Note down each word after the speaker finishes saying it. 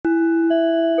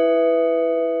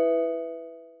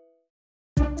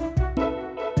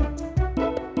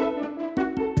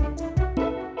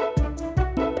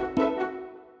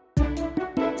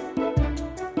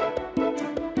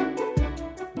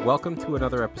Welcome to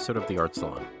another episode of The Art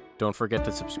Salon. Don't forget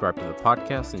to subscribe to the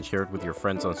podcast and share it with your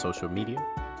friends on social media.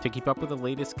 To keep up with the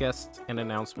latest guests and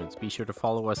announcements, be sure to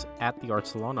follow us at The Art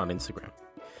Salon on Instagram.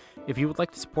 If you would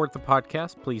like to support the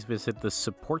podcast, please visit the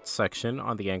support section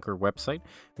on the Anchor website,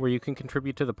 where you can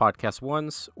contribute to the podcast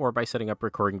once or by setting up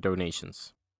recurring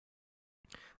donations.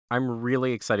 I'm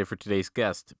really excited for today's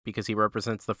guest because he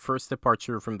represents the first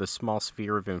departure from the small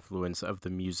sphere of influence of the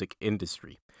music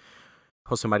industry.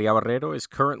 José María Barrero is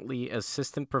currently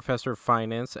Assistant Professor of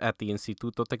Finance at the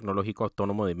Instituto Tecnológico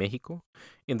Autónomo de México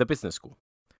in the Business School.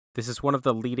 This is one of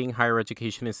the leading higher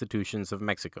education institutions of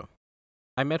Mexico.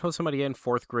 I met José María in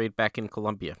 4th grade back in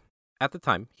Colombia. At the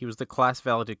time, he was the class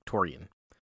valedictorian.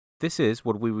 This is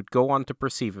what we would go on to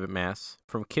perceive at Mass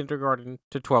from kindergarten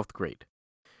to 12th grade.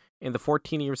 In the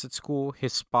 14 years at school,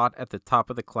 his spot at the top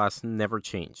of the class never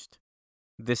changed.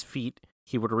 This feat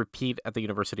he would repeat at the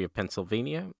University of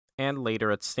Pennsylvania and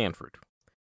later at Stanford.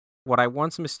 What I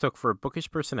once mistook for a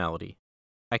bookish personality,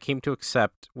 I came to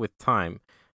accept with time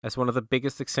as one of the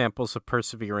biggest examples of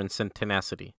perseverance and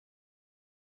tenacity.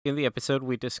 In the episode,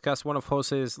 we discuss one of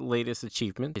José's latest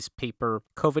achievements, his paper,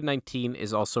 COVID-19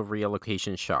 is Also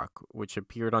Reallocation Shock, which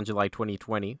appeared on July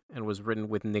 2020 and was written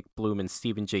with Nick Bloom and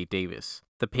Stephen J. Davis.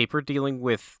 The paper dealing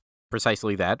with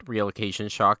precisely that, reallocation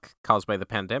shock caused by the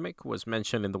pandemic, was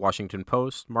mentioned in the Washington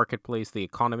Post, Marketplace, The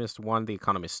Economist 1, The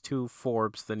Economist 2,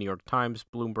 Forbes, The New York Times,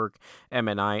 Bloomberg,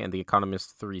 MNI, and The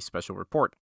Economist 3 special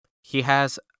report. He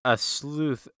has a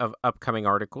slew of upcoming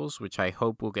articles, which I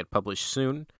hope will get published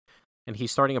soon, and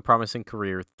he's starting a promising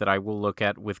career that I will look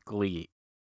at with glee.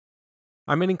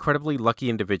 I'm an incredibly lucky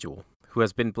individual who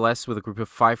has been blessed with a group of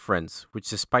 5 friends, which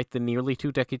despite the nearly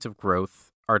 2 decades of growth,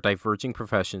 our diverging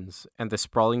professions, and the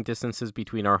sprawling distances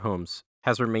between our homes,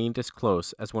 has remained as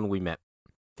close as when we met.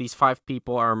 These 5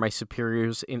 people are my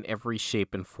superiors in every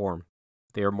shape and form.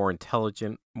 They are more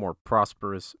intelligent, more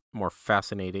prosperous, more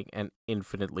fascinating, and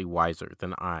infinitely wiser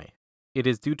than I. It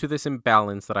is due to this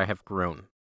imbalance that I have grown.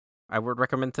 I would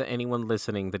recommend to anyone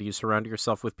listening that you surround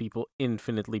yourself with people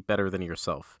infinitely better than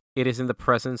yourself. It is in the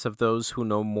presence of those who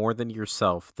know more than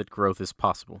yourself that growth is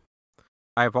possible.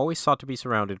 I have always sought to be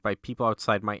surrounded by people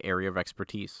outside my area of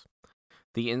expertise.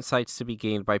 The insights to be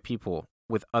gained by people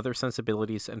with other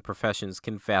sensibilities and professions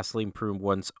can vastly improve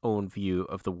one's own view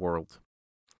of the world.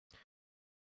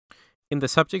 In the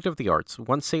subject of the arts,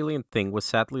 one salient thing was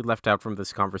sadly left out from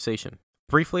this conversation.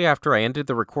 Briefly after I ended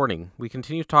the recording, we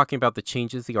continued talking about the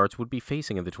changes the arts would be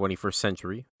facing in the 21st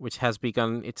century, which has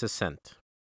begun its ascent.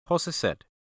 José said,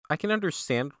 I can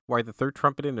understand why the third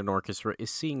trumpet in an orchestra is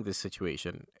seeing this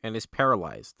situation and is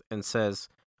paralyzed and says,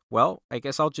 well, I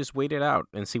guess I'll just wait it out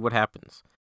and see what happens.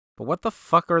 But what the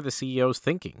fuck are the CEOs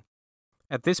thinking?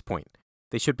 At this point,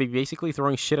 they should be basically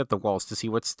throwing shit at the walls to see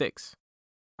what sticks.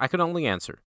 I can only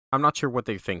answer, I'm not sure what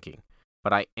they're thinking,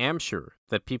 but I am sure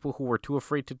that people who were too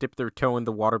afraid to dip their toe in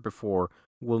the water before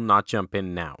will not jump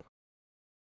in now.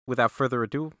 Without further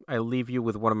ado, I leave you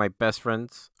with one of my best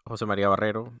friends, José María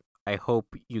Barrero. I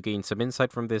hope you gained some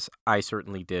insight from this. I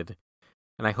certainly did.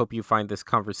 And I hope you find this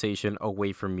conversation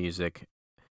away from music,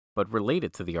 but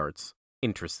related to the arts,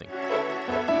 interesting.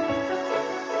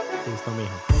 Listo,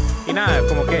 mijo. Y nada,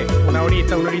 como que una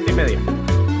horita y media.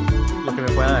 Lo que me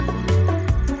pueda dar.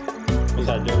 O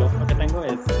sea, yo lo que tengo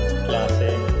es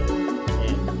clase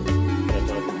en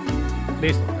retórica.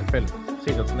 Listo, al pelo.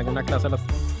 Sí, yo tengo una clase a las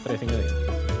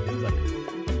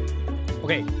 3:30.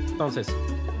 Okay, entonces,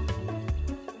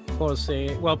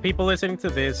 José, well, people listening to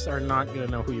this are not going to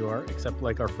know who you are, except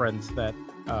like our friends that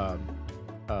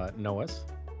know us.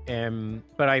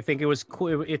 But I think it was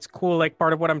cool. It's cool. Like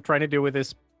part of what I'm trying to do with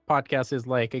this podcast is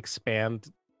like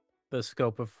expand the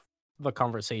scope of the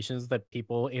conversations that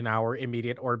people in our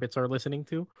immediate orbits are listening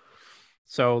to.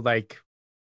 So like,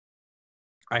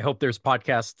 I hope there's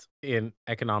podcasts in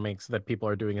economics that people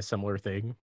are doing a similar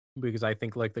thing, because I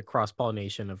think like the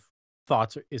cross-pollination of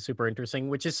thoughts is super interesting,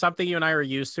 which is something you and I are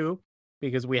used to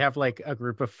because we have like a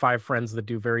group of 5 friends that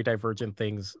do very divergent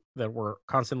things that we're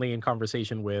constantly in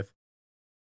conversation with.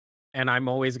 And I'm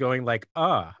always going like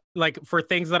for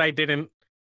things that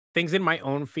things in my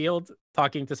own field,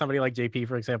 talking to somebody like JP,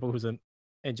 for example, who's an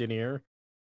engineer,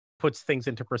 puts things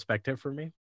into perspective for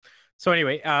me. So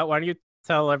anyway, why don't you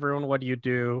tell everyone what you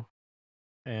do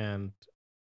and,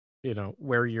 you know,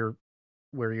 where you're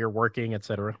working,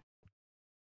 etc.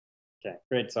 Okay,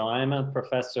 great. So I'm a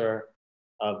professor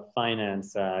of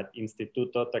finance at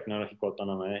Instituto Tecnológico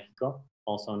Autónomo de México,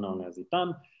 also known as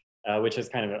ITAM, which is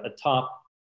kind of a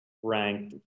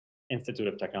top-ranked institute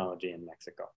of technology in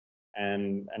Mexico.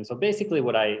 And so basically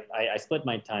what I split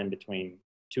my time between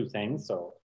 2 things.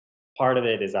 So part of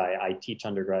it is I teach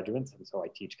undergraduates, and so I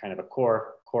teach kind of a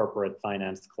core corporate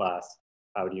finance class.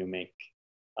 How do you make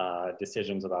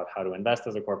decisions about how to invest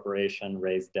as a corporation,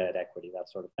 raise debt, equity, that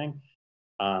sort of thing.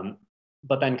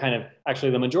 But then kind of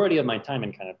actually the majority of my time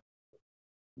and kind of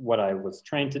what I was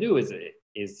trained to do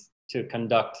is to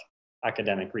conduct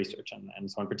academic research. And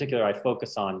so in particular, I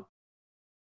focus on,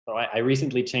 so I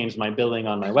recently changed my billing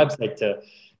on my website to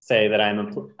say that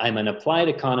I'm an applied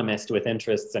economist with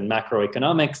interests in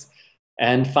macroeconomics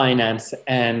and finance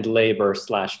and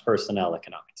labor/personnel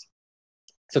economics.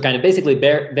 So kind of basically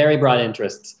very broad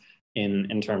interests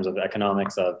in terms of the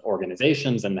economics of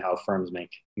organizations and how firms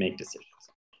make decisions.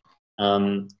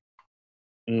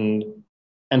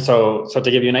 And so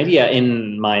to give you an idea,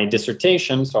 in my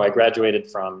dissertation, so I graduated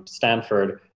from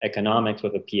Stanford economics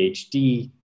with a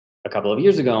PhD a couple of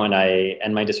years ago,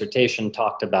 and my dissertation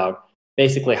talked about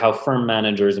basically how firm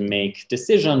managers make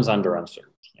decisions under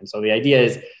uncertainty. And so the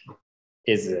idea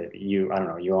is you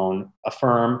own a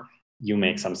firm, you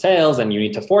make some sales, and you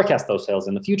need to forecast those sales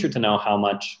in the future to know how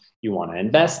much you want to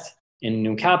invest in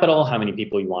new capital, how many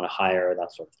people you want to hire,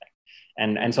 that sort of thing.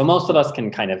 And so most of us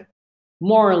can kind of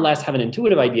more or less have an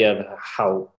intuitive idea of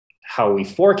how we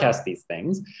forecast these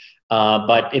things,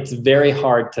 but it's very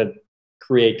hard to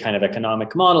create kind of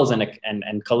economic models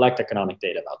and collect economic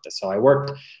data about this. So I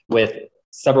worked with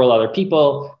several other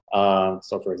people,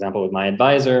 so for example, with my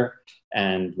advisor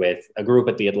and with a group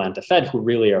at the Atlanta Fed who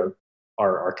really are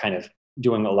kind of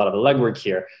doing a lot of the legwork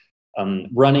here,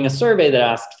 running a survey that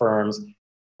asked firms,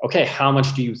 okay, how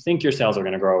much do you think your sales are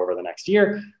going to grow over the next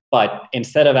year? But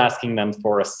instead of asking them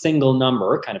for a single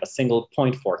number, kind of a single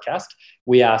point forecast,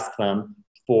 we asked them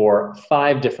for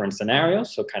 5 different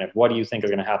scenarios. So kind of what do you think is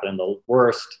going to happen in the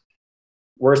worst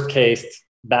case,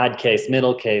 bad case,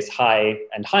 middle case, high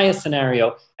and highest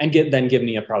scenario, and then give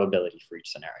me a probability for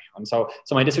each scenario. And so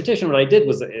my dissertation, what I did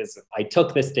is I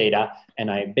took this data and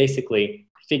I basically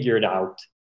figured out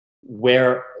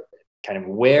where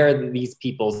these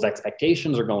people's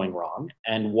expectations are going wrong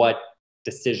and what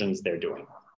decisions they're doing.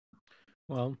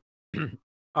 Well,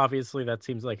 obviously that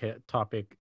seems like a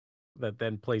topic that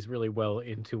then plays really well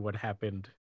into what happened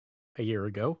a year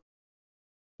ago,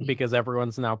 because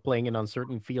everyone's now playing in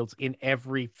uncertain fields in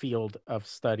every field of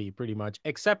study pretty much,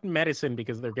 except medicine,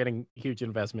 because they're getting huge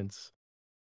investments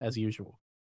as usual.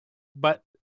 But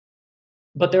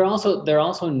they're also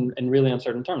in really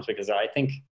uncertain terms, because I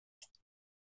think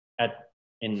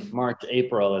in March,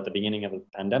 April, at the beginning of the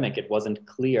pandemic, it wasn't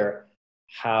clear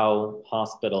how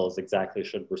hospitals exactly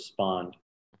should respond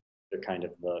to kind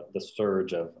of the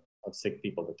surge of sick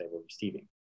people that they were receiving.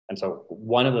 And so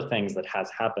one of the things that has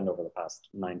happened over the past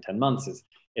 9-10 months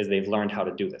is they've learned how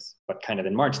to do this. But kind of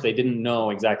in March, they didn't know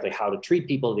exactly how to treat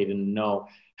people. They didn't know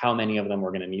how many of them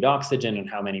were going to need oxygen and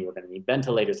how many were going to need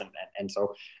ventilators. And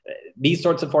so these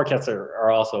sorts of forecasts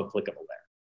are also applicable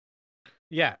there.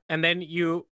 Yeah. And then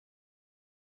you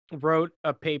wrote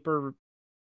a paper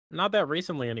not that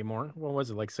recently anymore. What was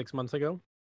it, like 6 months ago?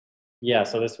 Yeah,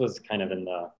 so this was kind of in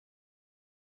the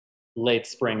late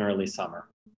spring, early summer.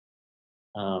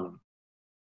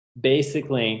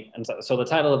 Basically, and so the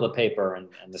title of the paper and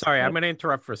sorry, I'm going to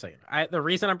interrupt for a second. The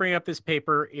reason I'm bringing up this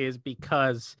paper is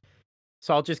because,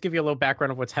 so I'll just give you a little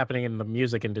background of what's happening in the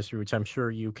music industry, which I'm sure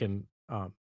you can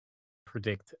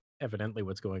predict evidently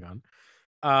what's going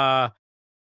on.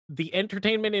 The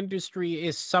entertainment industry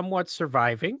is somewhat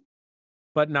surviving,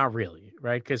 but not really,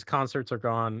 right? Because concerts are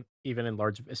gone, even in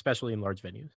especially in large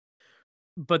venues.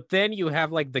 But then you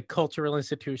have like the cultural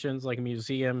institutions like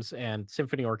museums and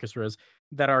symphony orchestras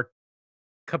that are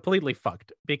completely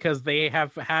fucked because they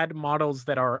have had models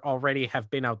that already have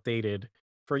been outdated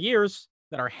for years,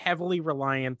 that are heavily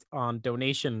reliant on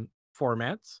donation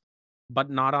formats, but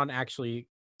not on actually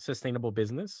sustainable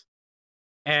business.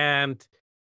 And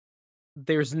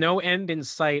there's no end in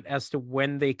sight as to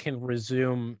when they can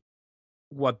resume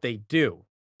what they do.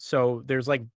 So there's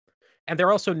like, and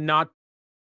they're also not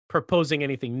proposing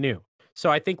anything new. So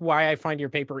I think why I find your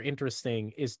paper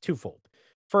interesting is twofold.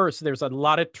 First, there's a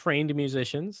lot of trained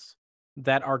musicians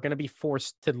that are going to be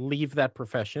forced to leave that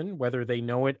profession, whether they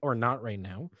know it or not right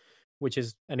now, which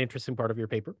is an interesting part of your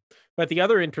paper. But the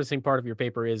other interesting part of your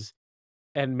paper is,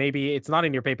 and maybe it's not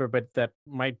in your paper, but that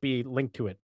might be linked to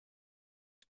it.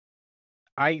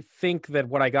 I think that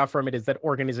what I got from it is that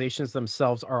organizations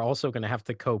themselves are also going to have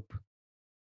to cope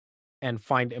and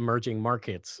find emerging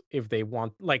markets if they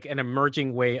want, like an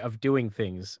emerging way of doing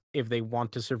things, if they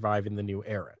want to survive in the new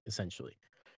era, essentially.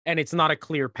 And it's not a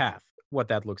clear path what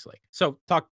that looks like. So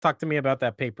talk to me about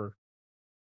that paper.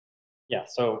 Yeah,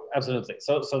 so absolutely.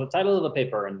 So the title of the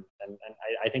paper, and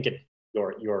I think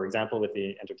your example with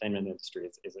the entertainment industry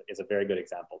is a very good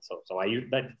example. So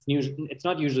it's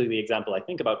not usually the example I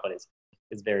think about, but it's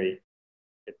very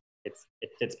it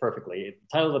fits perfectly. The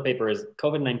title of the paper is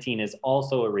COVID-19 is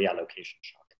also a reallocation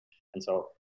shock, and so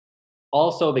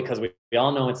also because we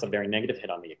all know it's a very negative hit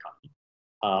on the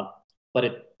economy,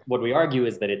 but what we argue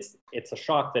is that it's a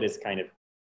shock that is kind of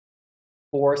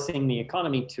forcing the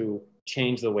economy to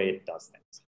change the way it does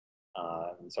things.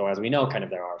 And so as we know, kind of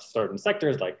there are certain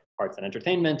sectors like arts and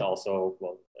entertainment, also,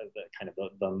 well,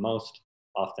 the most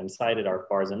often cited are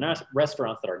bars and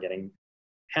restaurants that are getting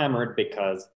hammered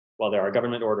because, well, there are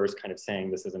government orders kind of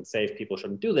saying this isn't safe, people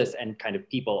shouldn't do this, and kind of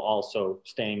people also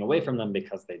staying away from them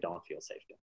because they don't feel safe.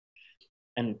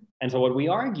 And so what we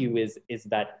argue is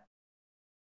that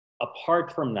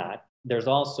apart from that, there's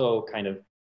also kind of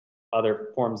other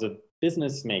forms of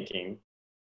business making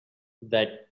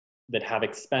that have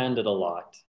expanded a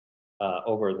lot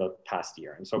over the past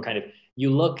year. And so kind of you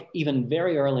look even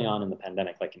very early on in the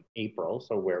pandemic, like in April,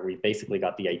 so where we basically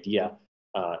got the idea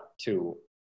to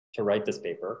write this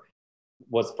paper,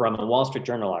 was from a Wall Street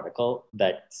Journal article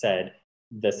that said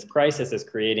this crisis is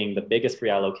creating the biggest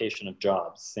reallocation of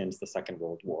jobs since the Second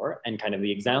World War. And kind of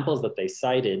the examples that they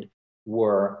cited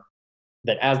were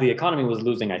that as the economy was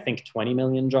losing, I think, 20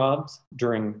 million jobs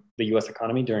during the US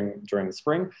economy during the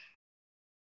spring,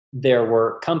 there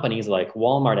were companies like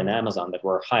Walmart and Amazon that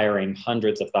were hiring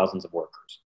hundreds of thousands of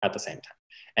workers at the same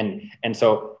time. And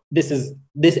so this is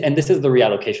the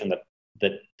reallocation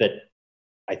that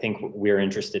I think we're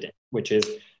interested in, which is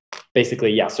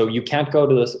basically, yeah, so you can't go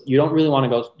to this, you don't really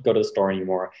want to go to the store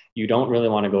anymore. You don't really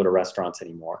want to go to restaurants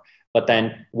anymore. But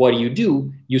then what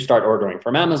do? You start ordering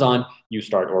from Amazon, you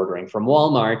start ordering from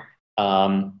Walmart,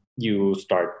 you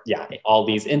start, all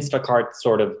these Instacart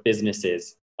sort of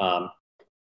businesses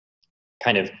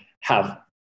kind of have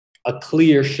a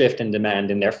clear shift in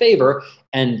demand in their favor.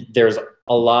 And there's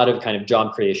a lot of kind of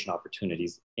job creation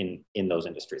opportunities in those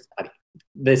industries. I mean,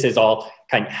 this is all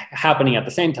kind of happening at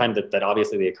the same time that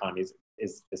obviously the economy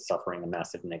is suffering a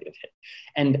massive negative hit.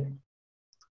 And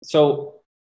so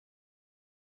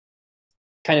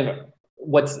kind of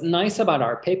what's nice about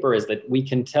our paper is that we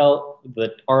can tell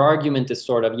that our argument is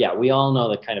sort of, we all know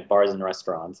that kind of bars and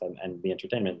restaurants and the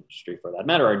entertainment industry for that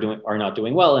matter are not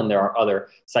doing well, and there are other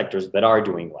sectors that are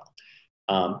doing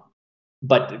well.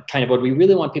 But kind of what we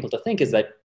really want people to think is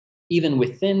that even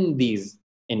within these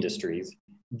industries,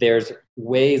 there's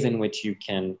ways in which you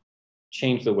can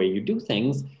change the way you do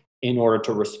things in order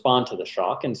to respond to the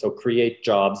shock, and so create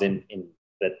jobs in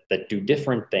that do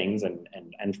different things and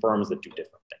firms that do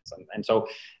different things. And so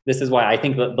this is why I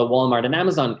think the Walmart and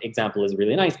Amazon example is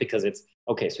really nice, because it's,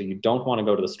 okay, so you don't want to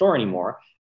go to the store anymore,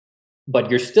 but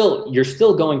you're still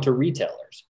going to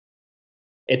retailers.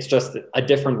 It's just a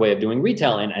different way of doing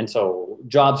retail. And so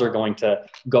jobs are going to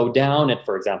go down at,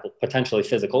 for example, potentially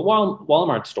physical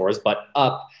Walmart stores, but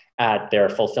up at their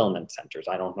fulfillment centers.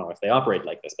 I don't know if they operate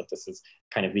like this, but this is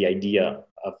kind of the idea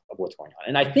of what's going on.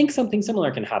 And I think something similar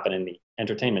can happen in the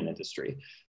entertainment industry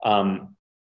to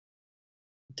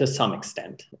some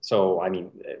extent. So, I mean,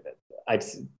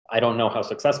 I don't know how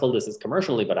successful this is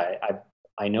commercially, but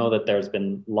I know that there's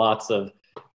been lots of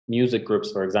music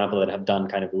groups, for example, that have done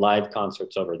kind of live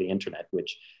concerts over the internet,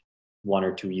 which 1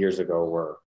 or 2 years ago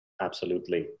were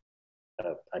absolutely,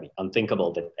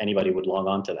 unthinkable that anybody would log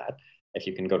on to that if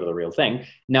you can go to the real thing.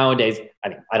 Nowadays,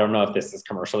 I don't know if this is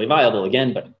commercially viable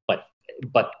again,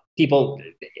 but people,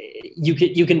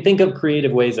 you can think of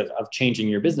creative ways of changing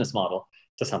your business model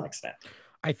to some extent.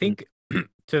 I think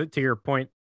to your point,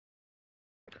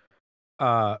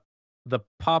 the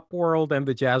pop world and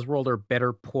the jazz world are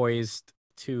better poised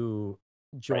to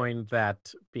join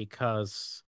that,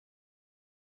 because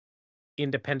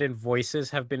independent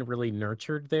voices have been really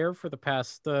nurtured there for the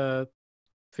past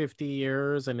 50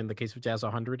 years, and in the case of jazz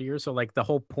 100 years. So like the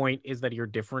whole point is that you're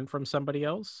different from somebody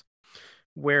else.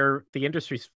 Where the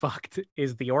industry's fucked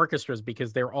is the orchestras,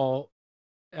 because they're all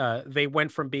they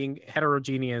went from being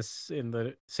heterogeneous in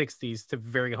the 60s to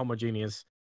very homogeneous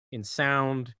in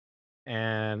sound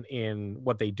and in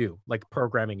what they do, like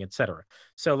programming, etc.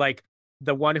 So like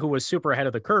the one who was super ahead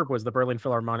of the curve was the Berlin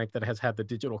Philharmonic, that has had the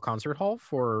digital concert hall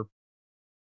for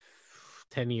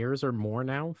 10 years or more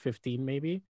now, 15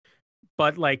 maybe.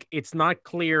 But like, it's not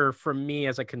clear for me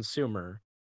as a consumer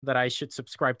that I should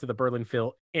subscribe to the Berlin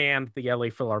Phil and the LA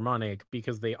Philharmonic,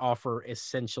 because they offer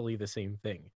essentially the same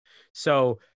thing.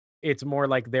 So it's more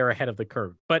like they're ahead of the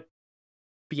curve. But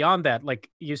beyond that, like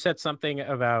you said something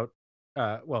about,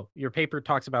 your paper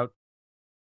talks about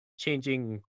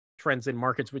changing trends in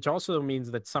markets, which also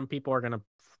means that some people are going to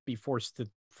be forced to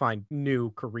find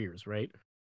new careers, right?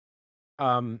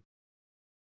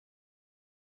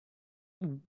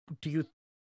 do you,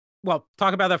 well,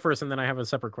 talk about that first, and then I have a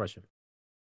separate question.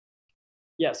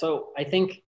 Yeah, so I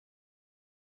think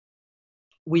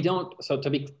we don't, so to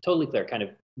be totally clear, kind of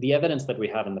the evidence that we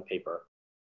have in the paper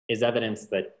is evidence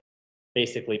that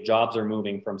basically jobs are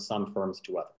moving from some firms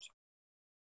to others.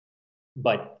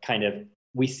 But kind of,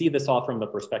 we see this all from the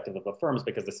perspective of the firms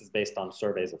because this is based on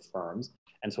surveys of firms.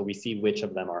 And so we see which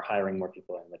of them are hiring more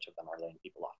people and which of them are laying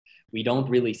people off. We don't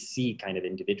really see kind of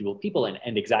individual people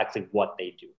and exactly what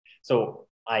they do. So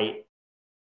I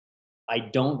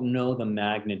don't know the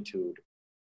magnitude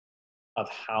of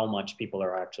how much people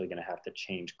are actually going to have to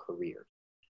change careers.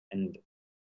 And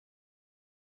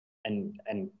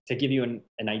to give you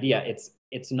an idea,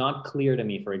 it's not clear to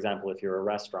me, for example, if you're a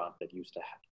restaurant that used to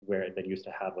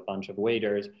have a bunch of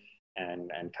waiters and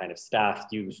kind of staff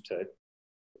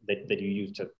that you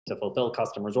use to fulfill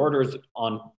customers' orders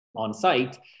on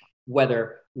site,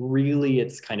 whether really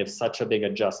it's kind of such a big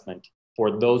adjustment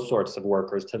for those sorts of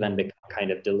workers to then become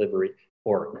kind of delivery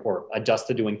or adjust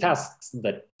to doing tasks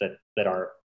that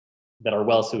are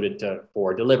well suited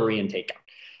for delivery and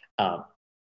takeout.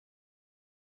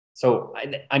 So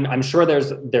I'm sure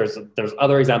there's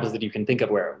other examples that you can think of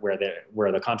where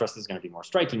the contrast is going to be more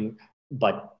striking,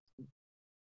 but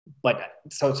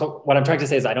so what I'm trying to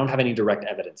say is I don't have any direct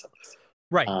evidence of this.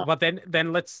 Right. But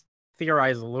then let's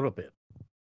theorize a little bit.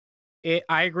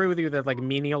 I agree with you that like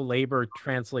menial labor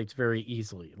translates very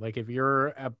easily. Like if you're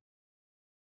a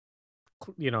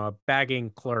bagging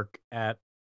clerk at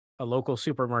a local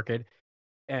supermarket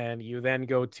and you then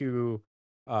go to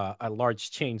a large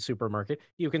chain supermarket,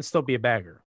 you can still be a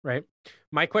bagger, right?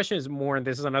 My question is more, and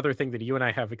this is another thing that you and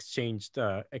I have exchanged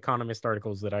economist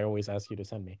articles that I always ask you to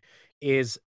send me,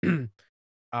 is the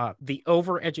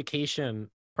overeducation,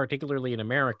 particularly in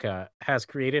America, has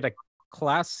created a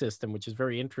class system, which is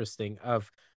very interesting, of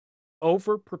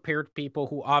over-prepared people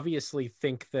who obviously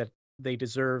think that they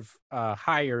deserve a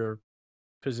higher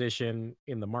position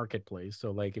in the marketplace.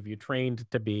 So like if you trained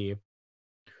to be,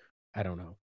 I don't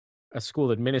know, a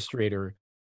school administrator,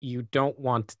 you don't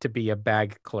want to be a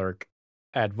bag clerk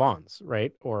at Vaughn's,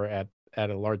 right? Or at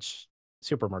a large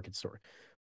supermarket store.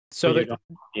 So you don't want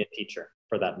to be a teacher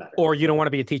for that matter. Or you don't want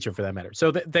to be a teacher for that matter.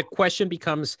 So the question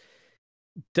becomes,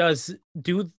 do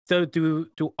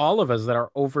all of us that are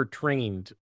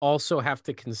overtrained also have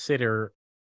to consider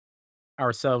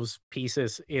ourselves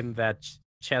pieces in that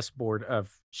chessboard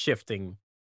of shifting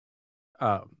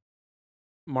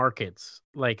markets?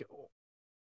 Like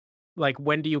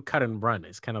when do you cut and run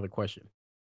is kind of the question.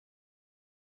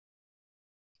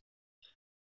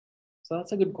 So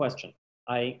that's a good question.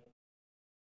 I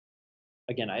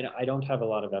don't have a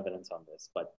lot of evidence on this,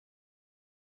 but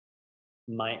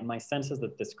my sense is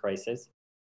that this crisis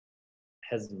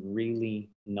has really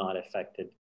not affected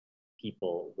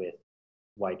people with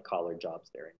white collar jobs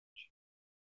very much.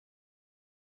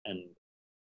 And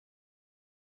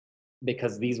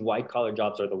because these white collar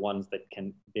jobs are the ones that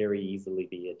can very easily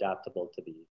be adaptable to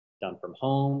be done from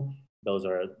home. Those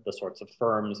are the sorts of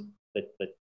firms that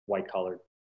white collar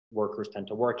workers tend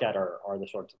to work at, are the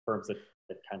sorts of firms that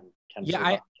can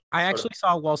yeah. I actually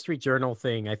saw a Wall Street Journal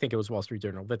thing. I think it was Wall Street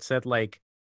Journal that said like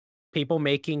people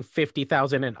making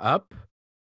 50,000 and up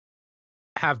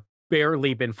have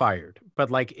barely been fired, but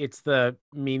like it's the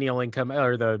menial income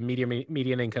or the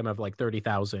median income of like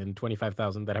 30,000,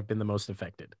 25,000 that have been the most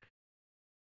affected.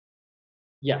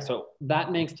 Yeah, so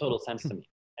that makes total sense to me.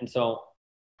 And so,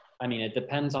 I mean, it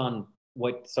depends on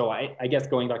what. So I guess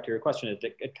going back to your question,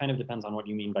 it kind of depends on what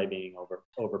you mean by being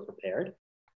over prepared.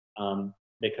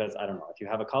 Because I don't know, if you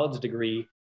have a college degree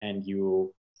and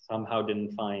you somehow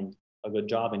didn't find a good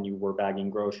job and you were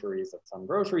bagging groceries at some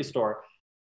grocery store,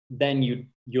 then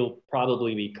you'll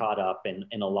probably be caught up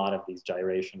in a lot of these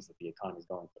gyrations that the economy is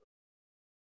going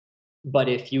through. But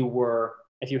if you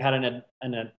had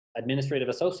an administrative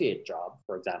associate job,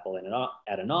 for example,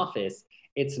 at an office,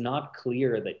 it's not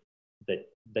clear that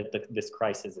this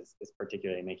crisis is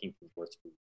particularly making things worse for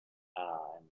you.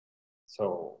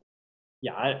 So,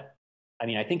 yeah, I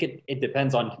mean, I think it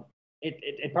depends on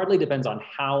it partly depends on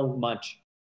how much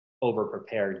over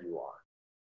prepared you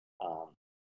are,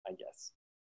 I guess.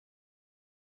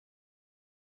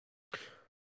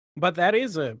 But that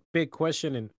is a big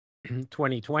question in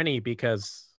 2020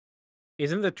 because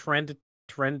isn't the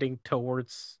trending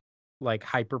towards like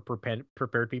hyper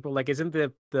prepared people? Like isn't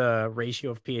the ratio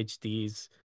of PhDs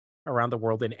around the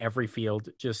world in every field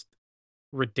just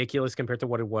ridiculous compared to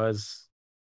what it was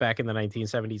back in the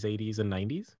 1970s, 80s, and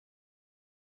 90s?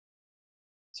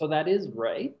 So that is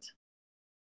right.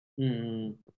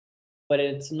 But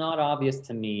it's not obvious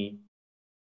to me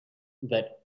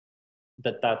that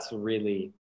that's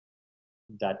really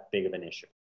that big of an issue.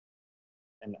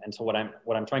 And so what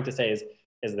I'm trying to say is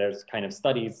there's kind of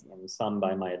studies, and some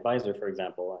by my advisor, for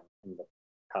example, in the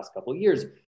past couple of years,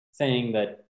 saying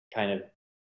that kind of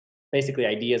basically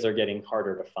ideas are getting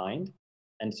harder to find.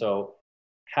 And so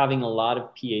having a lot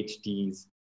of PhDs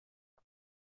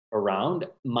around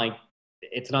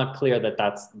it's not clear that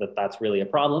that's really a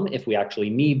problem if we actually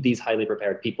need these highly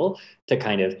prepared people to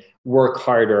kind of work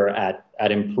harder at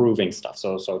improving stuff.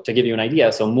 So to give you an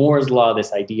idea, so Moore's law,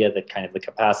 this idea that kind of the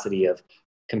capacity of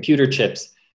computer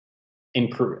chips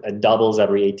doubles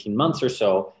every 18 months or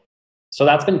so. So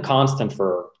that's been constant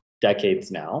for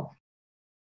decades now.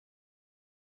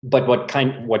 But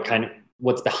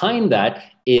what's behind that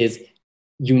is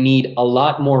you need a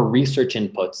lot more research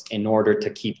inputs in order to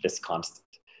keep this constant.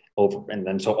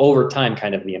 Over time,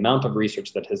 kind of the amount of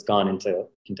research that has gone into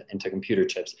computer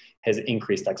chips has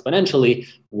increased exponentially,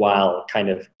 while kind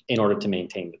of in order to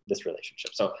maintain this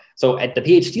relationship. So at the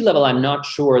PhD level, I'm not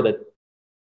sure that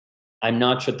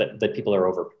people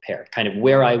are overprepared. Kind of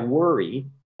where I worry,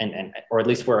 or at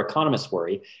least where economists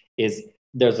worry, is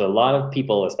there's a lot of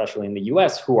people, especially in the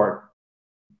US, who are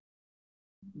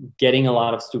getting a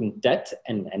lot of student debt,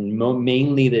 and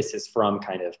mainly this is from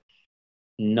kind of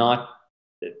not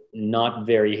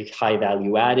very high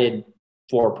value added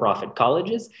for-profit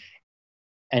colleges.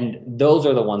 And those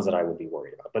are the ones that I would be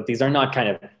worried about. But these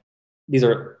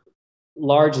are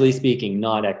largely speaking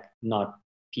not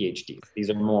PhDs. These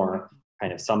are more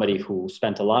kind of somebody who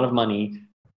spent a lot of money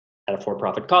at a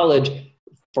for-profit college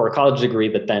for a college degree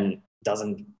that then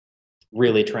doesn't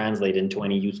really translate into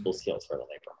any useful skills for the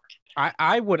labor market.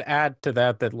 I would add to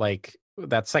that like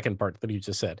that second part that you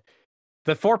just said.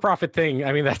 The for-profit thing,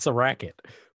 I mean, that's a racket.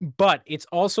 But it's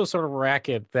also sort of a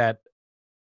racket that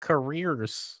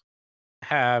careers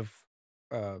have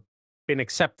been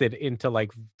accepted into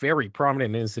like very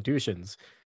prominent institutions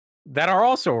that are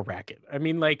also a racket. I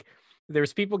mean, like,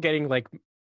 there's people getting like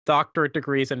doctorate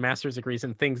degrees and master's degrees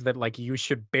and things that like you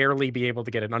should barely be able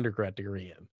to get an undergrad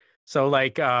degree in. So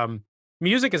like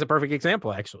music is a perfect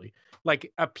example, actually.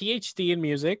 Like a PhD in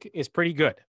music is pretty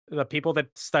good. The people that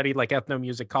study like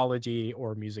ethnomusicology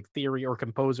or music theory or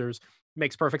composers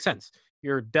makes perfect sense.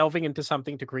 You're delving into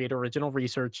something to create original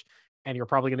research, and you're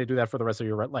probably going to do that for the rest of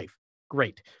your life.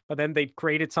 Great. But then they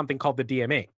created something called the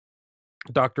DMA,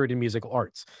 Doctorate in Musical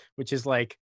Arts, which is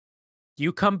like,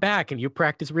 you come back and you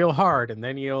practice real hard, and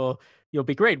then you'll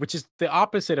be great, which is the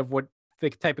opposite of what the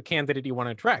type of candidate you want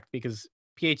to attract, because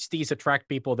PhDs attract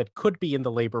people that could be in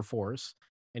the labor force,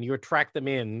 and you attract them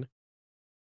in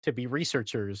to be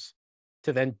researchers,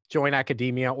 to then join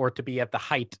academia or to be at the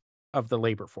height of the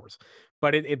labor force.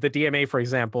 But the DMA, for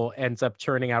example, ends up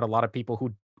churning out a lot of people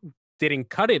who didn't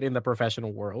cut it in the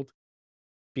professional world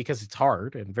because it's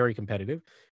hard and very competitive,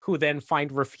 who then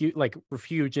find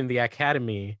refuge in the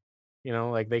academy. You know,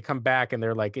 like they come back and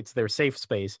they're like, it's their safe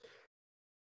space.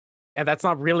 And that's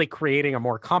not really creating a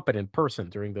more competent person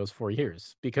during those 4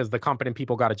 years, because the competent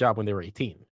people got a job when they were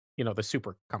 18, you know, the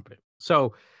super competent.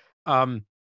 So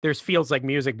there's fields like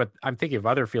music, but I'm thinking of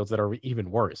other fields that are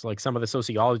even worse, like some of the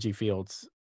sociology fields,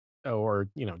 or,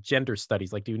 you know, gender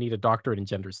studies. Like, do you need a doctorate in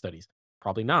gender studies?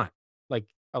 Probably not. Like,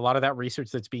 a lot of that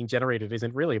research that's being generated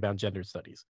isn't really about gender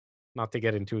studies, not to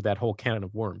get into that whole can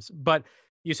of worms. But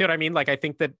you see what I mean? Like, I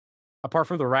think that apart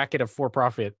from the racket of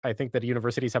for-profit, I think that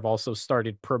universities have also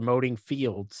started promoting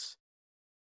fields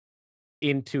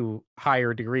into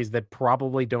higher degrees that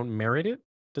probably don't merit it.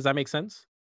 Does that make sense?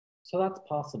 So that's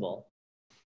possible.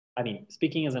 I mean,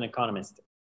 speaking as an economist,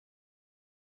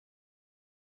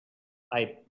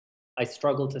 I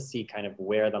struggle to see kind of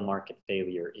where the market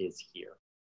failure is here.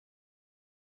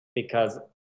 Because,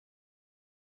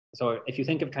 so if you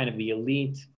think of kind of the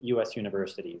elite US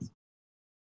universities,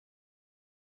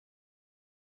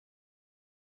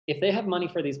 if they have money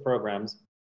for these programs,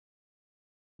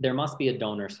 there must be a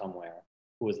donor somewhere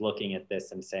who is looking at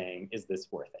this and saying, is this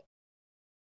worth it?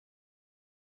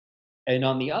 And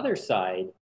on the other side,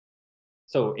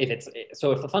 so if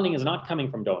the funding is not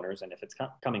coming from donors, and if it's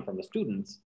coming from the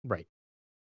students, right,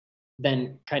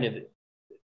 then kind of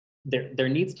there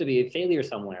needs to be a failure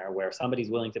somewhere where somebody's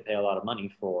willing to pay a lot of money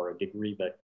for a degree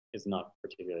that is not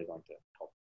particularly going to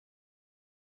help.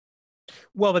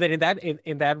 Well, but then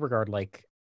in that regard, like,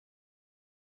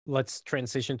 let's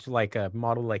transition to like a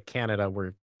model like Canada,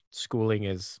 where schooling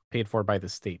is paid for by the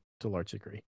state to a large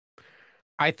degree.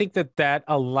 I think that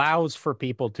allows for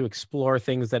people to explore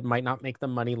things that might not make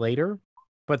them money later,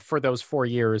 but for those 4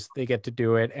 years, they get to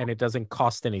do it, and it doesn't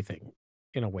cost anything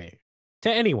in a way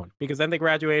to anyone, because then they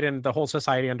graduate and the whole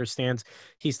society understands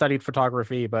he studied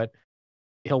photography, but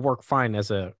he'll work fine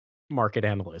as a market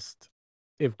analyst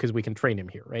because we can train him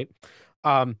here, right?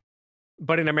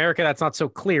 But in America, that's not so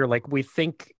clear. Like we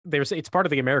think it's part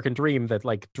of the American dream that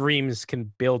like dreams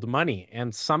can build money,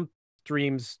 and some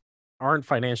dreams aren't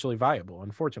financially viable,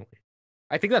 unfortunately.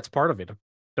 I think that's part of it,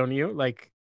 don't you?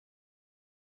 Like,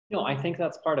 No, I think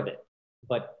that's part of it,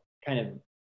 but kind of,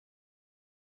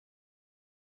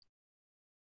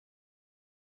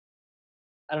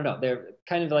 I don't know. They're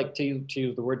kind of like, to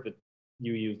use the word that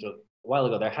you used a while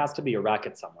ago. There has to be a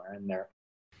racket somewhere, and there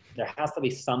has to be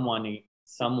someone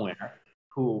somewhere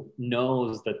who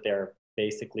knows that they're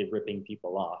basically ripping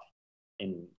people off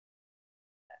in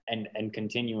and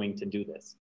continuing to do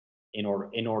this in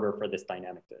order for this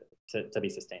dynamic to be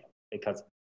sustainable. Because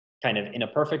kind of in a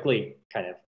perfectly kind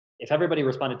of, if everybody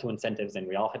responded to incentives and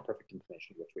we all had perfect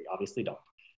information, which we obviously don't,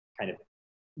 kind of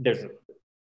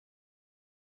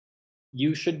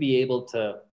you should be able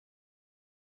to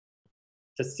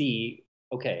see,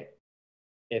 okay,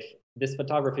 if this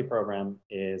photography program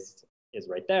is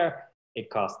right there, it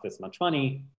costs this much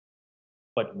money,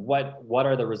 but what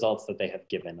are the results that they have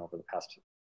given over the past,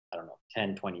 I don't know,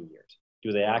 10, 20 years?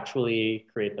 Do they actually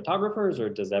create photographers, or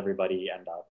does everybody end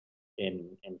up in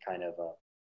kind of a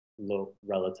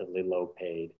relatively low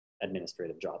paid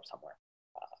administrative job somewhere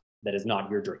that is not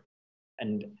your dream?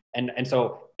 And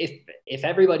so if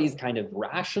everybody's kind of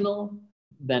rational,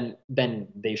 then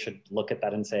they should look at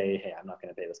that and say, hey, I'm not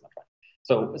going to pay this much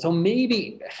money. So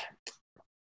maybe,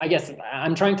 I guess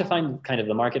I'm trying to find kind of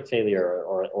the market failure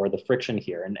or the friction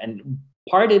here. And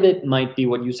part of it might be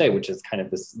what you say, which is kind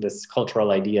of this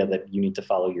cultural idea that you need to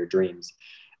follow your dreams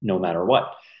no matter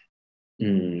what.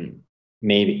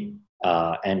 Maybe.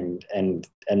 And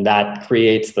that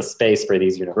creates the space for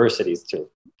these universities to,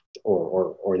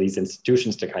 or these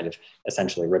institutions to kind of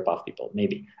essentially rip off people.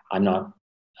 Maybe. I'm not,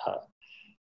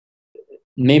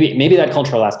 maybe that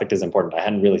cultural aspect is important. I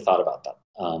hadn't really thought about that.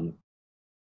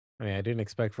 I mean, I didn't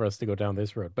expect for us to go down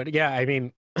this road, but yeah, I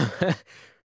mean,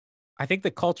 I think the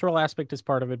cultural aspect is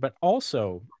part of it, but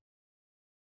also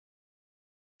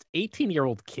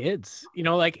 18-year-old kids,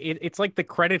 like it's like the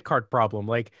credit card problem.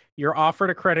 Like you're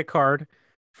offered a credit card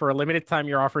for a limited time,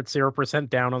 you're offered 0%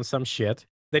 down on some shit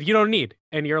that you don't need.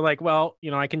 And you're like, well,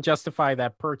 I can justify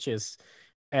that purchase.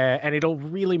 And it'll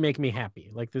really make me happy.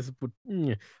 Like this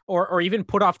would, or even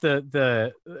put off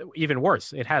the even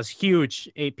worse. It has huge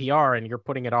APR, and you're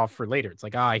putting it off for later. It's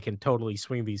like, I can totally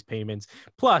swing these payments.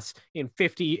 Plus, in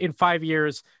 5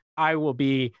 years, I will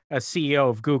be a CEO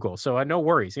of Google. So no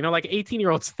worries. Like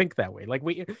 18-year-olds think that way. Like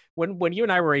when you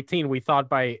and I were 18, we thought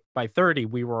by 30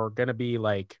 we were gonna be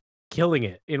like killing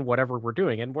it in whatever we're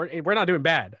doing, and we're not doing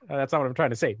bad. That's not what I'm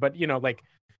trying to say. But like.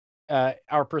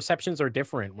 Our perceptions are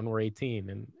different when we're 18.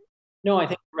 And no, I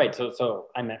think right. So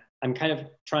I'm kind of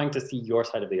trying to see your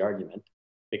side of the argument,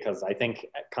 because I think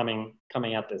coming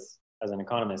at this as an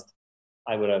economist,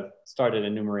 I would have started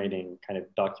enumerating kind of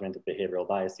documented behavioral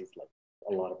biases, like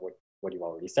a lot of what you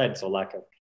already said. So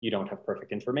you don't have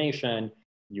perfect information.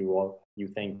 You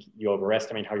think you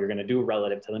overestimate how you're going to do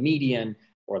relative to the median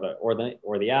or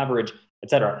the average,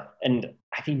 etc. And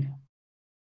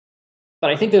but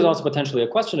I think there's also potentially a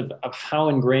question of how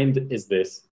ingrained is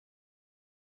this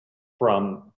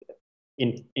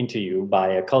into you by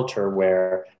a culture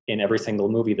where in every single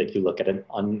movie that you look at it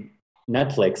on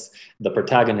Netflix, the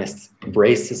protagonist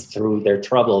braces through their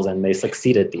troubles and they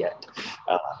succeed at the end.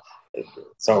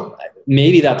 So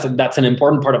maybe that's an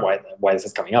important part of why this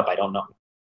is coming up. I don't know.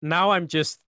 Now I'm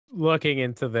just looking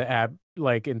into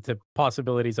into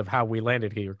possibilities of how we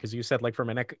landed here, because you said like from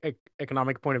an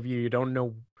economic point of view, you don't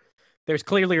know. There's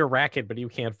clearly a racket, but you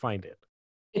can't find it.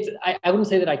 I wouldn't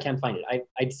say that I can't find it.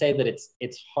 I'd say that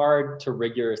it's hard to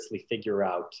rigorously figure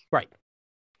out right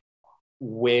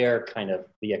where kind of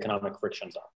the economic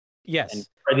frictions are. Yes.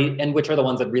 And which are the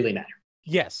ones that really matter.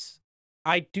 Yes.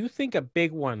 I do think a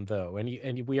big one though,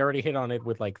 and we already hit on it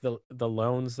with like the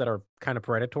loans that are kind of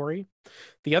predatory.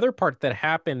 The other part that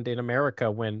happened in America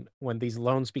when these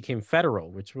loans became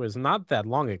federal, which was not that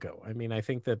long ago. I mean, I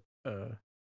think that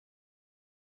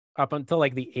up until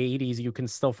like the 80s, you can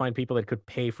still find people that could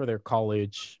pay for their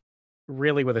college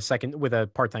really with a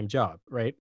part-time job,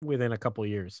 right? Within a couple of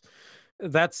years.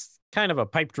 That's kind of a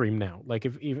pipe dream now. Like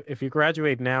if you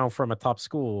graduate now from a top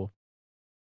school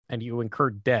and you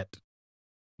incur debt,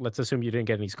 let's assume you didn't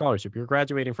get any scholarship. You're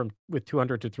graduating with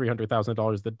 $200,000 to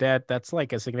 $300,000. The debt, that's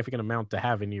like a significant amount to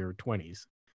have in your 20s.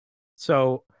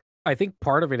 So I think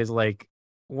part of it is like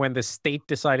when the state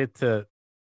decided to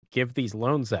give these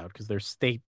loans out because they're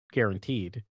state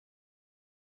guaranteed,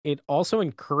 it also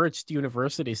encouraged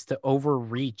universities to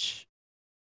overreach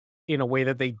in a way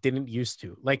that they didn't used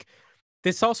to. Like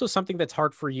this is also something that's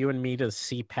hard for you and me to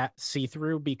see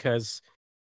through, because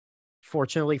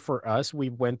fortunately for us, we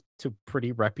went to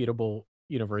pretty reputable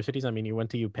universities. I mean, you went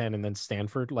to UPenn and then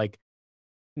Stanford. Like,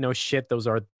 no shit, those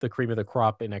are the cream of the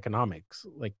crop in economics.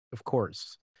 Like, of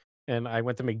course. And I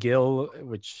went to McGill,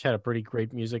 which had a pretty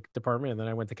great music department, and then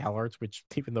I went to CalArts, which,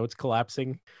 even though it's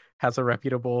collapsing, has a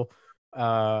reputable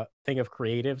thing of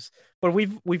creatives. But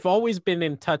we've always been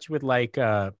in touch with like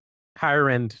higher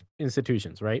end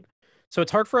institutions, right? So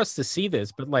it's hard for us to see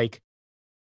this, but like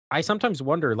I sometimes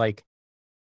wonder, like,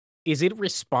 is it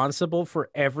responsible for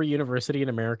every university in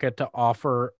America to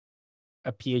offer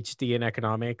a PhD in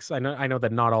economics? I know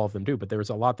that not all of them do, but there's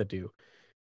a lot that do.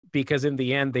 Because in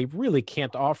the end, they really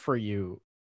can't offer you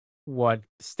what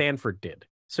Stanford did.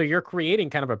 So you're creating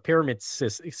kind of a pyramid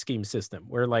scheme system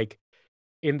where, like,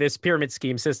 in this pyramid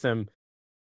scheme system,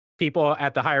 people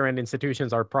at the higher end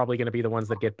institutions are probably going to be the ones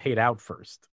that get paid out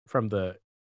first from the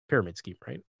pyramid scheme,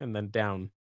 right? And then down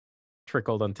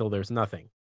trickled until there's nothing.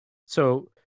 So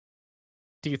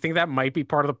do you think that might be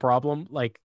part of the problem?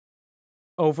 Like,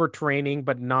 overtraining,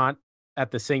 but not at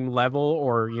the same level,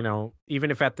 or,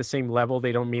 even if at the same level,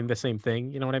 they don't mean the same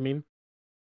thing. You know what I mean?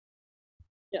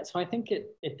 Yeah, so I think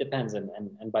it depends. And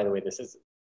by the way,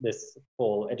 this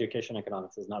whole education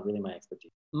economics is not really my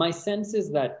expertise. My sense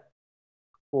is that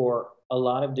for a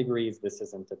lot of degrees, this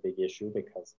isn't a big issue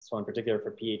because, so in particular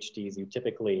for PhDs, you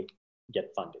typically get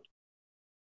funded.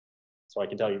 So I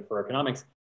can tell you for economics,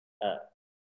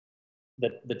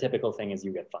 the typical thing is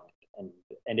you get funded.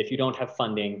 And if you don't have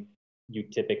funding, you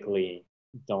typically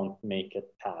don't make it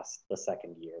past the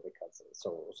second year because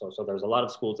so there's a lot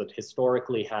of schools that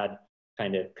historically had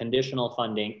kind of conditional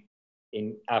funding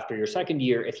in after your second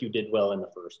year if you did well in the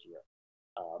first year.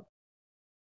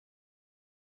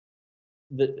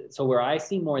 So where I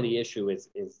see more the issue is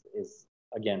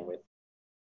again with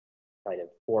kind of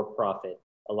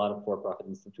a lot of for-profit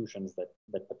institutions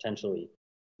that potentially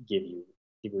give you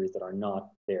degrees that are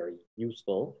not very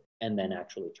useful and then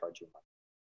actually charge you money.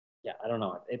 Yeah, I don't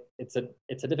know. It's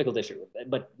a difficult issue,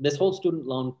 but this whole student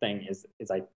loan thing is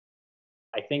I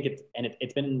think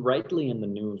it's been rightly in the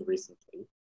news recently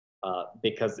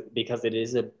because it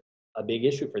is a big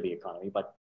issue for the economy.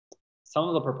 But some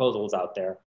of the proposals out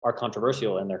there are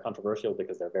controversial, and they're controversial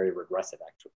because they're very regressive,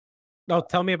 actually. Oh,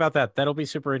 tell me about that. That'll be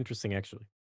super interesting, actually.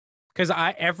 Because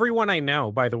everyone I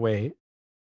know, by the way,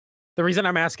 the reason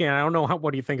I'm asking, I don't know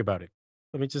what do you think about it?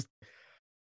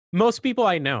 Most people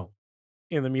I know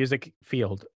in the music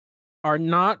field they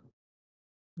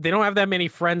don't have that many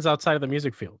friends outside of the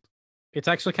music field. It's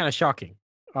actually kind of shocking.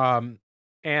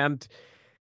 And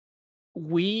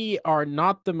we are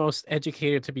not the most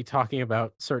educated to be talking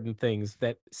about certain things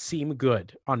that seem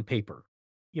good on paper.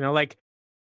 Like,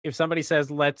 if somebody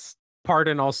says, let's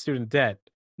pardon all student debt,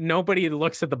 nobody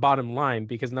looks at the bottom line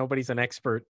because nobody's an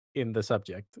expert in the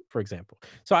subject, for example.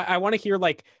 So I want to hear,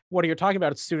 like, what you're talking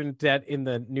about student debt in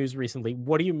the news recently.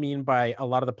 What do you mean by a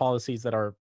lot of the policies that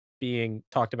are being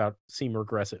talked about seem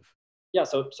regressive? Yeah,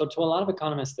 so to a lot of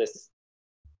economists,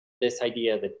 this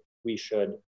idea that we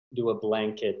should do a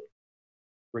blanket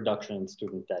reduction in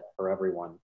student debt for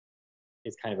everyone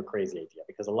is kind of a crazy idea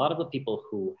because a lot of the people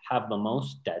who have the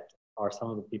most debt are some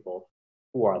of the people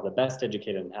who are the best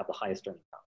educated and have the highest earning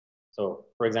power. So,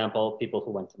 for example, people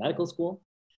who went to medical school,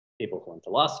 people who went to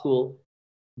law school,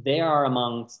 they are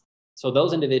amongst, so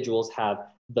those individuals have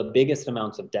the biggest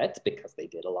amounts of debt because they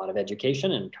did a lot of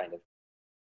education and kind of,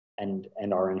 and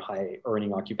are in high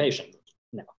earning occupations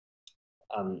now.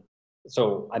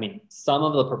 So, I mean, some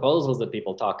of the proposals that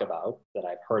people talk about that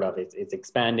I've heard of is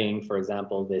expanding, for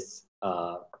example, this,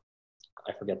 I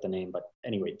forget the name, but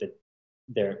anyway,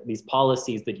 there these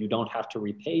policies that you don't have to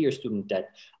repay your student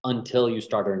debt until you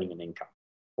start earning an income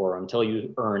or until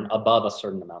you earn above a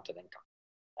certain amount of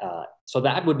income. So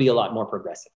that would be a lot more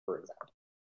progressive, for example.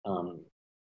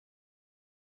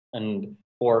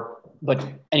 But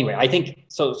anyway, I think,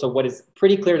 so what is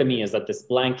pretty clear to me is that this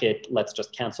blanket, let's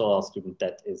just cancel all student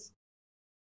debt is,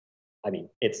 I mean,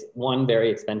 it's one, very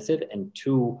expensive, and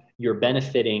two, you're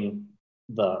benefiting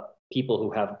the people who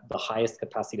have the highest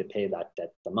capacity to pay that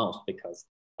debt the most, because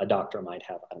a doctor might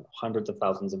have, I don't know, hundreds of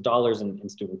thousands of dollars in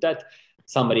student debt.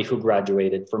 Somebody who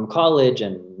graduated from college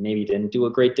and maybe didn't do a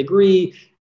great degree,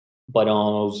 but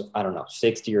owes, I don't know,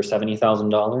 $60,000 or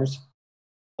 $70,000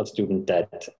 of student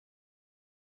debt.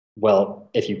 Well,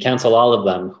 if you cancel all of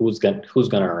them, who's going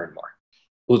to earn more?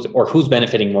 Who's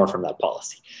benefiting more from that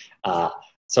policy?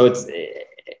 So it's,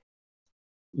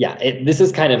 this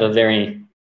is kind of a very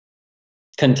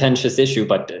contentious issue,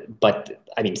 but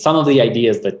I mean, some of the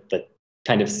ideas that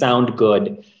kind of sound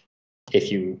good,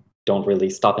 if you don't really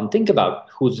stop and think about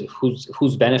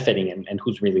who's benefiting and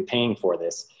who's really paying for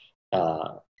this,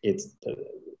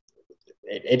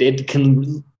 it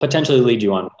can potentially lead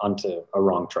you onto a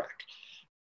wrong track.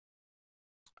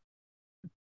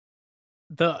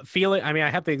 The feeling, I mean, I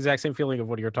have the exact same feeling of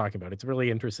what you're talking about. It's really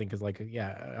interesting because, like,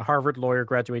 yeah, a Harvard lawyer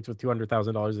graduates with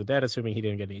 $200,000 of debt, assuming he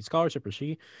didn't get any scholarship or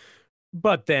she.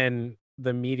 But then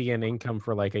the median income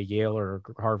for like a Yale or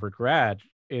Harvard grad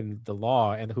in the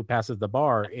law and who passes the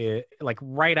bar, like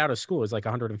right out of school, is like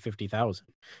 150,000,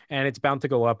 and it's bound to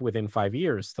go up within 5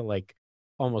 years to like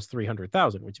almost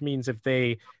 300,000. Which means if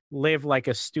they live like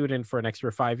a student for an extra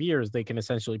 5 years, they can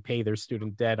essentially pay their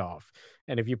student debt off.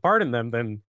 And if you pardon them,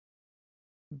 then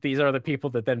these are the people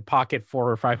that then pocket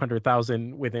 400,000 or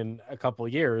 500,000 within a couple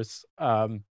of years,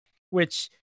 which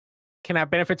can have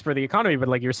benefits for the economy. But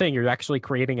like you're saying, you're actually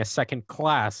creating a second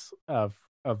class of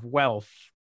wealth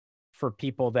for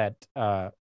people that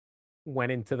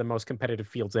went into the most competitive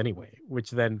fields anyway.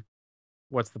 Which then,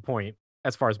 what's the point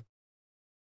as far as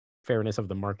fairness of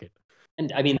the market?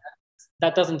 And I mean,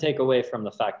 that doesn't take away from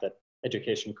the fact that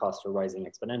education costs are rising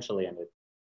exponentially,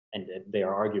 and they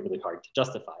are arguably hard to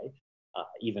justify.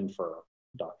 Even for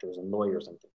doctors and lawyers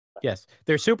and things like that. Yes,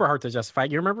 they're super hard to justify.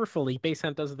 You remember Felipe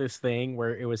sent us this thing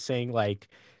where it was saying like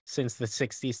since the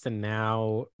 60s to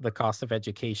now, the cost of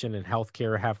education and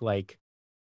healthcare have like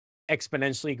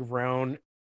exponentially grown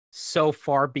so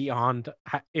far beyond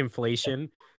inflation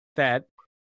that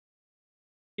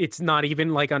it's not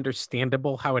even like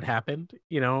understandable how it happened,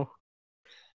 you know?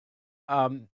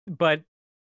 But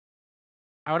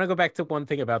I want to go back to one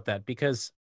thing about that,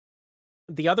 because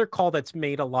the other call that's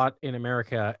made a lot in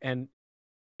America, and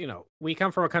you know, we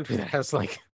come from a country that has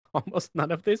like almost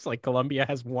none of this. Like Colombia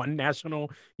has one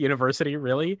national university,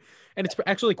 really, and it's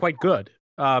actually quite good.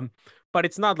 But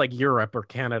it's not like Europe or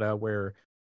Canada where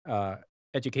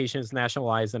education is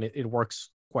nationalized and it works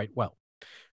quite well.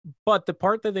 But the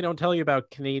part that they don't tell you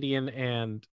about Canadian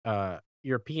and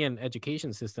European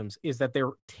education systems is that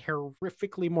they're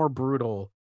terrifically more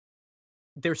brutal.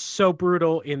 They're so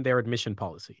brutal in their admission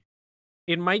policy.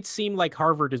 It might seem like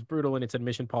Harvard is brutal in its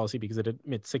admission policy because it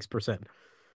admits 6%.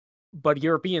 But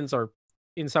Europeans are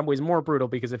in some ways more brutal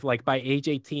because if like by age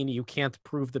 18, you can't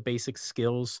prove the basic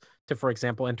skills to, for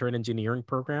example, enter an engineering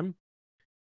program,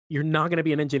 you're not going to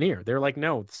be an engineer. They're like,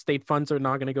 no, state funds are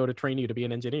not going to go to train you to be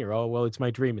an engineer. Oh, well, it's my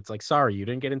dream. It's like, sorry, you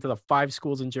didn't get into the 5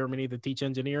 schools in Germany that teach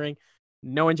engineering.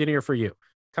 No engineer for you.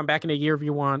 Come back in a year if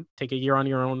you want, take a year on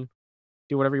your own,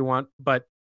 do whatever you want. But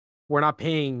we're not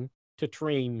paying to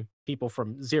train people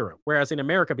from zero. Whereas in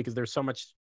America, because there's so much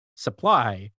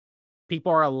supply,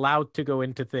 people are allowed to go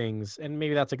into things, and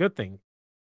maybe that's a good thing,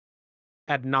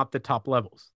 at not the top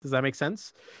levels. Does that make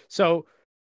sense? So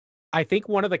I think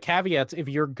one of the caveats, if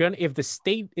the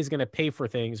state is going to pay for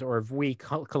things, or if we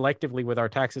collectively with our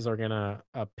taxes are going to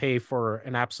pay for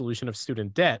an absolution of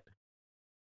student debt,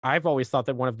 I've always thought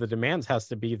that one of the demands has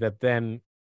to be that then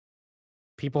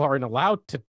people aren't allowed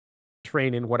to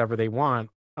train in whatever they want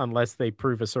unless they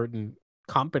prove a certain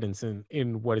competence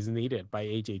in what is needed by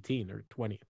age 18 or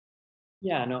 20.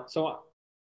 Yeah, no. So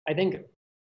I think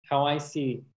how I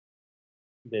see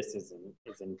this is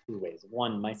in 2 ways.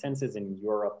 One, my sense is in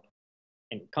Europe,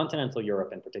 in continental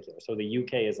Europe in particular. So the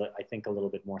UK is, I think, a little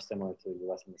bit more similar to the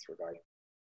US in this regard.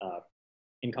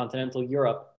 In continental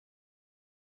Europe,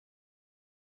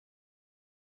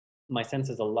 my sense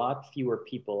is a lot fewer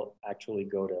people actually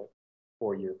go to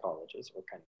 4-year colleges or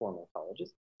kind of formal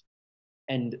colleges.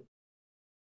 And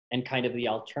kind of the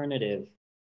alternative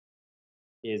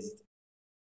is,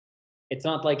 it's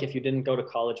not like if you didn't go to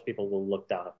college, people will look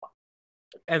down upon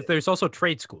you. And there's also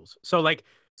trade schools. So like,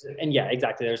 and yeah,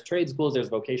 exactly. There's trade schools, there's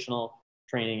vocational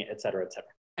training, et cetera, et cetera.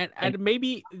 And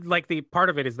maybe like the part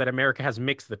of it is that America has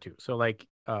mixed the two. So like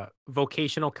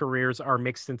vocational careers are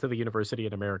mixed into the university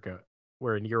in America,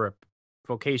 where in Europe,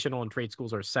 vocational and trade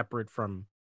schools are separate from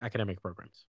academic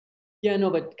programs. Yeah,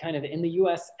 no, but kind of in the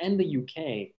US and the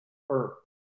UK, for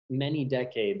many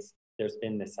decades, there's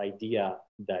been this idea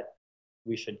that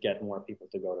we should get more people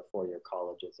to go to 4-year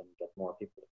colleges and get more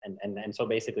people. And so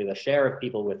basically the share of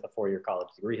people with a 4-year college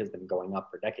degree has been going up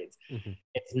for decades. Mm-hmm.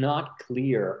 It's not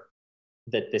clear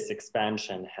that this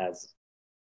expansion has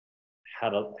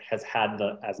had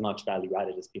as much value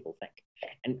added as people think.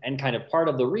 And kind of part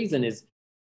of the reason is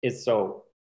so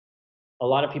a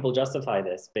lot of people justify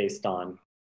this based on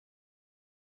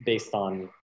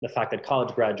the fact that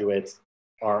college graduates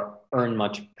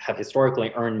have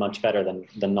historically earned much better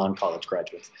than non-college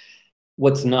graduates.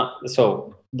 What's not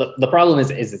so the problem is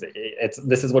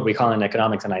this is what we call in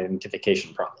economics an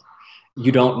identification problem.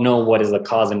 You don't know what is the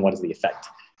cause and what is the effect.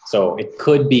 So it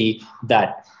could be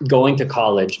that going to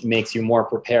college makes you more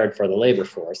prepared for the labor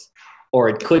force, or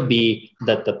it could be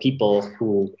that the people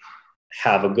who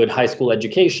have a good high school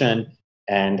education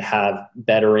and have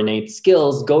better innate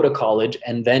skills go to college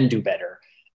and then do better.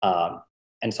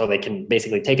 And so they can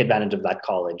basically take advantage of that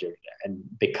college, and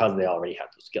because they already have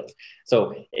those skills.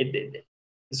 So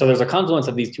so there's a confluence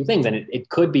of these two things, and it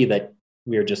could be that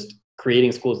we're just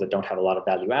creating schools that don't have a lot of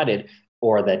value added,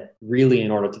 or that really, in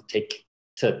order to take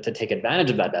advantage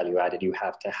of that value added, you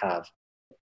have to have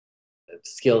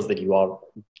skills that you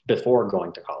all before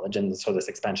going to college, and so this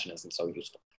expansion isn't so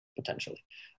useful potentially.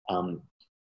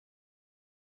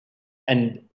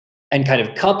 And kind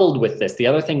of coupled with this, the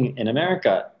other thing in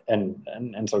America,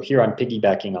 and so here I'm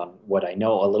piggybacking on what I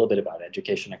know a little bit about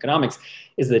education economics,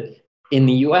 is that in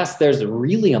the US, there's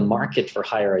really a market for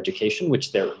higher education,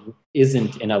 which there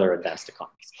isn't in other advanced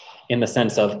economies. In the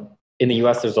sense of, in the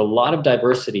US, there's a lot of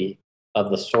diversity of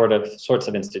the sorts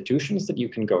of institutions that you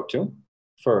can go to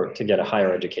get a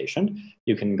higher education.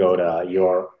 You can go to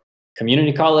your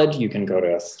community college, you can go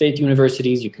to state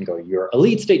universities, you can go to your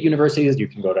elite state universities, you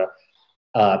can go to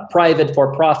private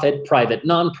for-profit, private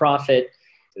non-profit,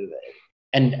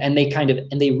 and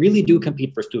they really do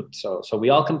compete for students. So we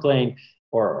all complain,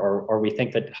 or we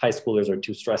think that high schoolers are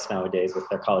too stressed nowadays with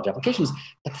their college applications,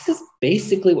 but this is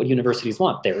basically what universities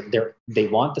want. They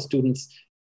want the students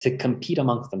to compete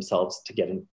amongst themselves to get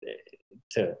in,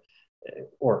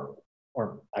 or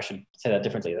I should say that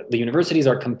differently. The universities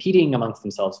are competing amongst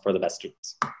themselves for the best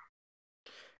students.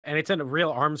 And it's a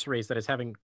real arms race that is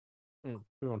having, we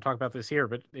won't talk about this here,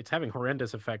 but it's having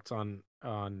horrendous effects on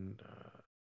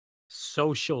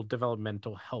social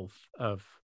developmental health of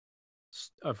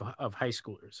high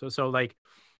schoolers. So like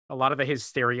a lot of the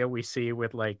hysteria we see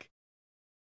with like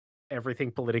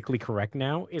everything politically correct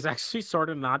now is actually sort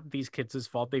of not these kids'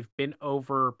 fault. They've been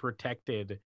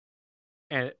overprotected,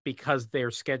 and because their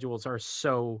schedules are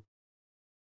so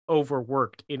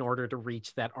overworked in order to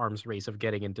reach that arms race of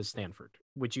getting into Stanford,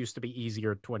 which used to be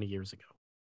easier 20 years ago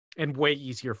and way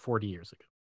easier 40 years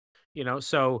ago.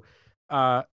 So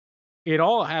it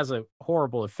all has a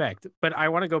horrible effect. But I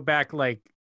want to go back like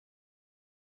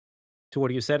to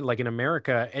what you said. Like in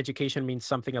America, education means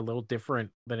something a little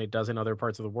different than it does in other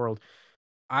parts of the world.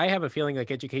 I have a feeling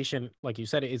like education, like you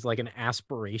said, is like an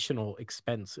aspirational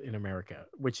expense in America,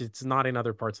 which it's not in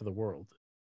other parts of the world.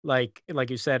 Like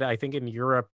you said, I think in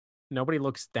Europe, nobody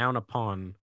looks down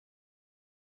upon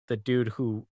the dude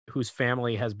whose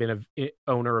family has been a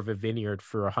owner of a vineyard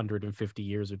for 150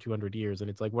 years or 200 years. And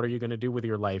it's like, what are you going to do with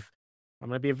your life? I'm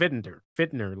going to be a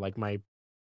vintner, like my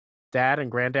dad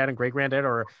and granddad and great granddad,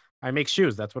 or I make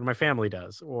shoes. That's what my family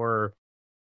does. Or,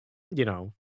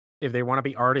 if they want to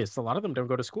be artists, a lot of them don't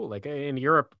go to school. Like in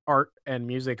Europe, art and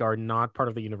music are not part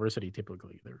of the university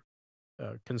typically. Their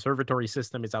conservatory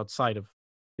system is outside of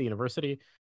the university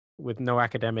with no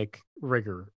academic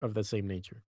rigor of the same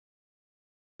nature.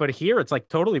 But here it's like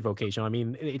totally vocational. I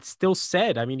mean, it's still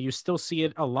said. I mean, you still see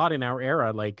it a lot in our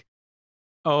era. Like,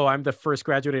 oh, I'm the first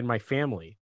graduate in my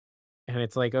family. And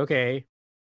it's like, okay.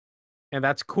 And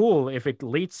that's cool if it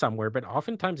leads somewhere, but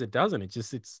oftentimes it doesn't.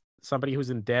 It's somebody who's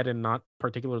in debt and not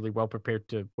particularly well prepared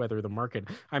to weather the market.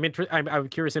 I'm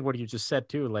curious in what you just said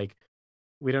too. Like,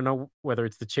 we don't know whether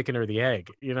it's the chicken or the egg,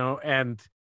 and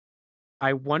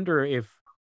I wonder if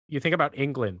you think about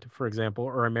England, for example,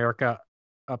 or America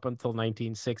up until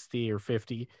 1960 or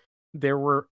 50, there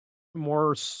were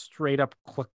more straight up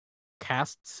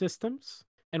caste systems.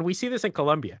 And we see this in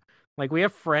Colombia. Like, we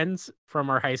have friends from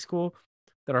our high school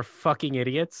that are fucking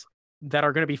idiots that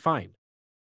are going to be fine,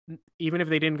 even if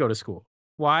they didn't go to school.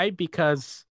 Why?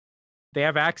 Because they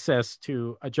have access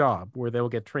to a job where they'll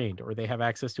get trained, or they have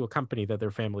access to a company that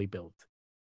their family built.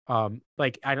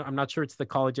 Like, I'm not sure it's the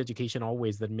college education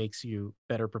always that makes you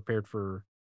better prepared for.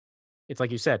 It's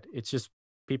like you said, it's just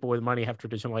people with money have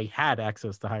traditionally had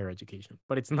access to higher education,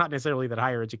 but it's not necessarily that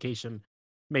higher education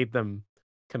made them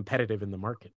competitive in the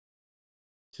market,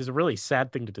 which is a really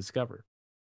sad thing to discover.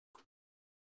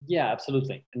 Yeah,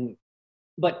 absolutely.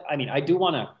 But I mean, I do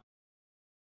want to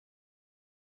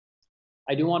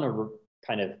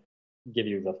kind of give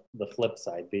you the flip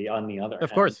side, on the other Of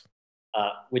hand, course,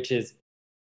 which is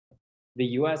the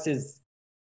U.S. is,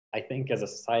 I think, as a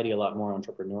society, a lot more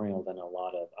entrepreneurial than a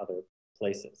lot of other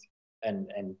places, and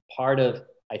part of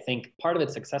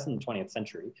its success in the 20th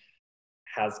century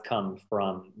has come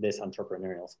from this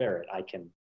entrepreneurial spirit. I can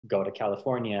go to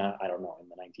California, I don't know, in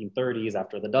the 1930s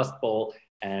after the Dust Bowl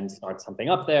and start something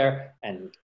up there,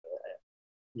 and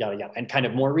and kind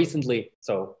of more recently.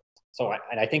 So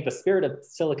I think the spirit of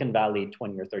Silicon Valley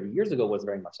 20 or 30 years ago was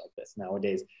very much like this.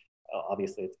 Nowadays,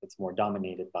 obviously, it's more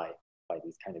dominated by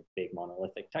these kind of big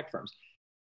monolithic tech firms.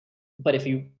 But if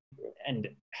you and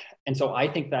so I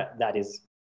think that is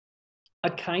a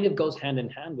kind of goes hand in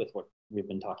hand with what we've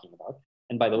been talking about.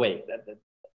 And by the way,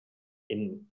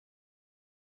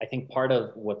 I think part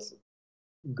of what's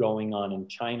going on in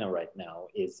China right now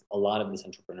is a lot of this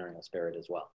entrepreneurial spirit as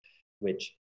well,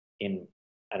 which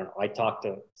I don't know, I talk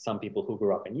to some people who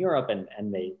grew up in Europe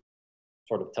and they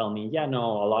sort of tell me, yeah,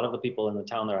 no, a lot of the people in the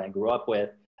town that I grew up with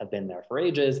have been there for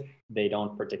ages. They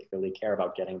don't particularly care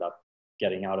about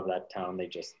getting out of that town. They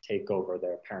just take over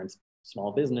their parents'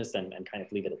 small business and kind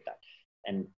of leave it at that.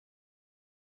 And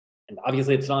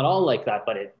obviously it's not all like that,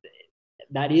 but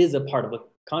that is a part of the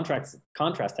contrast.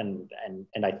 And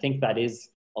I think that is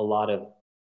a lot of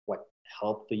what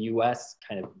helped the US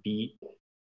kind of be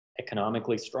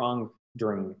economically strong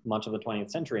during much of the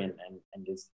 20th century and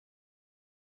is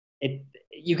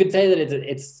you could say that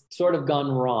it's sort of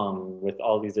gone wrong with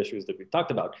all these issues that we've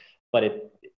talked about,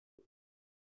 but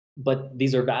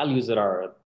these are values that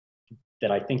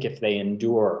I think if they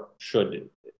endure should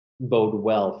bode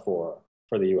well for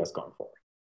the US going forward.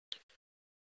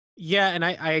 Yeah,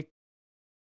 and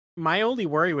my only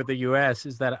worry with the US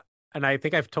is that, and I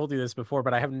think I've told you this before,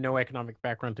 but I have no economic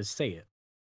background to say it.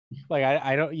 Like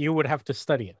I don't, you would have to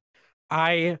study it.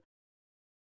 I've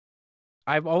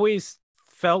always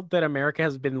felt that America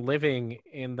has been living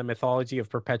in the mythology of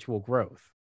perpetual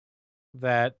growth,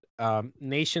 that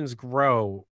nations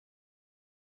grow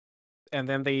and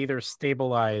then they either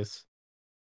stabilize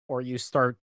or you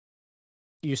start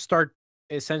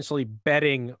essentially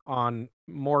betting on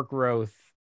more growth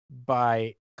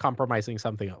by compromising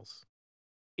something else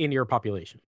in your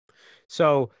population.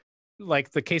 So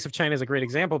like the case of China is a great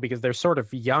example because they're sort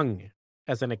of young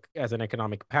as an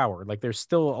economic power. Like there's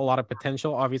still a lot of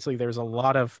potential. Obviously, there's a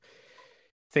lot of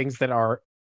things that are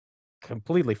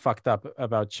completely fucked up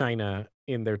about China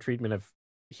in their treatment of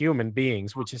human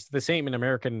beings, which is the same in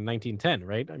America in 1910,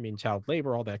 right? I mean, child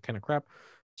labor, all that kind of crap.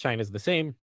 China's the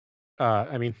same.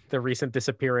 I mean, the recent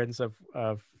disappearance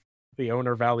of the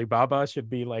owner of Alibaba should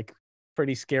be like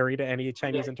pretty scary to any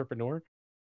Chinese entrepreneur.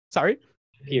 Sorry?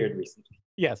 Appeared recently.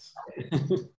 Yes.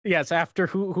 Yes, after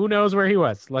who knows where he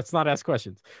was. Let's not ask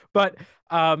questions. But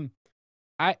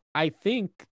I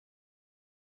think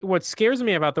what scares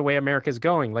me about the way America is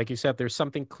going, like you said, there's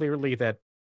something clearly that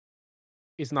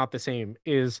is not the same,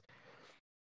 is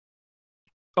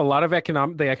a lot of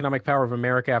the economic power of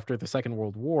America after the Second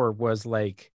World War was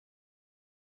like,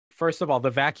 first of all, the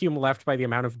vacuum left by the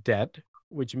amount of debt,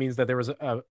 which means that there was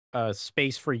a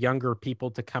space for younger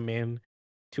people to come in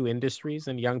to industries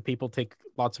and young people take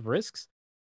lots of risks.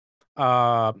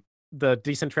 The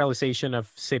decentralization of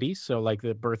cities, so like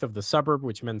the birth of the suburb,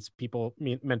 which meant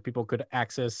people could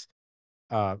access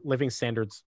living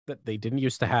standards that they didn't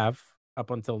used to have up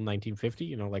until 1950,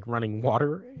 you know, like running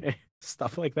water,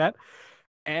 stuff like that.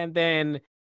 And then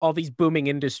all these booming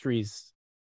industries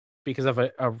because of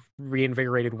a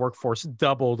reinvigorated workforce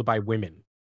doubled by women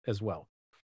as well.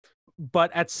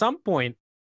 But at some point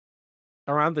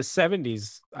around the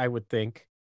 70s, I would think,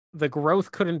 the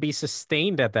growth couldn't be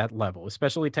sustained at that level,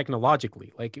 especially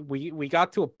technologically. Like we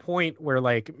got to a point where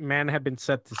like man had been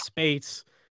sent to space,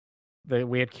 that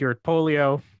we had cured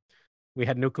polio, we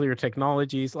had nuclear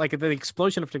technologies. Like the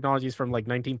explosion of technologies from like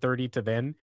 1930 to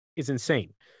then is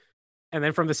insane. And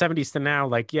then from the 70s to now,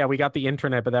 like, yeah, we got the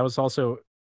internet, but that was also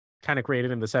kind of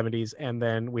created in the 70s. And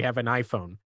then we have an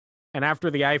iPhone. And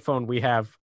after the iPhone, we have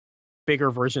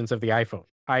bigger versions of the iPhone,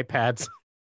 iPads,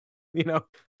 you know,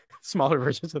 smaller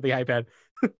versions of the iPad.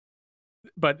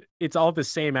 But it's all the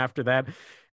same after that.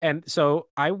 And so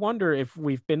I wonder if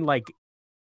we've been like,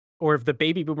 or if the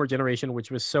baby boomer generation,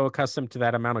 which was so accustomed to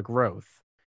that amount of growth,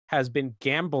 has been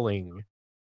gambling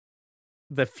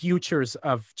the futures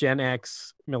of Gen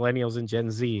X, millennials, and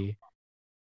Gen Z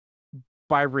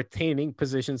by retaining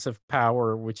positions of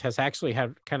power, which has actually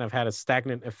had a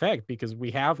stagnant effect because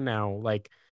we have now like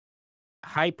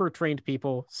hyper trained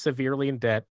people severely in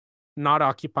debt, not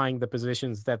occupying the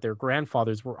positions that their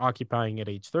grandfathers were occupying at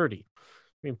age 30. I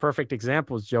mean, perfect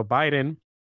example is Joe Biden,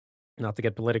 not to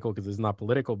get political because it's not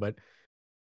political, but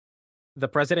the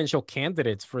presidential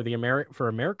candidates for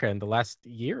America in the last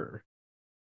year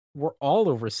were all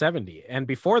over 70. And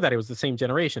before that, it was the same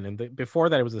generation. And before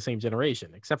that, it was the same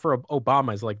generation, except for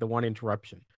Obama is like the one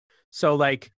interruption. So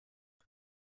like,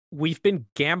 we've been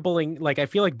gambling, like I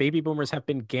feel like baby boomers have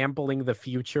been gambling the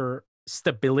future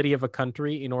stability of a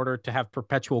country in order to have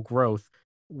perpetual growth,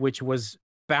 which was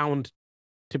bound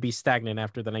to be stagnant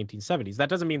after the 1970s. That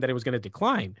doesn't mean that it was going to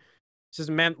decline. It just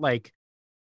meant like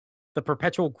the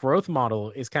perpetual growth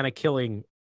model is kind of killing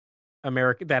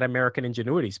that American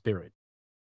ingenuity spirit.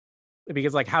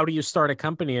 Because like, how do you start a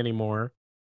company anymore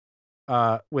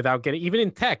without getting, even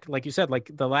in tech, like you said, like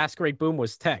the last great boom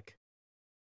was tech.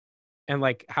 And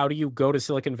like, how do you go to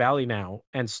Silicon Valley now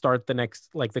and start the next,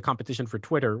 like the competition for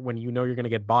Twitter when you know you're going to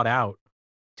get bought out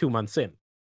 2 months in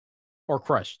or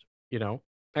crushed, And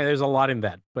there's a lot in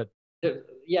that, but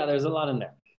Yeah, there's a lot in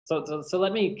there. So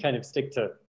let me kind of stick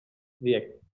to the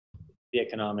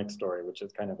economic story, which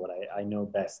is kind of what I know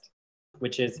best,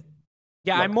 which is,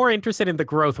 yeah, look, I'm more interested in the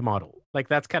growth model. Like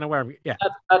that's kind of where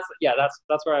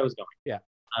that's where I was going. Yeah.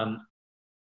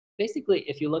 Basically,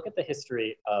 if you look at the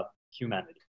history of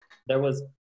humanity, there was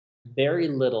very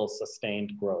little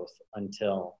sustained growth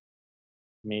until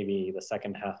maybe the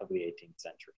second half of the 18th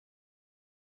century.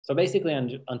 So basically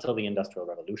until the Industrial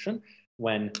Revolution,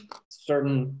 when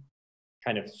certain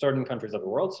countries of the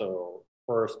world, so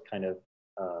first kind of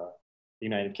the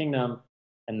United Kingdom,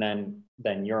 and then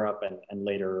Europe, and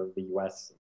later the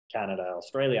US, Canada,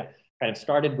 Australia, kind of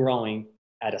started growing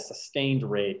at a sustained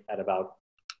rate at about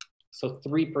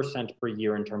 3% per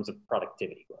year in terms of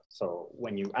productivity growth. So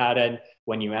when you add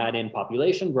in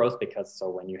population growth, because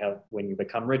when you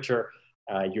become richer,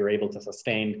 you're able to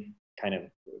sustain kind of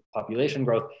population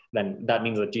growth, then that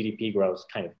means that GDP grows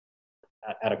kind of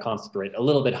at a constant rate, a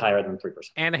little bit higher than 3%.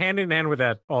 And hand in hand with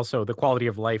that, also the quality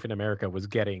of life in America was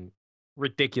getting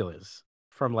ridiculous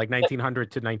from like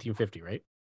 1900 to 1950, right?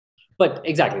 But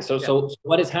exactly. So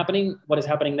what is happening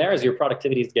there is your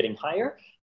productivity is getting higher.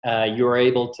 You're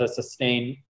able to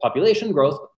sustain population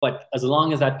growth, but as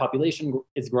long as that population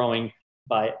is growing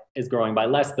by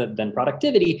less than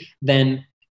productivity, then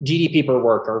GDP per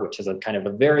worker, which is a kind of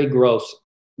a very gross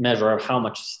measure of how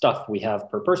much stuff we have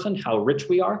per person, how rich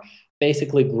we are,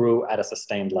 basically grew at a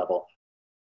sustained level,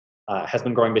 has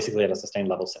been growing basically at a sustained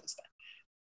level since then.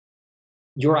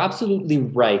 You're absolutely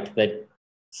right that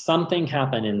something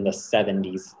happened in the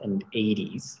 70s and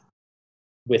 80s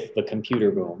with the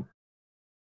computer boom,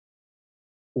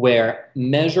 where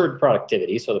measured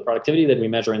productivity, so the productivity that we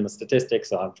measure in the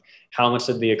statistics of how much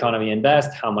did the economy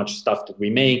invest, how much stuff did we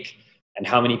make, and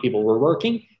how many people were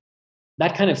working,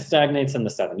 that kind of stagnates in the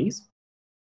 70s.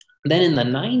 Then in the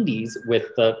 90s,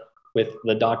 with the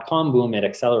dot-com boom, it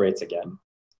accelerates again.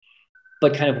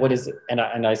 But kind of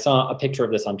and I saw a picture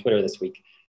of this on Twitter this week.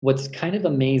 What's kind of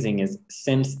amazing is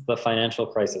since the financial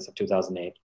crisis of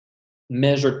 2008,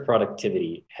 measured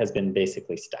productivity has been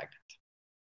basically stagnant.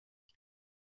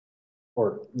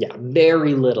 Or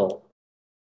very little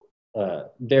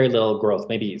growth.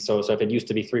 Maybe so if it used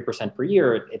to be 3% per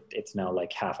year, it's now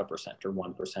like 0.5% or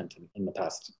 1% in the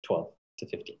past 12 to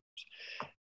 15 years.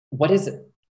 What is it?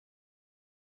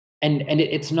 And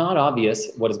it's not obvious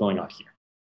what is going on here.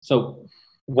 So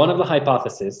one of the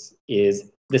hypotheses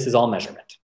is this is all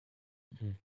measurement.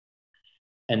 Mm-hmm.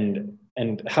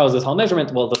 And how is this all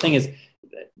measurement? Well, the thing is,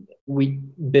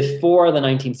 before the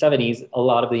 1970s, a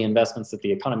lot of the investments that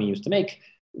the economy used to make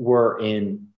were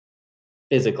in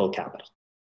physical capital,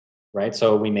 right?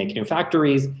 So we make new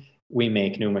factories, we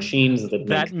make new machines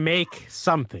that make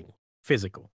something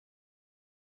physical,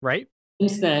 right?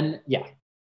 Since then, there's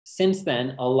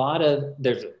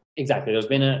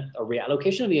been a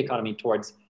reallocation of the economy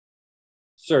towards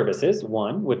services,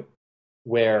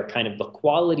 where kind of the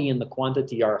quality and the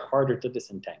quantity are harder to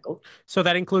disentangle. So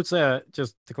that includes,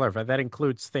 just to clarify, that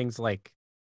includes things like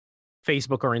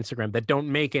Facebook or Instagram that don't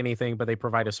make anything, but they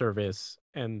provide a service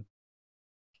and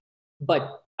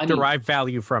derive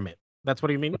value from it. That's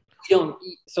what you mean?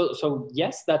 So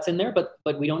yes, that's in there, but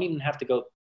we don't even have to go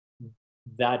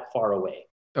that far away.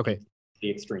 Okay. The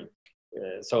extreme.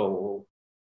 So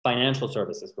financial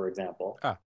services, for example.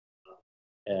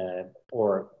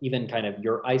 Or even kind of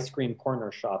your ice cream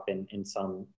corner shop in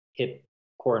some hip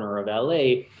corner of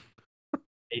LA,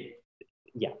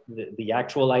 the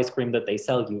actual ice cream that they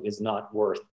sell you is not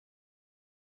worth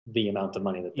the amount of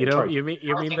money that they charge. You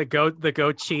mean the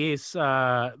goat cheese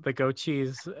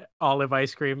olive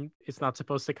ice cream? It's not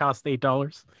supposed to cost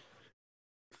 $8.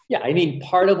 Yeah, I mean,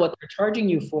 part of what they're charging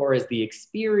you for is the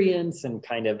experience and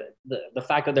kind of the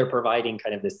fact that they're providing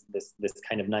kind of this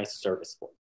kind of nice service for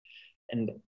you. And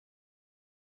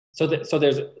so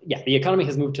there's the economy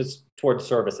has moved towards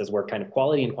services where kind of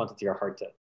quality and quantity are hard to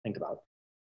think about.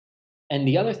 And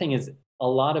the other thing is a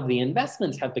lot of the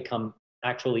investments have become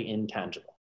actually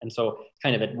intangible. And so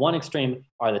kind of at one extreme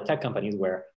are the tech companies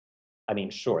where, I mean,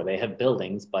 sure, they have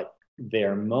buildings, but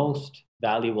their most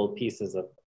valuable pieces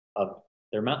of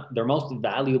their most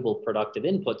valuable productive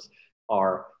inputs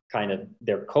are kind of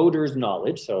their coders'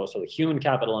 knowledge, so the human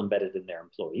capital embedded in their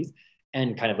employees,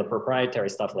 and kind of the proprietary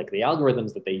stuff like the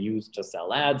algorithms that they use to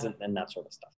sell ads and that sort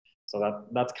of stuff. So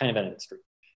that's kind of an extreme.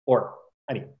 Or,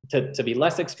 I mean, to be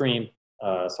less extreme,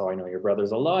 so I know your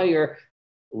brother's a lawyer.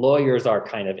 Lawyers are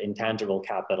kind of intangible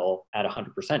capital at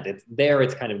 100%.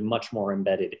 It's kind of much more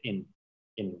embedded in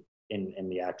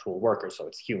actual workers. So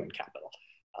it's human capital.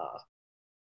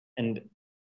 And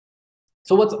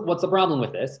so what's the problem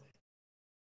with this?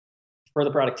 For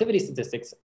the productivity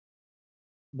statistics,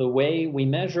 the way we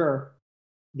measure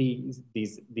these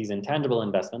intangible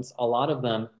investments, a lot of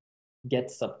them get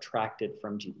subtracted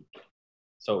from GDP.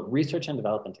 So research and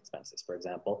development expenses, for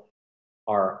example,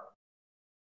 are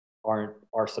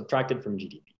subtracted from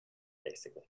GDP,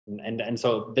 basically. And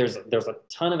so there's a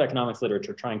ton of economics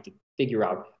literature trying to figure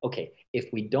out, okay, if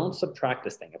we don't subtract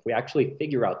this thing, if we actually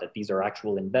figure out that these are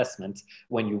actual investments,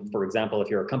 when you, for example, if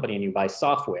you're a company and you buy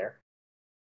software,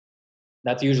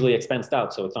 that's usually expensed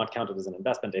out, so it's not counted as an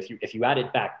investment. If you add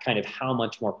it back, kind of how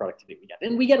much more productivity we get,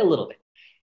 and we get a little bit.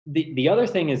 The other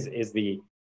thing is the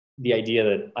idea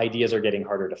that ideas are getting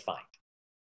harder to find.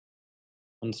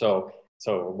 And so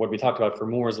what we talked about for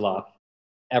Moore's law,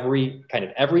 every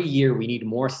year we need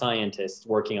more scientists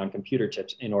working on computer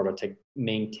chips in order to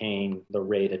maintain the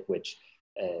rate at which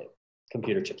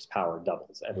computer chips power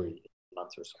doubles every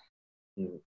month or so.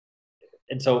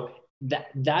 And so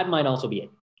that might also be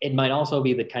it. It might also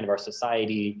be that kind of our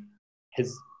society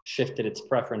has shifted its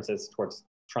preferences towards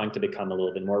trying to become a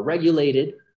little bit more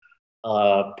regulated,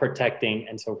 protecting.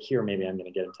 And so here, maybe I'm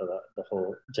going to get into the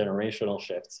whole generational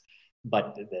shifts,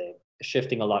 but the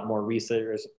shifting a lot more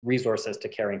resources to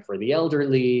caring for the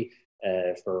elderly,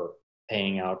 for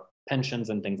paying out pensions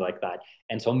and things like that.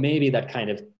 And so maybe that kind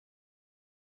of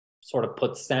sort of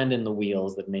puts sand in the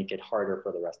wheels that make it harder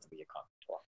for the rest of the economy to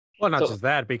work. Well, not just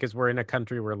that, because we're in a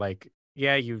country where, like,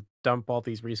 yeah, you dump all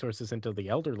these resources into the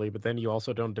elderly, but then you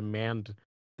also don't demand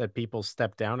that people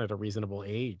step down at a reasonable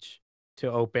age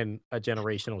to open a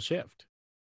generational shift.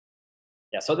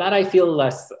 Yeah, so that I feel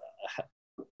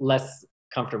less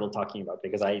comfortable talking about,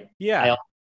 because I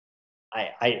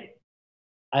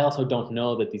also don't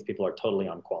know that these people are totally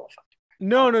unqualified.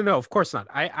 No, of course not.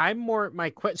 I'm more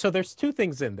so there's two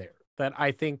things in there that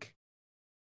I think.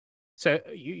 So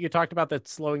you talked about that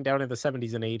slowing down in the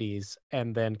 70s and 80s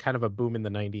and then kind of a boom in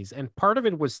the 90s. And part of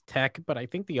it was tech, but I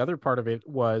think the other part of it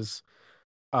was,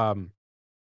 the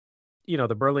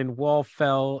Berlin Wall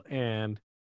fell, and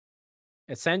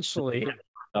essentially,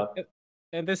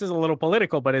 and this is a little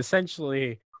political, but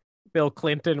essentially Bill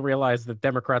Clinton realized that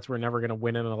Democrats were never going to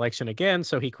win an election again.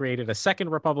 So he created a second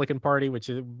Republican Party, which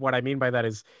is what I mean by that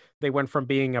is they went from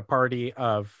being a party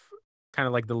of kind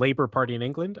of like the Labour Party in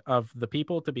England of the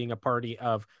people to being a party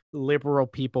of liberal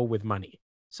people with money.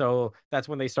 So that's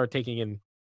when they start taking in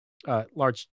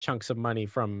large chunks of money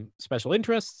from special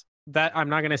interests. That I'm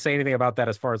not going to say anything about that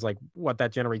as far as like what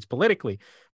that generates politically.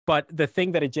 But the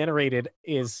thing that it generated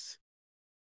is,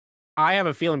 I have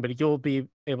a feeling, but you'll be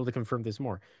able to confirm this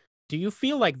more. Do you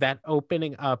feel like that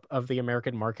opening up of the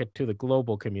American market to the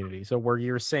global community? So where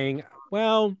you're saying,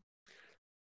 well,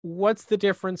 what's the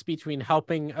difference between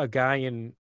helping a guy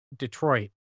in Detroit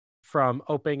from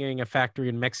opening a factory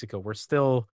in Mexico? We're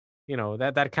still,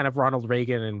 that kind of Ronald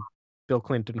Reagan and Bill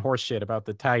Clinton horseshit about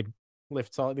the tide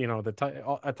lifts all,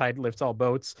 a tide lifts all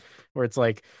boats, where it's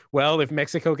like, well, if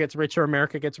Mexico gets richer,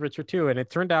 America gets richer too. And it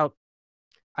turned out,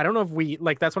 I don't know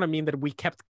if that's what I mean, that we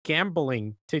kept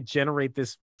gambling to generate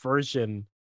this version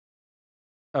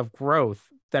of growth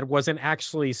that wasn't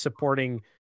actually supporting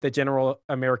the general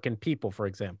American people, for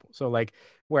example. So like,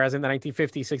 whereas in the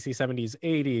 1950s, 60s, 70s,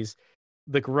 80s,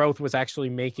 the growth was actually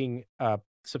making a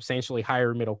substantially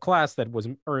higher middle class that was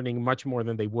earning much more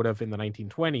than they would have in the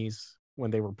 1920s when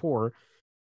they were poor.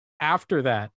 After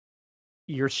that,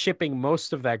 you're shipping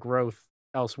most of that growth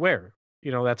elsewhere.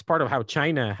 That's part of how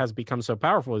China has become so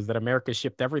powerful, is that America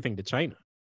shipped everything to China.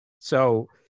 So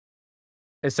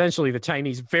essentially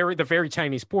the very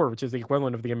Chinese poor, which is the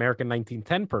equivalent of the American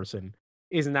 1910 person,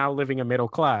 is now living a middle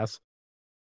class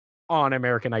on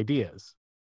American ideas,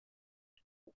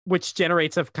 which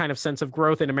generates a kind of sense of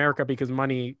growth in America because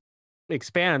money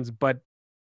expands, but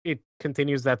it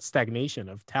continues that stagnation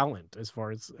of talent as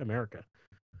far as America.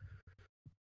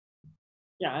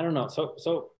 Yeah, I don't know.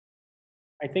 So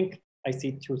I think I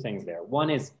see two things there. One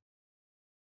is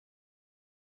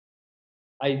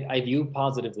I view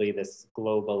positively this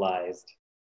globalized,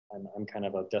 I'm kind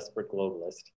of a desperate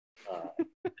globalist,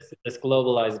 this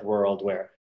globalized world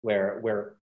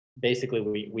where basically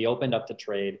we opened up to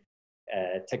trade,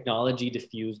 technology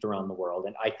diffused around the world.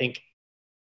 And I think,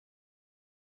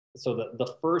 so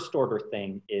the first order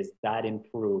thing is that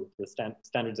improved the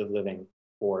standards of living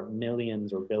for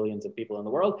millions or billions of people in the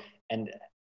world. And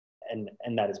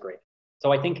that is great.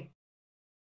 So I think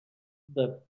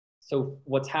so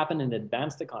what's happened in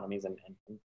advanced economies, and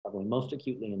probably most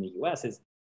acutely in the US, is,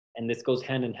 and this goes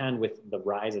hand in hand with the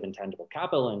rise of intangible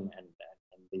capital and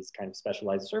these kind of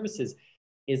specialized services,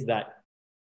 is that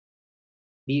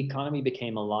the economy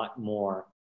became a lot more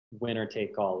winner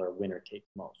take all or winner take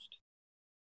most.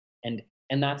 And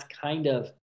that's kind of,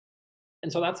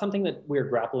 and so that's something that we're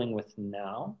grappling with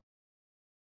now,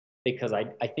 because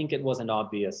I think it wasn't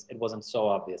obvious. It wasn't so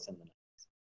obvious in the 90s.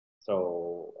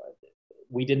 So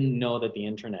we didn't know that the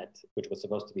internet, which was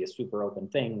supposed to be a super open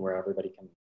thing where everybody can,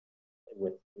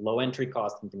 with low entry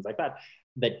costs and things like that,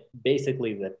 that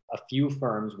basically that a few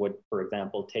firms would, for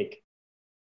example,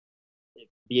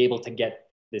 be able to get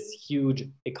this huge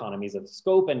economies of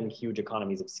scope and huge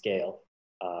economies of scale,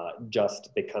 just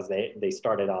because they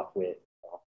started off with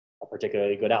a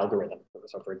particularly good algorithm.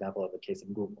 So for example, in the case of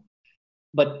Google.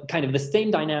 But kind of the same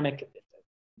dynamic,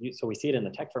 so we see it in the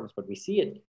tech firms, but we see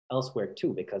it elsewhere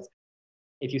too, because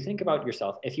if you think about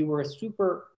yourself, if you were a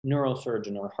super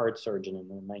neurosurgeon or heart surgeon in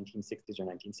the 1960s or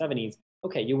 1970s,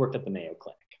 okay, you worked at the Mayo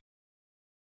Clinic.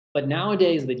 But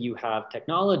nowadays that you have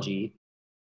technology,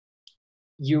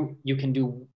 you can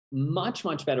do much,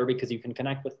 much better, because you can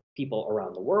connect with people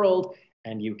around the world,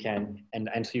 and you can, and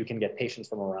so you can get patients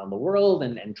from around the world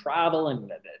and travel.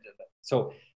 And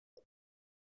so,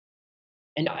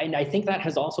 and I think that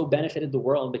has also benefited the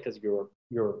world, because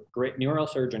your great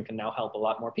neurosurgeon can now help a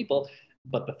lot more people.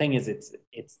 But the thing is,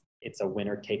 it's a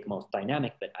winner take most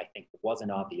dynamic that I think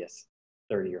wasn't obvious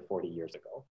 30 or 40 years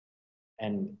ago.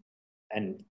 And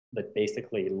that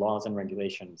basically laws and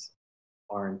regulations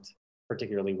aren't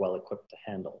particularly well equipped to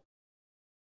handle.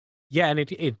 Yeah, and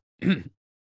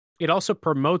it also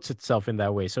promotes itself in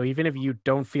that way. So even if you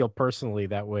don't feel personally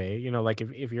that way, you know, like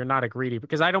if you're not a greedy,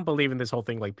 because I don't believe in this whole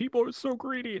thing, like people are so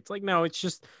greedy. It's like, no, it's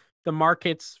just the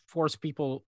markets force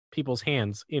people's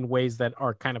hands in ways that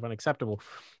are kind of unacceptable.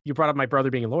 You brought up my brother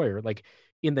being a lawyer. Like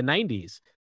in the 90s,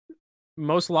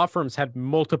 most law firms had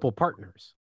multiple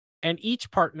partners, and each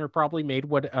partner probably made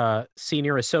what a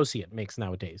senior associate makes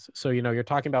nowadays. So, you know, you're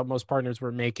talking about most partners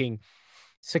were making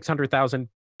 $600,000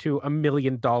 to $1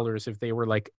 million if they were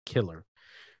like killer.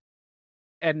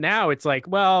 And now it's like,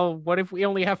 well, what if we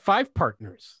only have 5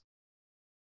 partners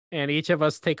and each of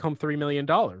us take home $3 million?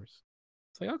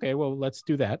 It's like, okay, well, let's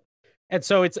do that. And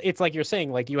so it's like you're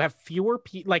saying, like you have fewer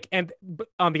people, like, and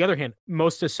on the other hand,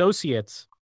 most associates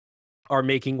are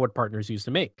making what partners used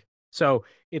to make. So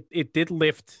it did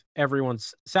lift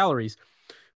everyone's salaries,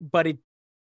 but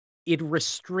it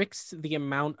restricts the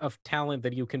amount of talent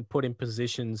that you can put in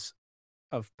positions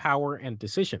of power and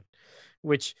decision,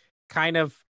 which kind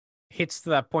of hits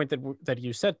to that point that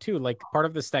you said too, like part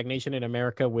of the stagnation in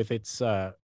America with its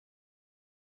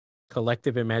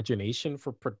collective imagination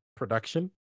for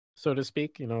production, so to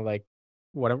speak, you know, like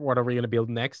what are we going to build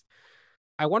next?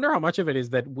 I wonder how much of it is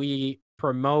that we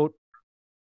promote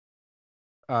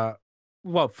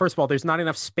well, first of all, there's not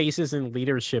enough spaces in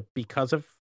leadership because of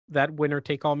that winner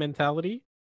take all mentality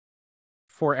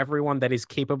for everyone that is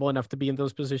capable enough to be in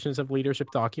those positions of leadership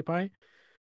to occupy.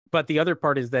 But the other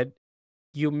part is that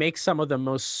you make some of the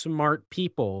most smart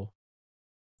people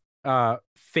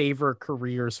favor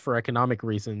careers for economic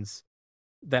reasons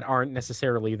that aren't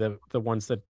necessarily the ones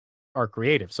that are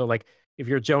creative. So like if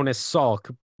you're Jonas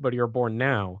Salk, but you're born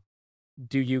now,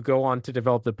 do you go on to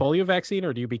develop the polio vaccine,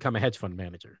 or do you become a hedge fund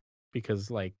manager because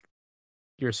like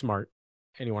you're smart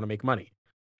and you want to make money?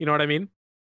 You know what I mean?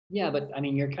 Yeah, but I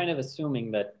mean, you're kind of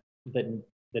assuming that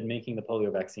making the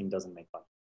polio vaccine doesn't make money.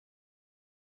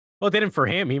 Well, it didn't for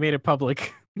him. He made it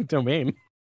public domain.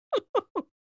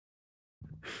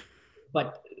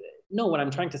 But no, what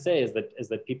I'm trying to say is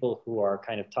that people who are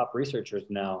kind of top researchers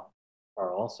now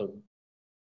are also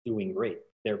doing great.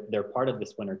 They're part of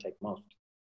this winner take most.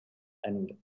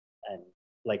 And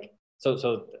like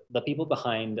so the people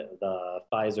behind the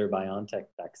Pfizer BioNTech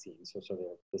vaccine, so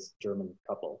this German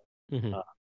couple,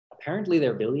 apparently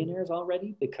they're billionaires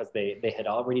already, because they had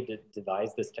already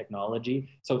devised this technology.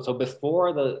 So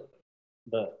before the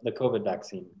COVID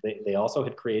vaccine, they also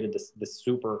had created this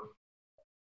super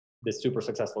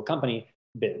successful company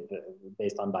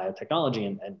based on biotechnology,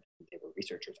 and they were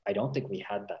researchers. I don't think we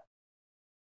had that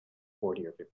 40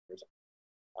 or 50 years ago.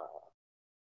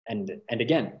 And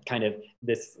again, kind of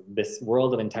this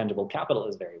world of intangible capital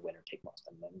is very winner take most,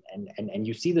 and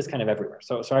you see this kind of everywhere.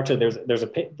 So actually, there's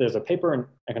a paper in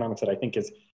economics that I think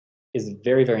is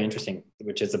very, very interesting,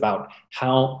 which is about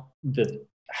how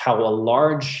a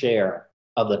large share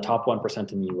of the top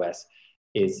 1% in the U.S.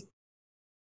 is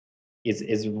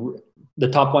the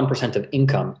top 1% of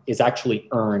income is actually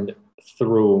earned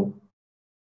through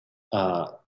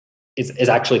is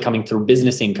actually coming through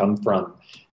business income from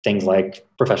things like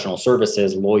professional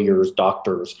services, lawyers,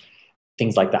 doctors,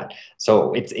 things like that.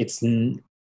 So it's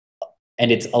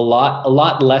a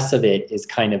lot less of it is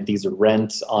kind of these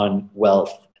rents on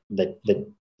wealth that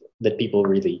people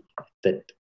really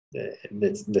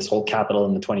this whole capital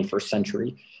in the 21st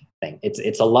century thing.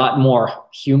 It's a lot more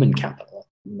human capital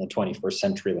in the 21st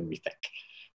century than we think.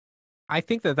 I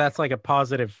think that that's like a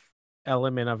positive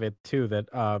element of it too,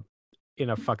 that in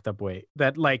a fucked up way,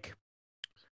 that like,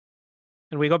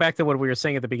 and we go back to what we were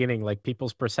saying at the beginning, like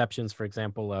people's perceptions, for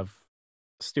example, of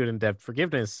student debt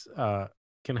forgiveness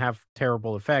can have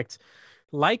terrible effects.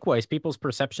 Likewise, people's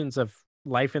perceptions of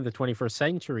life in the 21st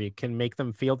century can make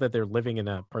them feel that they're living in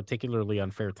a particularly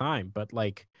unfair time. But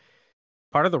like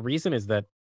part of the reason is that,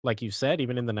 like you said,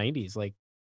 even in the 90s, like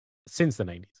since the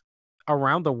 90s,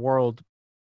 around the world,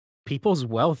 people's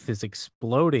wealth is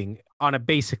exploding on a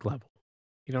basic level.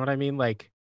 You know what I mean? Like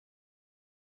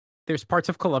there's parts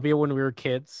of Colombia when we were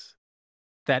kids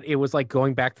that it was like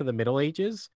going back to the Middle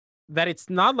Ages, that it's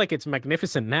not like it's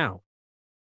magnificent now,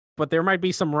 but there might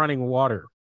be some running water,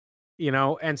 you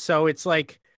know? And so it's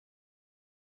like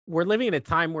we're living in a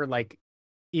time where, like,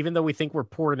 even though we think we're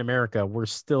poor in America, we're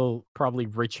still probably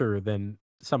richer than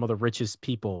some of the richest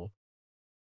people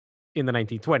in the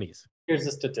 1920s. Here's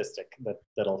a statistic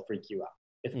that'll freak you out.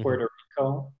 If Puerto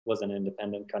Rico was an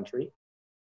independent country,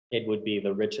 it would be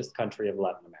the richest country of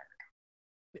Latin America.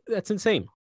 That's insane.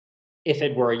 If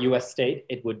it were a U.S. state,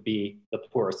 it would be the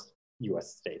poorest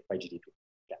U.S. state by GDP.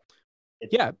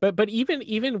 Yeah, but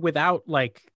even without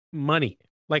like money,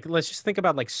 like let's just think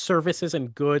about like services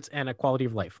and goods and a quality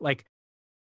of life. Like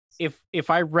if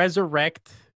I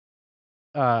resurrect,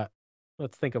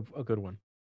 let's think of a good one.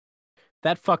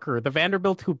 That fucker, the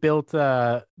Vanderbilt who built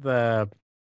the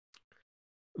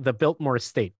Biltmore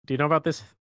estate. Do you know about this?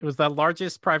 It was the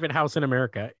largest private house in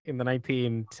America in the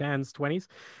 1910s, 20s.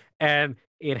 And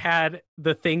it had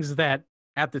the things that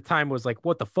at the time was like,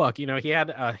 what the fuck? You know, he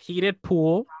had a heated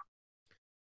pool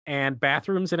and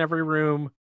bathrooms in every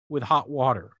room with hot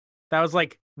water. That was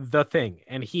like the thing.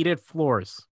 And heated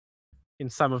floors in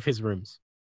some of his rooms.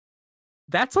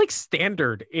 That's like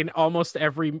standard in almost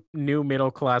every new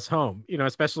middle class home, you know,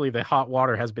 especially the hot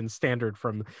water has been standard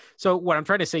from. So what I'm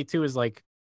trying to say too is like,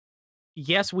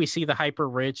 yes, we see the hyper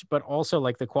rich, but also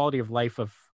like the quality of life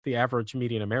of the average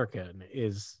median American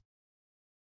is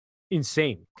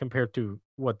insane compared to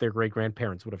what their great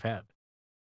grandparents would have had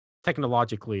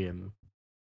technologically and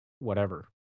whatever.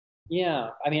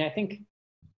 Yeah, I mean, I think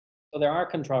so. There are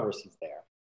controversies there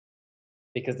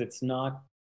because it's not.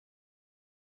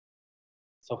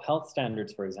 So health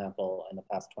standards, for example, in the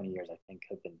past 20 years, I think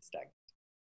have been stagnant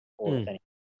or if any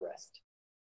progressed.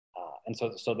 And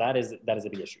so that is a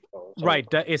big issue. So right.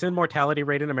 Isn't mortality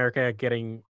rate in America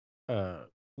getting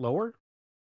lower?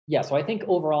 Yeah. So I think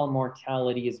overall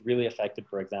mortality is really affected,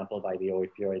 for example, by the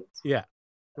opioid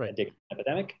addiction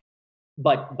epidemic.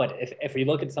 But if we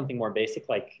look at something more basic,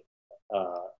 like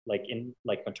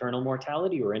maternal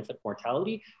mortality or infant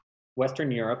mortality,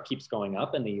 Western Europe keeps going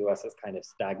up and the US is kind of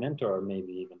stagnant or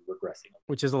maybe even regressing.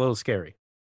 Which is a little scary.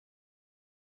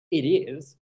 It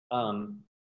is.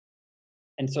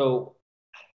 And so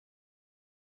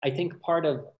I think part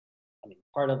of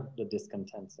the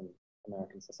discontents in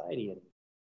American society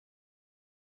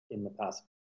in the past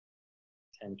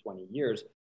 10, 20 years,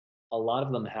 a lot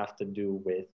of them have to do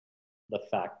with the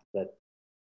fact that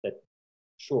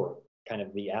sure, kind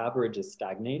of the average is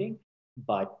stagnating,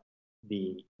 but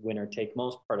the winner take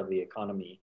most part of the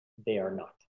economy, they are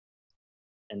not.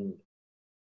 And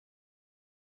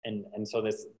so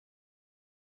this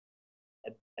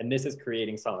is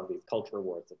creating some of these culture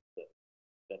wars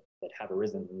that have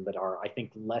arisen and that are, I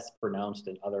think, less pronounced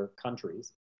in other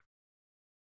countries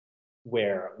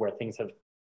where things have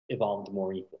evolved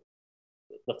more equal.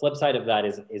 The flip side of that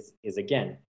is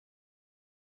again,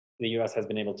 the US has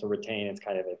been able to retain its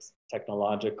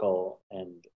technological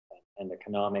and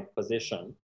economic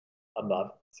position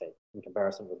above, say, in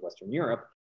comparison with Western Europe,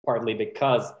 partly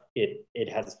because it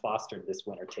has fostered this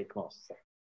winner take most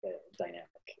dynamic.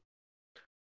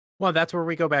 Well, that's where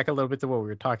we go back a little bit to what we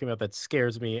were talking about that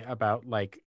scares me about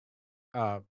like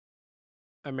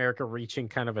America reaching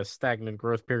kind of a stagnant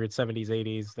growth period, 70s,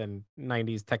 80s, then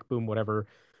 90s, tech boom, whatever.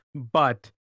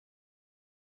 But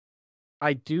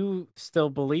I do still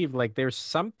believe like there's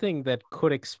something that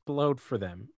could explode for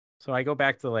them. So I go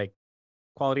back to like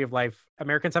quality of life.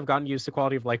 Americans have gotten used to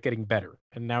quality of life getting better,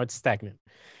 and now it's stagnant.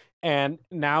 And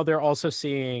now they're also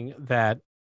seeing that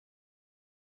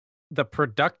the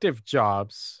productive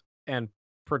jobs and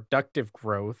productive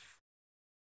growth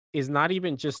is not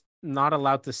even just not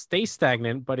allowed to stay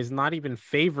stagnant, but is not even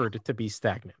favored to be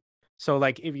stagnant. So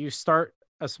like if you start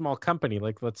a small company,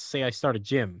 like let's say I start a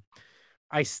gym,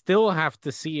 I still have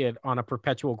to see it on a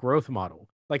perpetual growth model.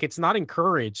 Like it's not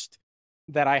encouraged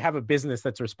that I have a business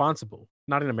that's responsible,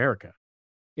 not in America.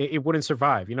 It wouldn't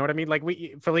survive. You know what I mean? Like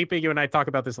Felipe, you and I talk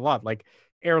about this a lot. Like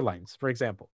airlines, for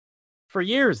example, for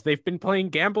years they've been playing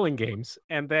gambling games,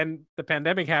 and then the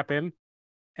pandemic happened,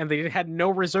 and they had no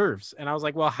reserves. And I was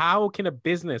like, well, how can a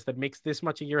business that makes this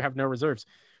much a year have no reserves?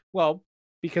 Well,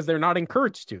 because they're not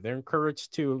encouraged to. They're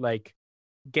encouraged to like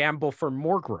gamble for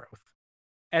more growth.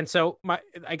 And so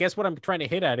I guess what I'm trying to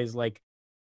hit at is like,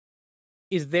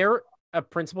 is there a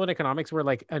principle in economics where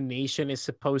like a nation is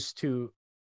supposed to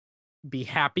be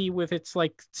happy with its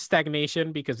like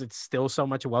stagnation because it's still so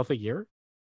much wealth a year?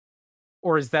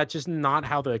 Or is that just not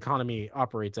how the economy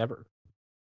operates ever?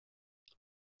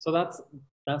 So that's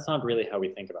not really how we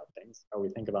think about things. How we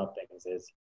think about things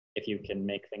is if you can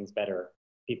make things better,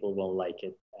 people will like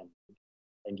it,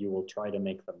 and you will try to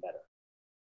make them better.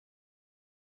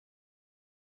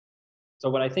 So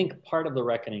what I think part of the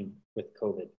reckoning with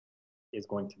COVID is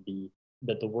going to be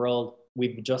that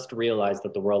we've just realized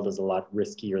that the world is a lot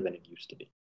riskier than it used to be.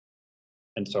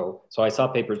 And so I saw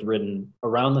papers written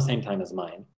around the same time as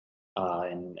mine,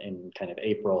 in kind of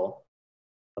April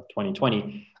of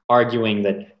 2020, arguing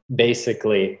that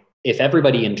basically if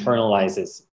everybody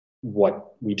internalizes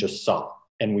what we just saw,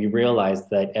 and we realize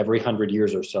that every 100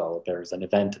 years or so there's an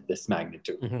event of this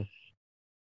magnitude, mm-hmm.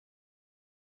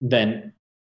 then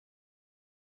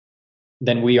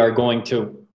we are going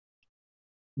to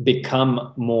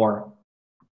become more,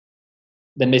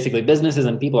 then basically businesses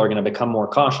and people are going to become more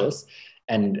cautious,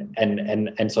 and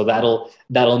so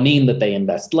that'll mean that they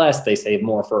invest less, they save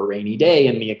more for a rainy day,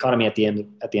 and the economy at the end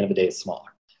of the day is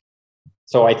smaller.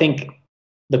 So I think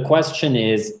the question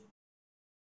is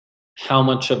how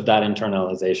much of that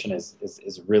internalization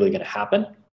is really going to happen.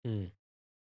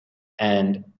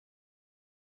 And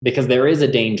because there is a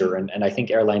danger, and I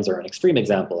think airlines are an extreme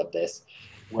example of this,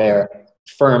 where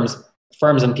firms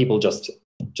and people just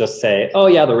say, oh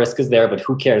yeah, the risk is there, but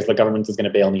who cares? The government is going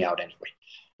to bail me out anyway.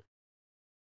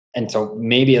 And so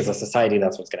maybe as a society,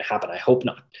 that's what's going to happen. I hope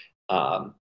not.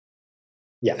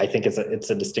 Yeah, I think it's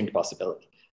a distinct possibility.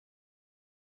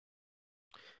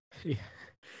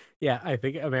 Yeah, I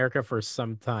think America for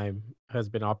some time has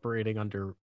been operating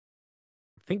under,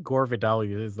 I think Gore Vidal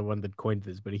is the one that coined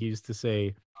this, but he used to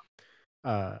say,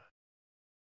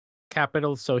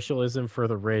 capital socialism for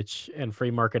the rich and free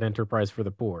market enterprise for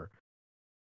the poor,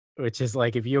 which is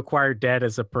like, if you acquire debt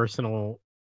as a personal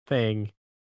thing,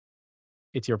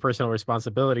 it's your personal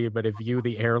responsibility. But if you,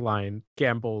 the airline,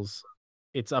 gambles,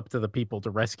 it's up to the people to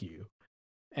rescue you.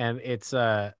 And it's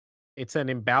an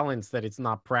imbalance that it's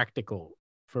not practical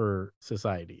for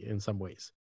society in some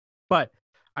ways. But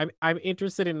I'm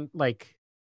interested in like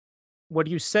what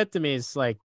you said to me is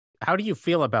like, how do you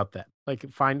feel about that?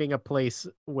 Like finding a place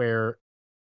where,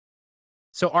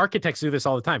 so architects do this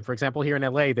all the time. For example, here in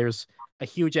LA, there's a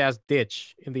huge ass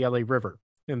ditch in the LA River,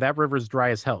 and that river is dry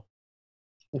as hell.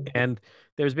 And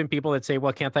there's been people that say,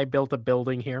 well, can't I build a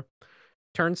building here?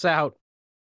 Turns out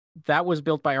that was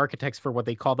built by architects for what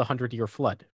they call the 100-year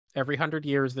flood. Every 100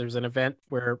 years, there's an event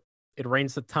where it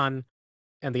rains a ton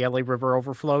and the LA River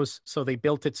overflows. So they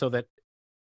built it so that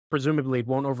presumably it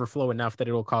won't overflow enough that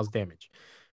it will cause damage.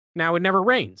 Now, it never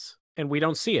rains and we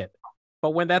don't see it. But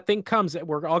when that thing comes,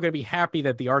 we're all going to be happy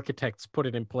that the architects put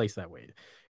it in place that way.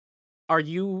 Do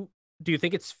you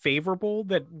think it's favorable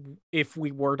that if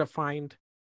we were to find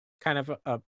kind of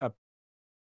a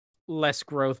less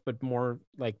growth, but more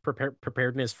like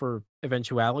preparedness for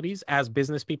eventualities as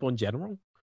business people in general?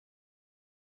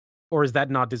 Or is that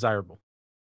not desirable?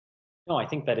 No, I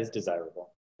think that is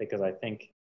desirable, because I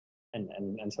think,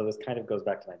 and so this kind of goes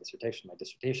back to my dissertation. My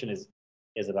dissertation is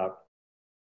about,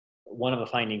 one of the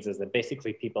findings is that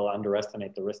basically people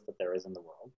underestimate the risk that there is in the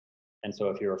world. And so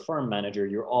if you're a firm manager,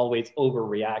 you're always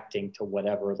overreacting to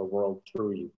whatever the world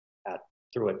threw at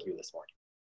you this morning.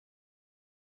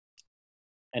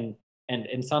 And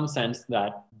in some sense,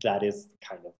 that is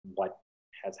kind of what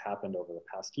has happened over the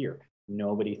past year.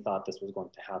 Nobody thought this was going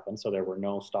to happen, so there were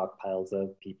no stockpiles of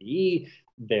PPE.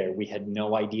 We had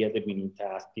no idea that we need to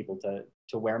ask people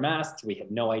to wear masks. We had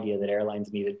no idea that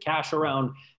airlines needed cash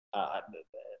around,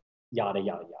 yada, yada,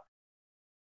 yada.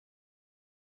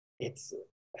 It's,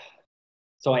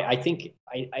 so I think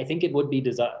it would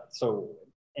be so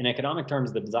in economic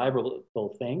terms, the desirable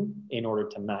thing in order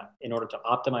to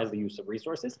optimize the use of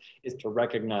resources is to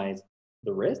recognize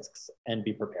the risks and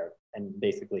be prepared, and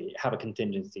basically have a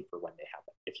contingency for when they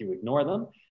happen. If you ignore them,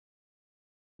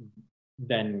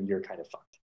 then you're kind of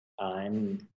fucked.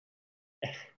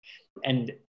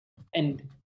 And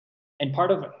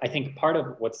part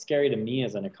of what's scary to me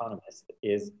as an economist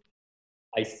is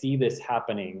I see this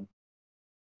happening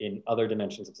in other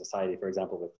dimensions of society, for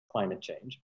example, with climate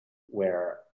change,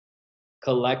 where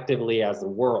collectively as a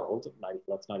world,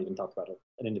 let's not even talk about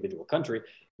an individual country,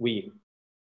 we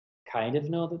kind of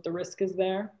know that the risk is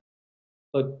there,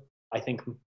 but I think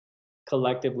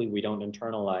collectively we don't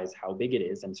internalize how big it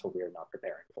is, and so we're not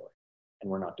preparing for it, and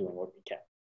we're not doing what we can.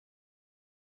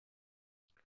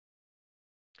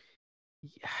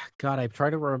 Yeah, God, I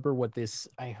try to remember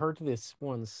I heard this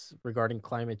once regarding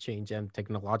climate change and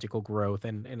technological growth,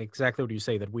 and exactly what you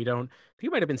say, that we don't, I think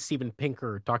it might have been Steven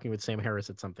Pinker talking with Sam Harris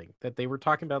at something, that they were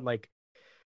talking about, like,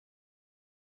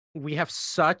 we have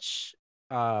such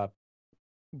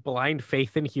blind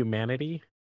faith in humanity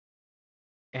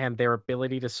and their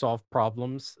ability to solve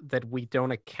problems that we don't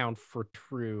account for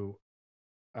true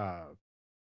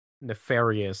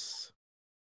nefarious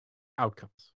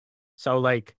outcomes. So,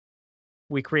 like,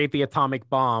 we create the atomic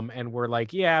bomb and we're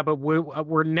like, yeah, but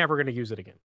we're never going to use it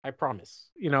again. I promise.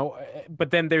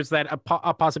 But then there's that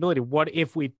a possibility. What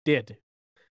if we did?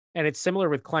 And it's similar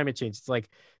with climate change. It's like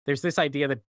there's this idea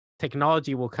that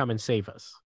technology will come and save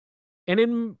us. And it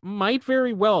might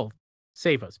very well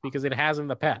save us because it has in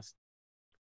the past.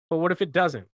 But what if it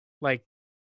doesn't? Like,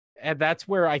 and that's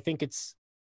where I think it's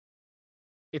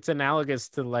analogous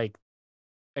to, like,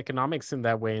 economics in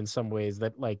that way, in some ways,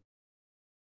 that, like,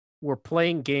 we're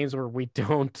playing games where we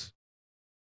don't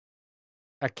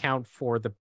account for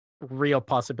the real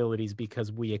possibilities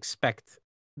because we expect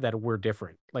that we're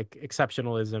different, like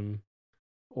exceptionalism,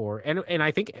 and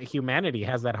I think humanity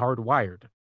has that hardwired.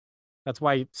 That's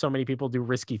why so many people do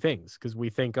risky things, because we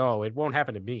think, oh, it won't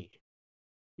happen to me,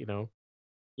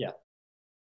 Yeah.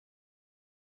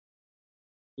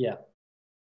 Yeah.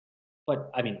 But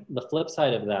I mean, the flip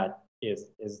side of that is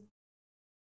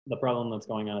the problem that's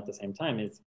going on at the same time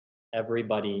is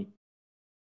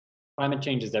climate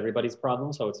change is everybody's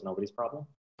problem, so it's nobody's problem.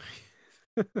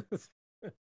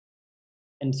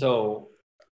 And so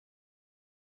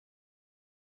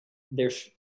there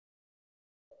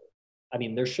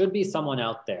should be someone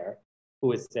out there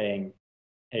who is saying,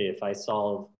 hey, if I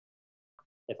solve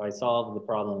the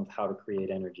problem of how to create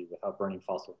energy without burning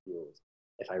fossil fuels,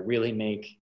 if I really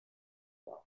make,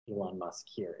 well, Elon Musk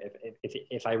here,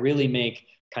 if I really make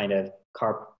kind of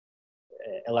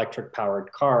electric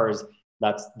powered cars,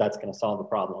 that's going to solve the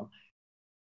problem.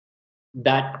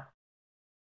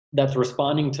 That's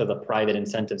responding to the private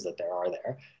incentives that there are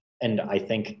there. And I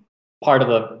think part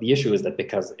of the issue is that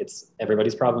because it's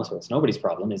everybody's problem, so it's nobody's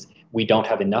problem, is we don't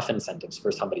have enough incentives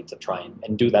for somebody to try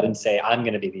and do that and say, I'm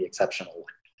going to be the exceptional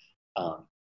one.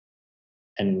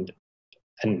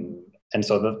 And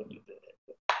so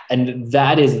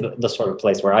that is the sort of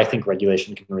place where I think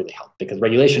regulation can really help, because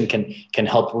regulation can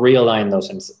help realign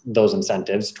those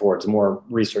incentives towards more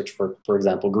research for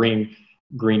example, green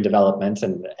development.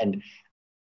 And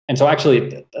so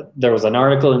actually there was an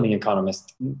article in The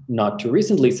Economist not too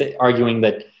recently arguing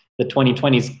that the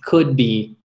 2020s could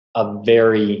be a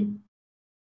very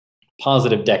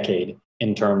positive decade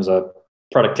in terms of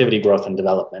productivity growth and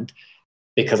development,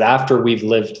 because after we've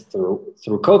lived through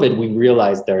COVID, we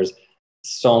realized there's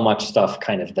so much stuff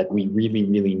kind of that we really,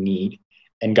 really need,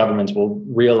 and governments will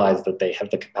realize that they have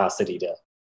the capacity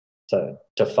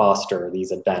to foster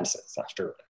these advances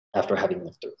after having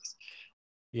lived through this.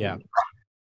 Yeah. And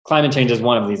climate change is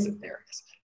one of these areas.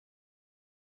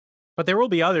 But there will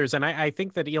be others, and I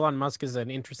think that Elon Musk is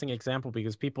an interesting example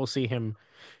because people see him,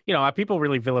 people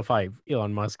really vilify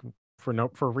Elon Musk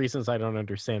for reasons I don't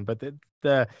understand.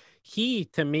 But he,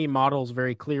 to me, models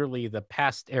very clearly the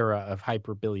past era of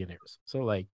hyper billionaires. So,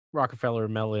 like, Rockefeller,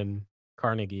 Mellon,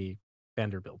 Carnegie,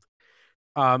 Vanderbilt.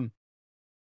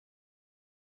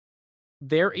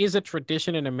 There is a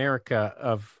tradition in America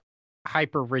of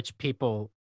hyper rich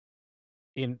people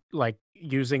in, like,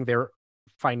 using their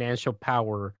financial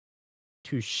power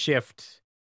to shift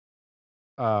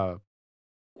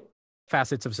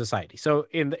facets of society. So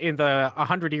in the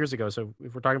 100 years ago, so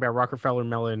if we're talking about Rockefeller,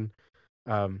 Mellon,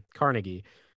 Carnegie,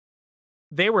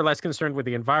 they were less concerned with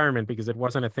the environment because it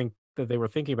wasn't a thing that they were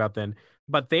thinking about then.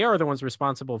 But they are the ones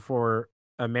responsible for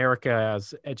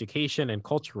America's education and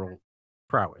cultural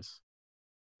prowess,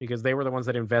 because they were the ones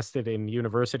that invested in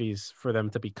universities for them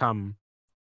to become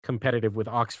competitive with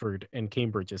Oxford and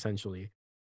Cambridge, essentially,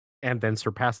 and then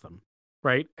surpass them,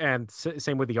 right? And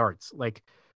same with the arts. Like,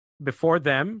 before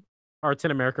them, arts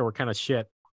in America were kind of shit,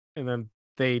 and then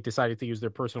they decided to use their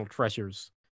personal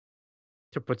treasures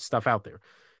to put stuff out there.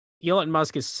 Elon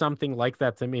Musk is something like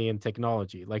that to me in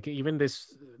technology. Like, even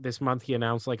this month, he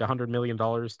announced like $100 million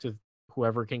to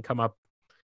whoever can come up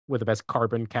with the best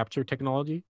carbon capture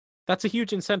technology. That's a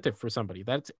huge incentive for somebody.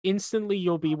 That's instantly,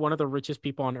 you'll be one of the richest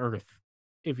people on earth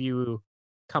if you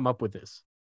come up with this.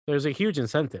 There's a huge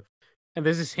incentive. And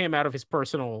this is him out of his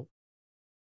personal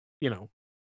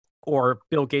or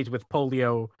Bill Gates with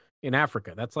polio in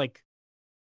Africa. That's like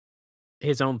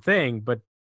his own thing, but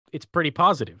it's pretty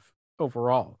positive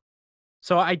overall.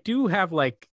 So I do have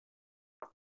like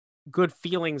good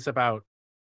feelings about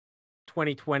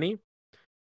 2020,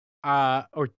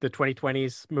 or the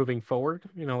 2020s moving forward,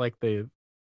 like the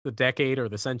decade or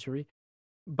the century.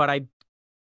 But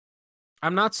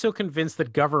I'm not so convinced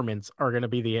that governments are going to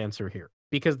be the answer here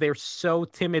because they're so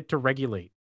timid to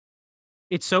regulate.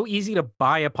 It's so easy to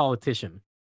buy a politician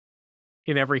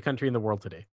in every country in the world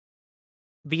today.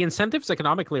 The incentives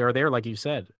economically are there, like you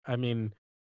said. I mean,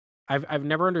 I've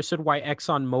never understood why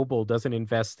ExxonMobil doesn't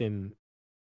invest in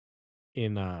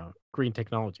green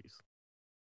technologies.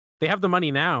 They have the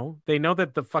money now. They know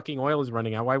that the fucking oil is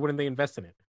running out. Why wouldn't they invest in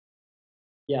it?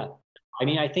 Yeah. I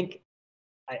mean, I think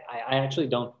I actually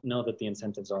don't know that the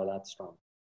incentives are that strong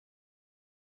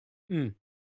Mm.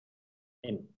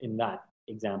 in that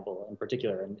example in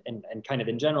particular, and kind of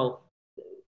in general.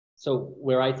 So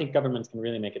where I think governments can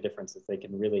really make a difference is they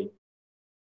can really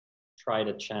try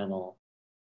to channel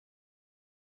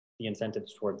the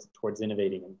incentives towards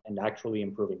innovating and actually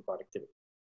improving productivity.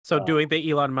 So doing the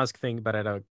Elon Musk thing, but at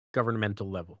a governmental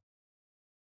level.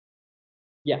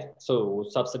 Yeah. So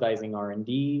subsidizing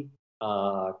R&D,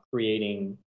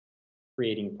 creating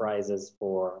prizes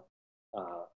for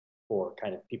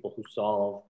kind of people who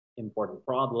solve important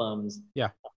problems. Yeah.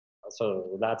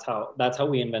 So that's how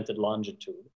we invented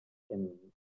longitude.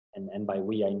 And by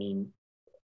we I mean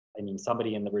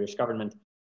somebody in the British government.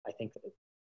 I think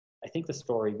the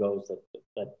story goes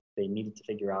that they needed to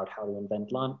figure out how to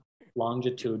invent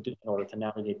longitude in order to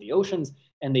navigate the oceans,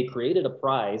 and they created a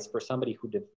prize for somebody who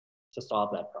did to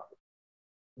solve that problem.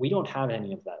 We don't have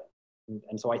any of that,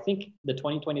 and so I think the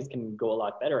 2020s can go a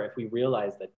lot better if we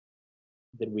realize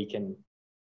that we can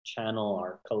channel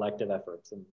our collective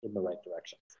efforts in the right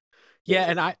directions. Yeah,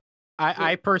 and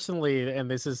I personally, and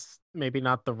this is maybe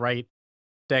not the right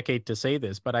decade to say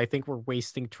this, but I think we're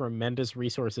wasting tremendous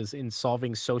resources in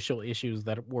solving social issues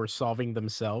that we're solving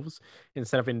themselves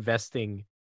instead of investing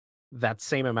that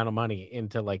same amount of money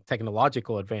into like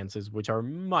technological advances, which are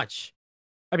much,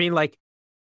 I mean, like,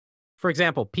 for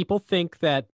example, people think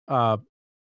that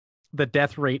the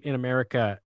death rate in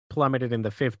America plummeted in the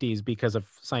 50s because of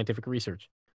scientific research.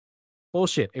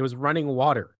 Bullshit. It was running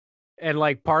water. And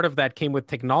like part of that came with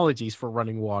technologies for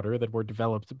running water that were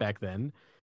developed back then.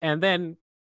 And then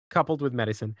coupled with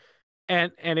medicine.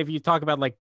 And if you talk about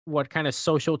like what kind of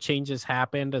social changes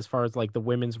happened as far as like the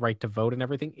women's right to vote and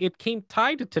everything, it came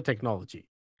tied to technology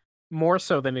more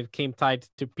so than it came tied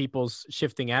to people's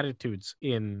shifting attitudes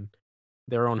in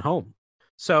their own home.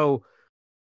 So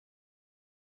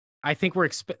I think we're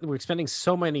expending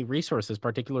so many resources,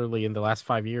 particularly in the last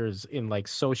 5 years, in like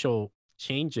social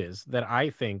changes that I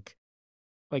think,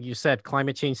 like you said,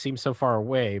 climate change seems so far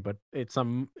away, but it's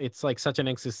like such an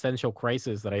existential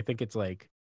crisis that I think it's like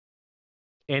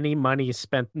any money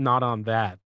spent not on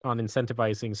that, on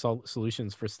incentivizing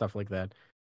solutions for stuff like that,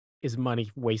 is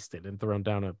money wasted and thrown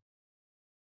down a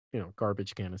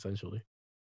garbage can essentially.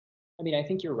 I mean, I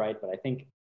think you're right, but I think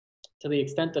to the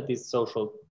extent that these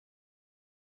social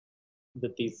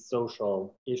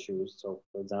issues, so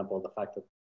for example, the fact that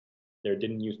there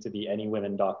didn't used to be any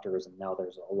women doctors and now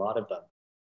there's a lot of them,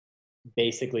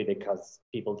 basically because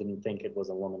people didn't think it was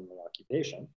a womanly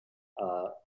occupation,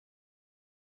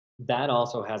 that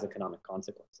also has economic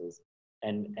consequences.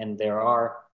 And there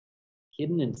are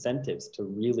hidden incentives to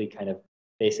really kind of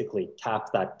basically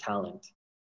tap that talent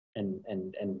and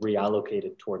reallocate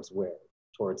it towards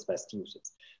best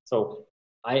uses. So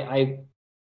I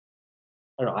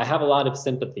don't know, I have a lot of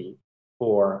sympathy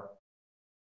for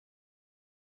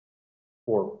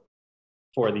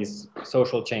these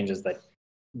social changes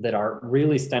that are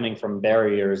really stemming from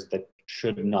barriers that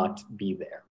should not be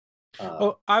there.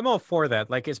 I'm all for that,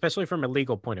 like especially from a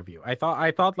legal point of view. I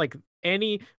thought like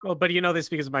but this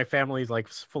because my family is like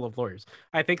full of lawyers.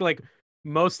 I think like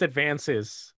most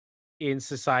advances in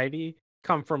society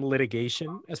come from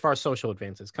litigation. As far as social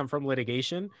advances come from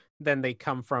litigation, then they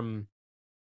come from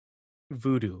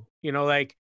voodoo.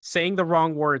 Like saying the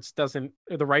right words doesn't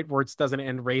end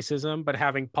racism, but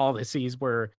having policies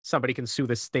where somebody can sue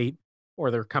the state or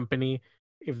their company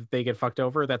if they get fucked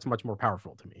over, that's much more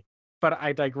powerful to me. But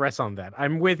I digress on that.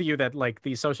 I'm with you that like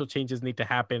these social changes need to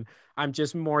happen. I'm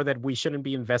just more that we shouldn't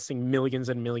be investing millions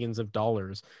and millions of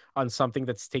dollars on something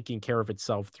that's taking care of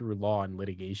itself through law and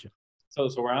litigation. So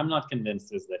where I'm not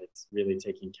convinced is that it's really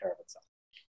taking care of itself.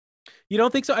 You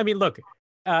don't think so? I mean, look,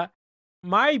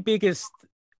 my biggest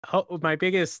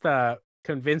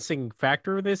convincing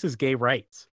factor of this is gay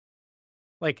rights.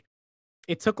 Like,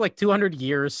 it took like 200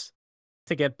 years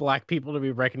to get Black people to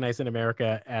be recognized in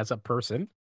America as a person.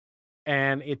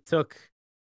 And it took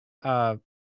about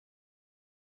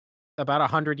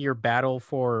 100-year battle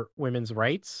for women's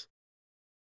rights.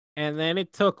 And then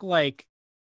it took like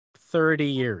 30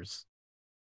 years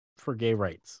for gay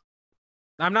rights.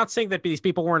 I'm not saying that these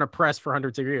people weren't oppressed for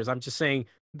hundreds of years. I'm just saying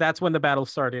that's when the battle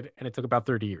started, and it took about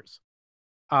 30 years.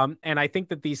 And I think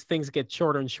that these things get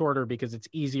shorter and shorter because it's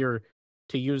easier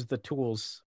to use the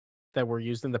tools that were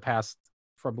used in the past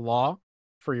from law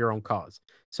for your own cause.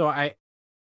 So I'm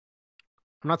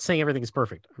not saying everything is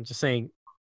perfect. I'm just saying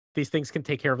these things can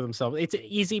take care of themselves. It's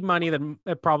easy money, that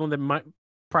a problem that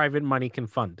private money can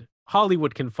fund.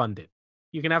 Hollywood can fund it.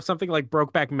 You can have something like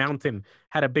Brokeback Mountain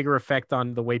had a bigger effect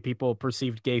on the way people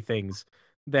perceived gay things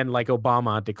than like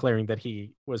Obama declaring that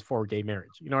he was for gay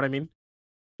marriage. You know what I mean?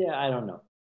 Yeah, I don't know.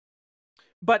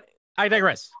 But I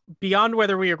digress. Beyond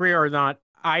whether we agree or not,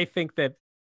 I think that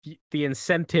the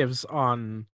incentives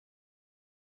on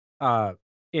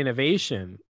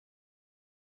innovation,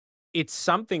 it's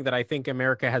something that I think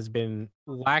America has been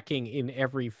lacking in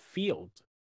every field.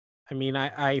 I mean,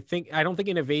 I don't think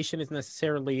innovation is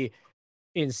necessarily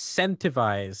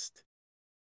incentivized,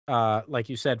 like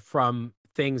you said, from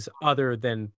things other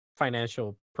than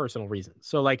financial personal reasons.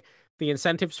 So like the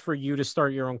incentives for you to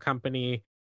start your own company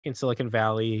in Silicon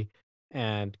Valley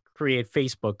and create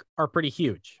Facebook are pretty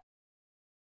huge.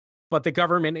 But the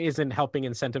government isn't helping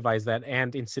incentivize that,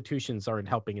 and institutions aren't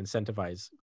helping incentivize,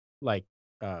 like,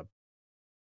 what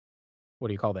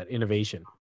do you call that? Innovation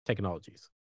technologies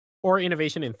or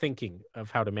innovation in thinking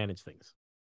of how to manage things.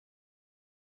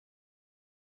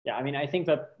 Yeah, I mean, I think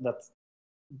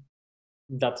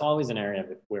that's always an area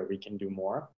where we can do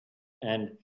more.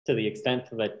 And to the extent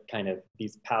that kind of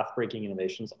these path-breaking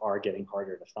innovations are getting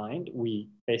harder to find, we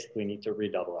basically need to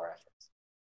redouble our efforts.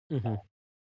 Mm-hmm.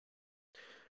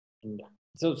 And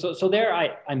so there,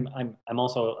 I'm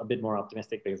also a bit more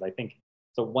optimistic because I think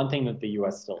so. One thing that the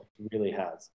U.S. still really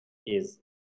has is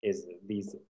the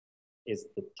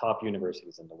top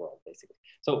universities in the world, basically.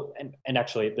 So and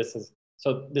actually, this was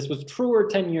truer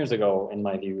 10 years ago, in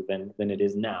my view, than it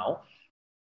is now.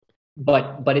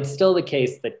 But it's still the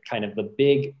case that kind of the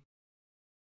big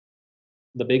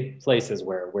places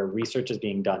where research is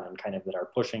being done and kind of that are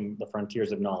pushing the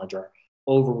frontiers of knowledge are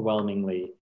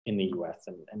overwhelmingly in the US.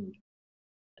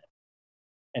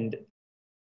 And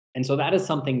so that is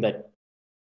something that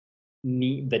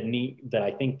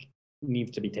I think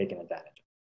needs to be taken advantage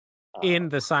of. In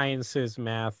the sciences,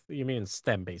 math, you mean in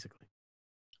STEM, basically.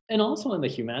 And also in the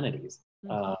humanities.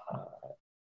 I'm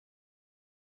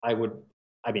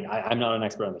not an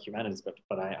expert on the humanities, but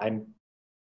I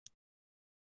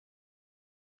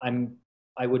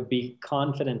would be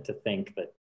confident to think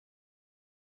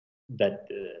that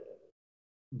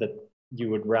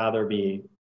you would rather be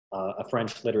a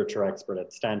French literature expert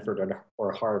at Stanford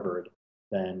or Harvard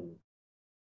than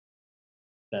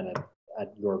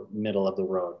at your middle of the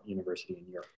road university in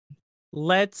Europe.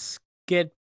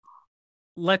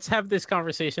 Let's have this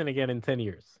conversation again in 10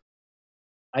 years.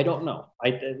 I don't know.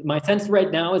 My sense right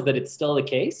now is that it's still the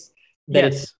case.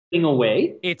 That yes. It's moving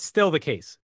away. It's still the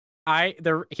case.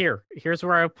 Here's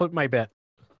where I put my bet.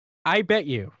 I bet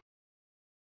you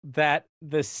that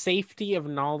the safety of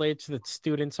knowledge that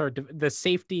students are the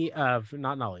safety of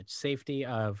not knowledge, safety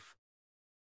of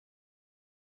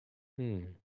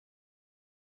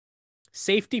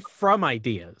safety from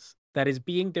ideas that is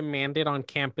being demanded on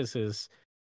campuses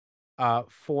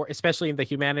for especially in the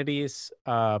humanities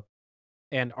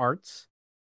and arts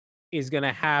is going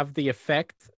to have the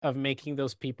effect of making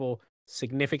those people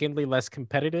significantly less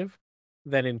competitive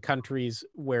than in countries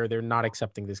where they're not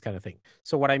accepting this kind of thing.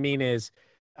 So what I mean is,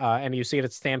 and you see it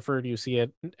at Stanford, you see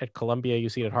it at Columbia, you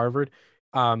see it at Harvard,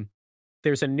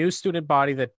 there's a new student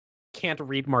body that can't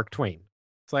read Mark Twain.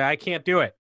 It's like, I can't do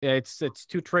it. It's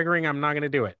too triggering. I'm not going to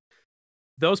do it.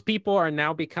 Those people are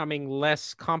now becoming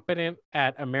less competent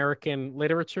at American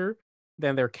literature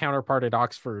than their counterpart at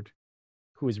Oxford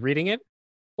who is reading it,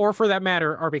 or for that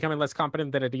matter, are becoming less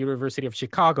competent than at the University of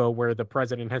Chicago, where the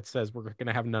president says we're going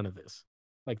to have none of this.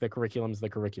 Like the curriculum's the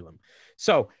curriculum.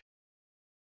 So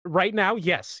right now,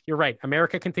 yes, you're right.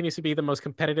 America continues to be the most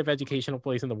competitive educational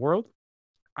place in the world.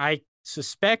 I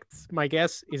suspect, my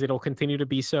guess is it'll continue to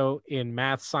be so in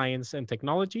math, science, and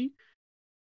technology.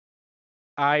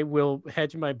 I will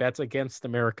hedge my bets against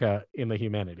America in the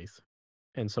humanities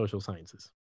and social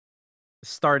sciences,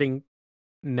 starting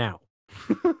now.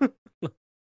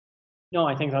 No,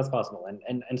 I think that's possible.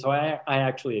 And so I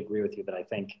actually agree with you that I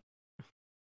think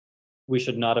we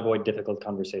should not avoid difficult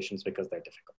conversations because they're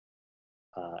difficult.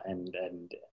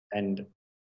 And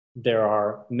there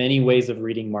are many ways of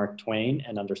reading Mark Twain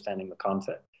and understanding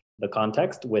the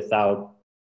context without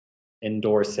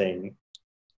endorsing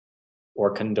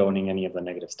or condoning any of the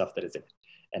negative stuff that is in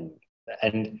it.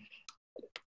 And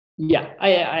yeah,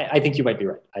 I think you might be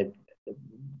right. I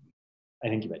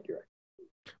think you might be right.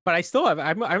 But I still have,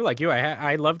 I'm like you.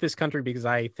 I love this country because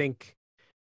I think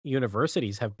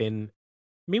universities have been,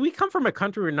 I mean, we come from a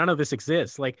country where none of this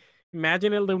exists. Like,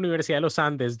 imagine at the Universidad de los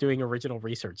Andes doing original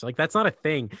research. Like, that's not a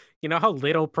thing. You know how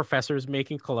little professors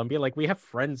make in Colombia? Like, we have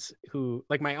friends who,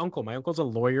 like my uncle's a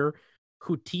lawyer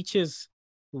who teaches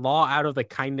law out of the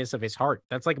kindness of his heart.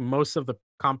 That's like most of the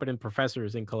competent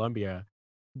professors in Colombia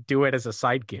do it as a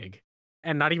side gig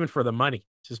and not even for the money,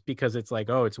 just because it's like,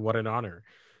 oh, it's what an honor.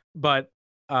 But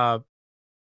uh,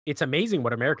 it's amazing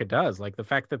what America does. Like the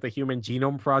fact that the Human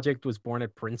Genome Project was born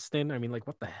at Princeton. I mean, like,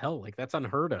 what the hell? Like, that's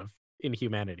unheard of in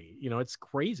humanity. You know, it's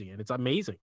crazy and it's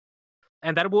amazing.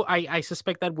 And that will, I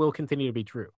suspect that will continue to be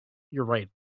true. You're right.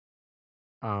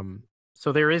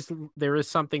 So there is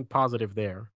something positive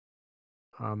there.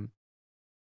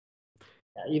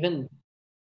 Even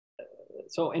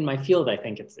so, in my field, I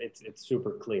think it's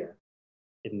super clear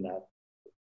in that.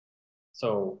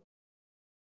 So,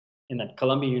 in that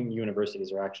Columbia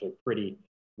universities are actually pretty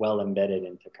well embedded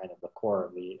into kind of the core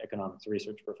of the economics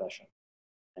research profession.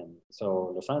 And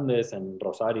so Los Andes and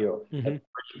Rosario have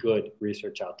pretty good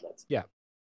research outlets. Yeah.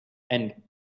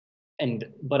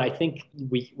 But I think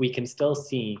we can still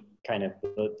see kind of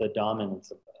the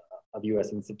dominance of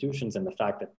US institutions and the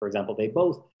fact that, for example, they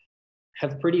both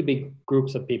have pretty big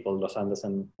groups of people, Los Andes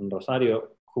and Rosario,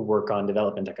 who work on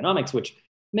development economics, which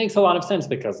makes a lot of sense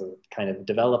because of kind of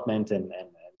development and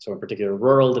so in particular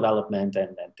rural development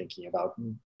and thinking about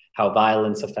how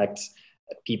violence affects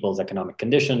people's economic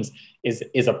conditions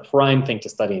is a prime thing to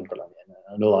study in Colombia.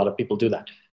 And a lot of people do that.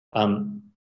 And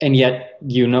yet,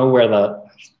 you know where the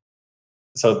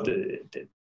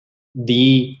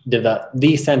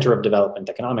center of development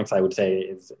economics, I would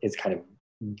say, is kind of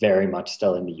very much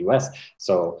still in the US.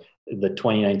 So the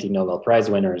 2019 Nobel Prize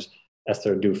winners,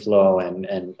 Esther Duflo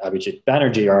and Abhijit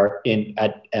Banerjee, are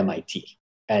at MIT.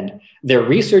 And their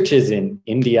research is in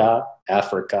India,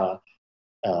 Africa,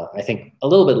 I think a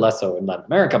little bit less so in Latin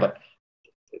America, but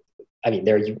I mean,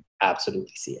 there you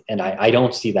absolutely see it. And I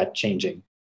don't see that changing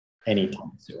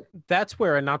anytime soon. That's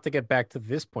where, and not to get back to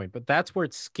this point, but that's where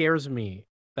it scares me.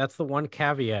 That's the one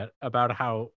caveat about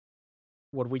how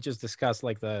what we just discussed,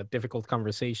 like the difficult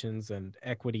conversations and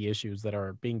equity issues that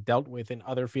are being dealt with in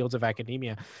other fields of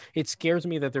academia. It scares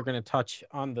me that they're going to touch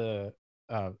on the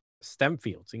STEM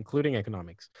fields, including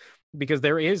economics, because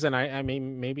there is, and I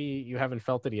mean, maybe you haven't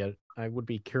felt it yet. I would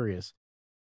be curious.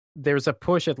 There's a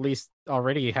push, at least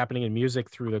already happening in music,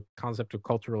 through the concept of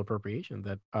cultural appropriation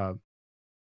that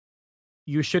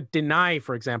you should deny,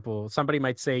 for example, somebody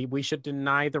might say we should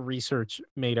deny the research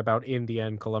made about India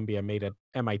and Colombia made at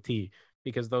MIT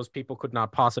because those people could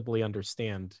not possibly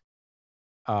understand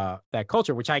that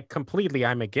culture, which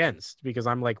I'm against, because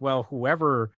I'm like, well,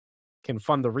 whoever can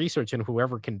fund the research and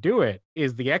whoever can do it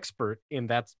is the expert in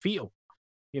that field.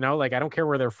 You know, like I don't care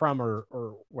where they're from or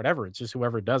whatever. It's just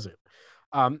whoever does it.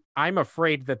 I'm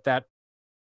afraid that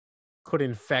could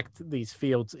infect these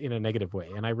fields in a negative way,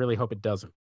 and I really hope it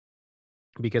doesn't.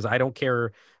 Because I don't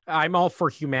care. I'm all for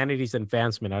humanity's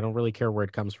advancement. I don't really care where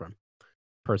it comes from,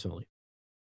 personally.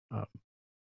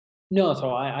 No,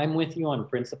 so I'm with you on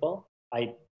principle.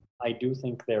 I do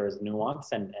think there is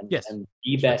nuance, and yes, and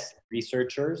the best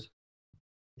researchers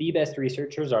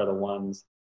are the ones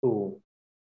who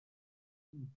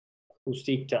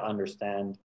seek to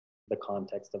understand the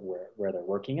context of where they're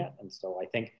working at. And so I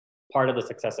think part of the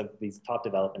success of these top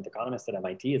development economists at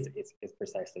MIT is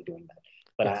precisely doing that.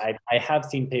 But yes. I have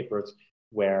seen papers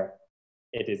where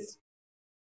it is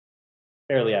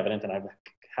fairly evident, and I've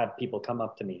had people come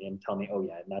up to me and tell me, oh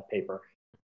yeah, in that paper,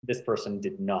 this person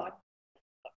did not,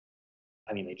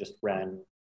 I mean, they just ran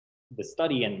the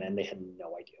study and then they had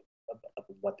no idea of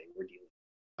what they were dealing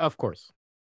with. Of course.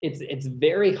 It's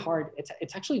very hard.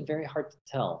 It's actually very hard to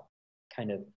tell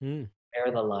kind of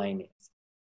where the line is.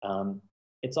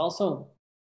 It's also,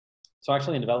 so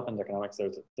actually in development economics,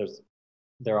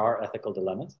 there are ethical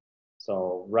dilemmas.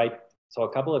 So a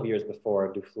couple of years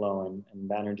before Duflo and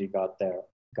Banerjee got their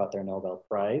Nobel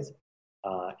Prize,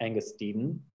 Angus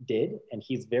Deaton did, and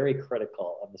he's very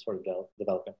critical of the sort of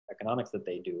development economics that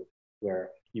they do,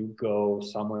 where you go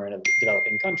somewhere in a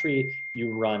developing country,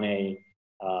 you run an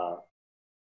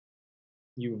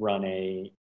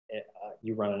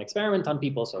experiment on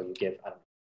people. So you give,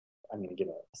 I'm going to give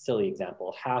a silly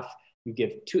example.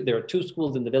 There are two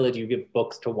schools in the village, you give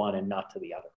books to one and not to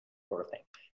the other, sort of thing.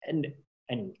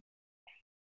 And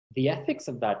the ethics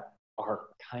of that are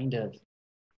kind of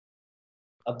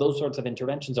those sorts of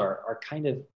interventions are kind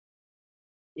of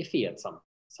iffy at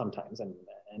sometimes,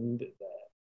 and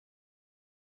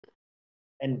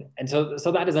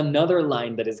so that is another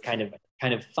line that is kind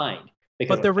of fine.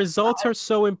 But the results are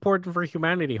so important for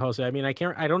humanity, Jose. I mean, I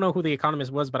don't know who the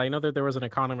economist was, but I know that there was an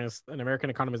American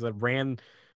economist that ran,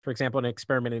 for example, an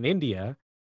experiment in India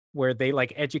where they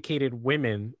like educated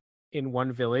women in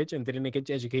one village and didn't get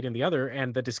educated in the other.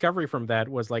 And the discovery from that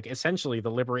was like essentially the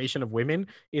liberation of women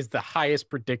is the highest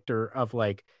predictor of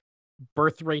like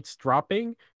birth rates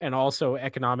dropping and also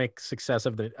economic success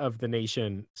of the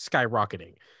nation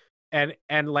skyrocketing. And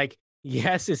like,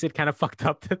 yes, is it kind of fucked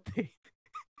up that they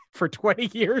for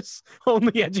 20 years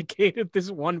only educated this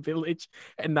one village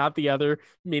and not the other,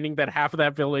 meaning that half of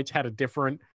that village had a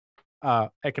different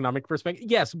economic perspective?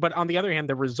 Yes, but on the other hand,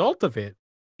 the result of it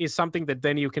is something that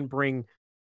then you can bring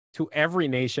to every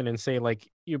nation and say, like,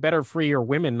 you better free your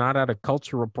women not out of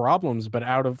cultural problems, but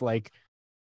out of like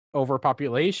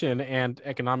overpopulation and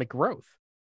economic growth.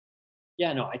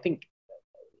 Yeah, no, I think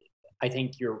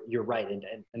you're right,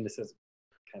 and this is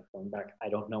kind of going back. I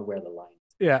don't know where the line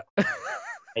is. Yeah.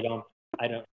 I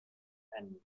don't, and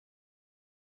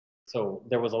so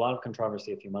there was a lot of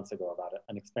controversy a few months ago about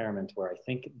an experiment where I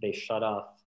think they shut off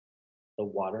the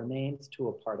water mains to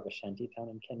a part of a shanty town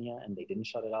in Kenya, and they didn't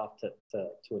shut it off to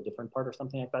a different part or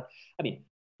something like that. I mean,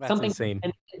 that's insane.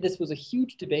 And this was a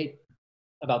huge debate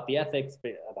about the ethics,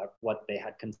 about what they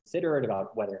had considered,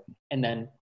 about whether, and then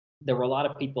there were a lot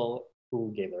of people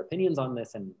who gave their opinions on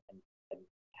this and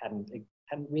hadn't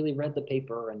really read the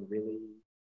paper and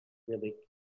really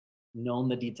known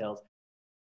the details.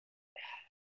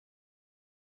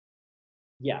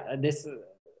 Yeah,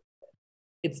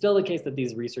 it's still the case that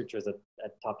these researchers at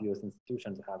top U.S.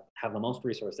 institutions have the most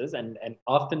resources and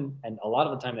often, and a lot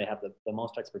of the time they have the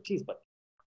most expertise, but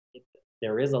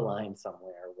there is a line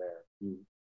somewhere where you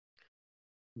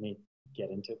may get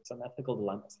into some ethical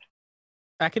dilemmas.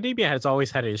 Academia has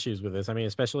always had issues with this. I mean,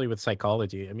 especially with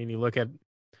psychology. I mean, you look at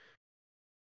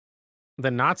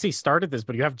the Nazis started this,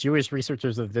 but you have Jewish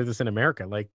researchers that did this in America,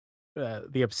 like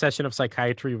the obsession of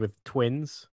psychiatry with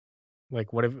twins.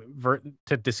 Like, what if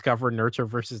to discover nurture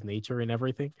versus nature and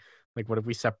everything? Like, what if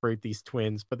we separate these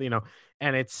twins? But,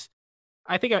 and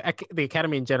I think the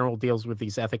academy in general deals with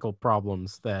these ethical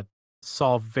problems that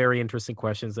solve very interesting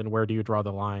questions. And where do you draw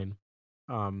the line?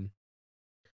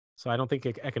 So I don't think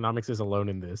economics is alone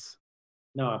in this.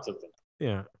 No, absolutely.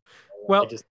 Yeah. Well,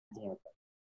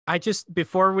 I just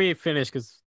before we finish,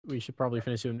 because we should probably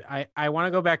finish soon, I want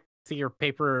to go back to your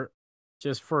paper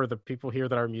just for the people here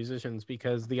that are musicians,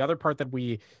 because the other part that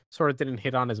we sort of didn't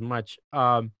hit on as much.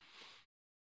 So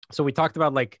we talked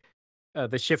about like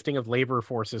the shifting of labor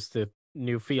forces to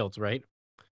new fields, right?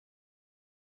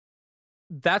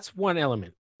 That's one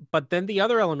element. But then the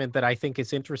other element that I think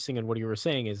is interesting in what you were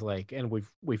saying is like, and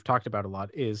we've talked about a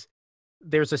lot, is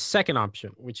there's a second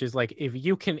option, which is like if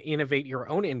you can innovate your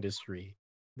own industry,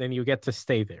 then you get to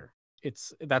stay there.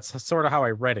 That's sort of how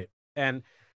I read it. And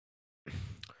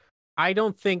I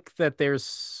don't think that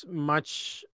there's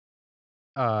much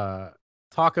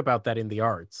talk about that in the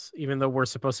arts, even though we're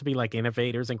supposed to be like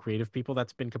innovators and creative people.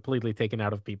 That's been completely taken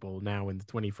out of people now in the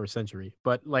 21st century.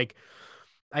 But like,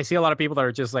 I see a lot of people that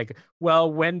are just like, well,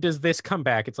 when does this come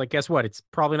back? It's like, guess what? It's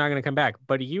probably not going to come back.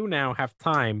 But you now have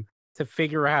time to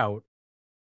figure out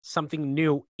something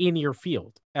new in your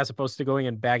field as opposed to going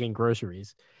and bagging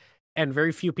groceries. And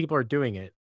very few people are doing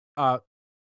it.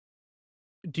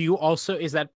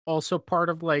 Is that also part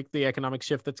of like the economic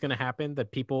shift that's going to happen,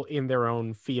 that people in their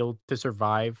own field to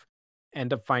survive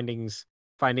end up finding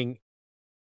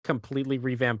completely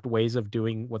revamped ways of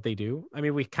doing what they do? I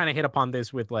mean, we kind of hit upon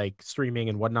this with like streaming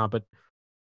and whatnot, but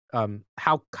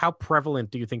how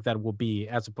prevalent do you think that will be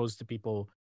as opposed to people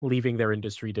leaving their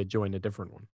industry to join a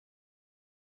different one?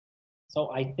 So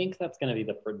I think that's going to be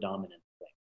the predominant thing.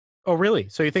 Oh, really?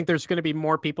 So you think there's going to be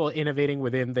more people innovating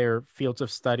within their fields of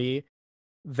study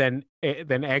than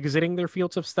exiting their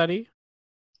fields of study?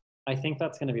 I think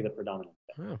that's going to be the predominant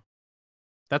thing. Oh,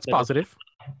 that's positive.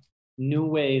 New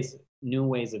ways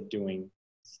of doing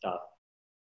stuff.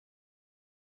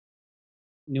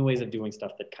 New ways of doing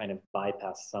stuff that kind of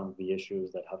bypass some of the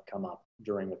issues that have come up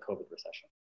during the COVID recession.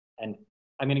 And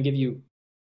I'm going to give you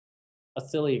a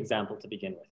silly example to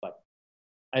begin with, but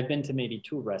I've been to maybe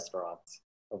 2 restaurants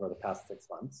over the past 6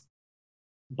 months,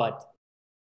 but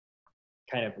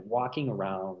kind of walking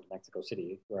around Mexico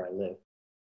City, where I live,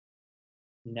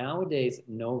 nowadays,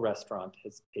 no restaurant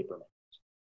has paper menus.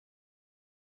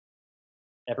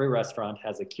 Every restaurant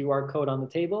has a QR code on the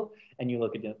table, and you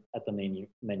look at the menu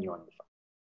on your phone.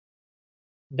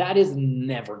 that is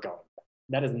never going back.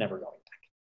 That is never going back.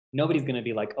 Nobody's going to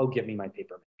be like, oh, give me my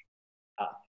paper.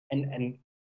 And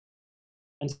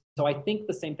so I think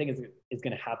the same thing is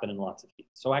going to happen in lots of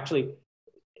fields. So actually,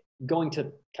 going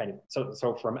to kind of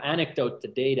so from anecdote to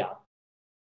data,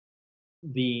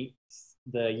 the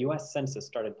U.S. Census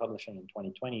started publishing in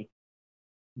 2020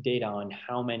 data on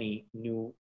how many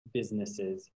new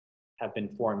businesses have been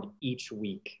formed each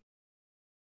week,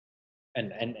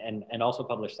 and also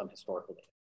published some historical data.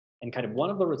 And kind of one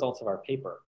of the results of our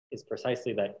paper is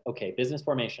precisely that, okay, business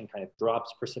formation kind of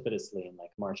drops precipitously in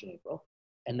like March and April.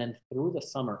 And then through the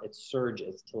summer, it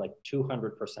surges to like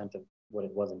 200% of what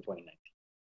it was in 2019.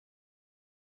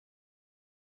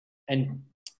 And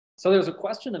so there's a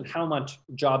question of how much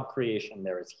job creation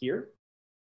there is here.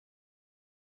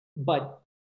 But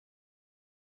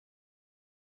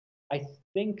I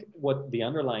think what the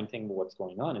underlying thing, what's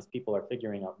going on is people are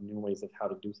figuring out new ways of how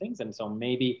to do things. And so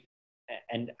maybe,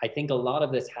 and I think a lot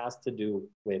of this has to do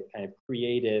with kind of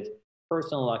creative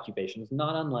personal occupations,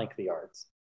 not unlike the arts,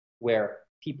 where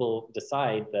people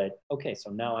decide that, okay, so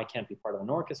now I can't be part of an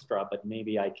orchestra, but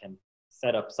maybe I can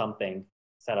set up something,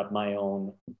 set up my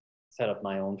own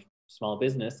small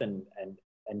business and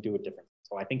do it differently.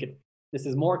 So I think this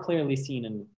is more clearly seen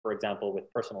in, for example,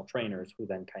 with personal trainers who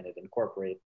then kind of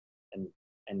incorporate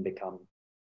and become,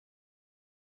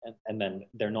 and then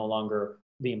they're no longer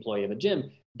the employee of a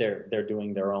gym. They're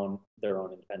doing their own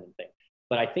independent thing.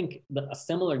 But I think a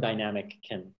similar dynamic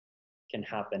can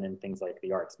happen in things like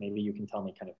the arts. Maybe you can tell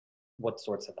me kind of what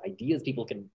sorts of ideas people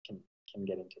can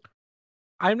get into.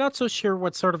 I'm not so sure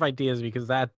what sort of ideas, because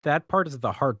that part is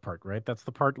the hard part, right? That's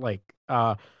the part like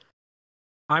I'm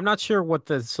not sure what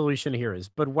the solution here is,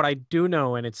 but what I do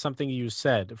know, and it's something you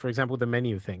said, for example, the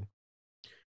menu thing.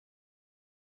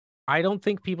 I don't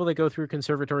think people that go through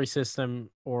conservatory system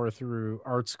or through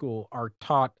art school are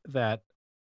taught that,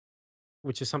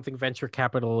 which is something venture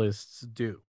capitalists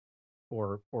do,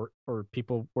 or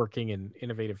people working in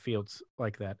innovative fields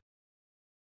like that.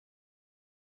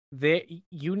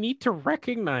 You need to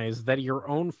recognize that your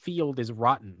own field is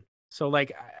rotten. So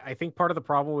like I think part of the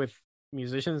problem with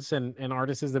musicians and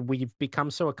artists is that we've become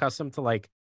so accustomed to, like,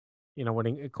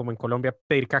 como en Colombia,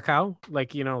 pedir cacao,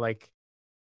 like, like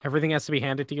everything has to be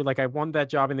handed to you. Like, I won that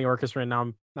job in the orchestra, and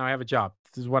now I have a job.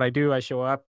 This is what I do. I show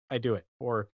up, I do it.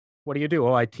 Or what do you do?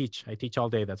 Oh, I teach all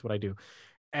day. That's what I do.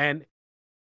 And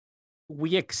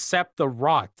we accept the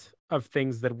rot of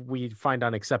things that we find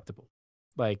unacceptable.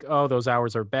 Like, oh, those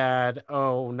hours are bad.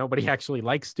 Oh, nobody actually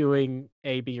likes doing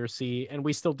A, B, or C, and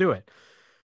we still do it.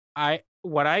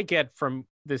 What I get from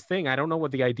this thing, I don't know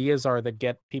what the ideas are that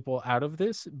get people out of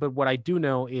this, but what I do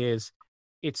know is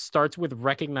it starts with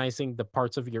recognizing the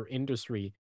parts of your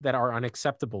industry that are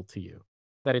unacceptable to you.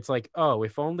 That it's like, oh,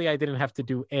 if only I didn't have to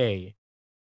do A,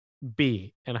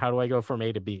 B, and how do I go from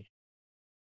A to B?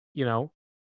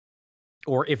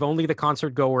 Or if only the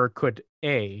concert goer could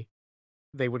A,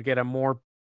 they would get a more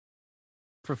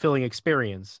fulfilling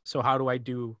experience. So how do I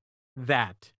do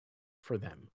that for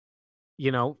them?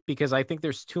 Because I think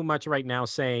there's too much right now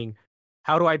saying,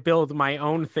 how do I build my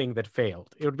own thing that failed?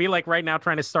 It would be like right now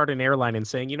trying to start an airline and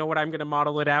saying, you know what, I'm going to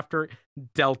model it after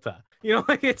Delta.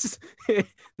 Like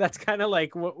that's kind of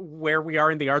like where we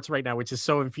are in the arts right now, which is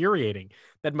so infuriating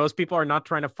that most people are not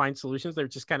trying to find solutions. They're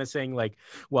just kind of saying like,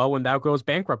 well, when that goes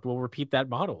bankrupt, we'll repeat that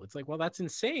model. It's like, well, that's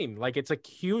insane. Like, it's a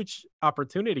huge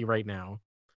opportunity right now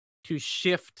to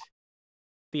shift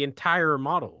the entire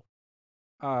model.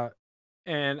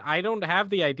 And I don't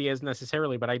have the ideas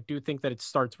necessarily, but I do think that it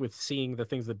starts with seeing the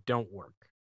things that don't work.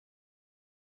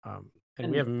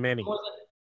 And we have many.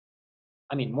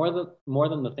 More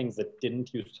than the things that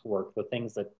didn't used to work, the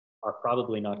things that are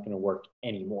probably not going to work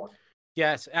anymore.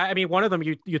 Yes. I mean, one of them,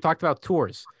 you talked about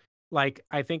tours. Like,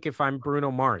 I think if I'm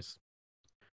Bruno Mars,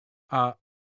 I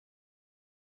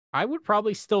would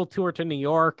probably still tour to New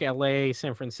York, LA,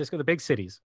 San Francisco, the big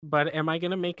cities. But am I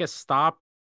going to make a stop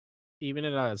even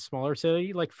in a smaller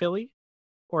city like Philly?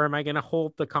 Or am I going to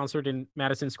hold the concert in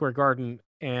Madison Square Garden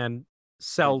and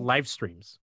sell live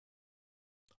streams?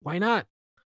 Why not?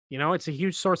 It's a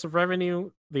huge source of revenue.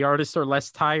 The artists are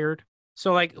less tired.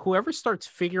 So like whoever starts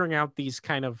figuring out these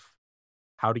kind of,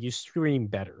 how do you stream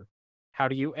better?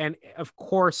 And of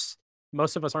course,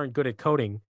 most of us aren't good at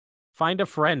coding. Find a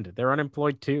friend. They're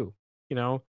unemployed too.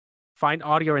 Find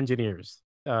audio engineers.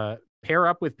 Pair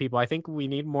up with people. I think we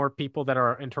need more people that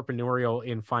are entrepreneurial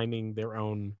in finding their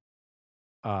own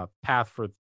path for,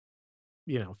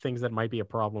 things that might be a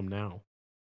problem now.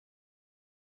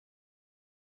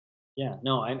 Yeah,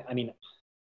 no, I mean,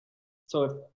 so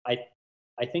if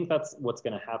I think that's what's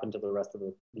going to happen to the rest of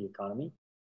the economy.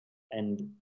 And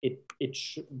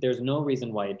there's no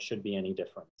reason why it should be any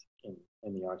different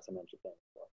in the arts and entertainment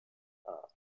world.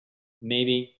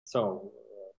 Maybe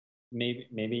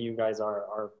you guys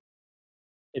are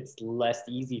it's less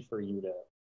easy for you to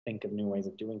think of new ways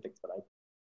of doing things, but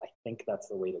I think that's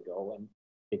the way to go, and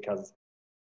because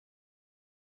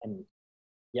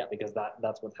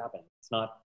that's what's happened. It's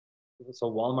not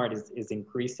so Walmart is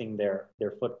increasing their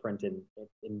footprint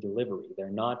in delivery.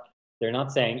 They're not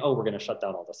saying, oh, we're going to shut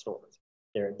down all the stores.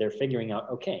 They're figuring out,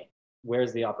 okay,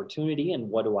 where's the opportunity and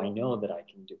what do I know that I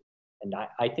can do? And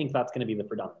I think that's going to be the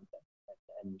predominant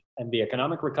thing. And the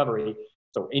economic recovery,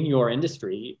 so in your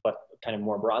industry, but kind of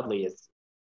more broadly,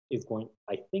 is going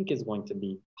to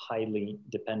be highly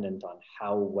dependent on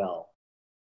how well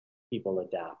people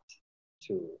adapt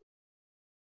to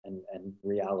and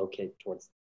reallocate towards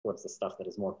the stuff that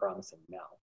is more promising now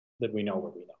that we know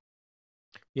what we know.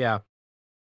 Yeah.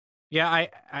 I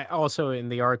also in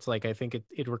the arts, like, I think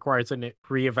it requires a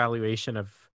reevaluation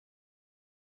of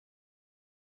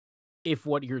if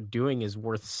what you're doing is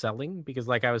worth selling, because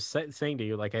like I was saying to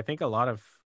you, like, I think a lot of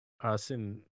us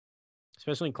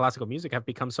especially in classical music have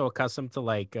become so accustomed to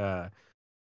like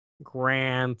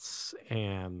grants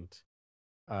and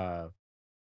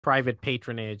private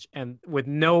patronage, and with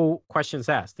no questions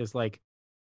asked. It's like,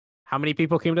 how many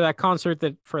people came to that concert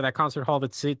for that concert hall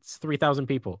that seats 3,000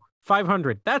 people?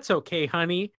 500. That's okay,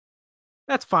 honey.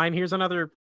 That's fine. Here's another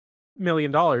 $1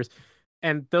 million.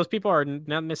 And those people are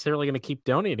not necessarily going to keep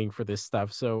donating for this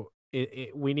stuff. So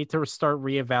we need to start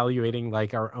reevaluating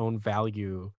like our own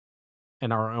value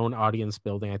and our own audience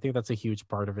building. I think that's a huge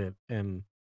part of it. And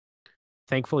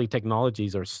thankfully,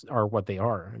 technologies are what they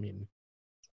are. I mean,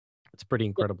 it's pretty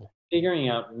incredible. Figuring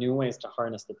out new ways to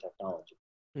harness the technology,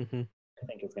 mm-hmm. I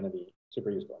think is going to be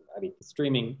super useful. I mean,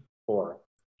 streaming for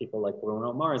people like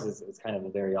Bruno Mars is kind of a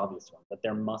very obvious one, but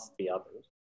there must be others.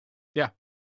 Yeah.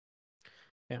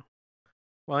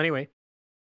 Well, anyway,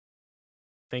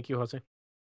 thank you, Jose.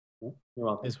 You're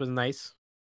welcome. This was nice.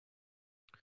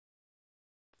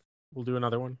 We'll do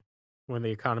another one when the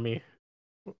economy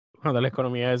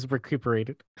is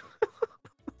recuperated.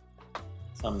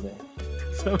 Someday.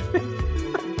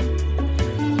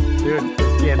 Dude,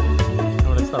 again, I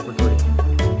want to stop recording.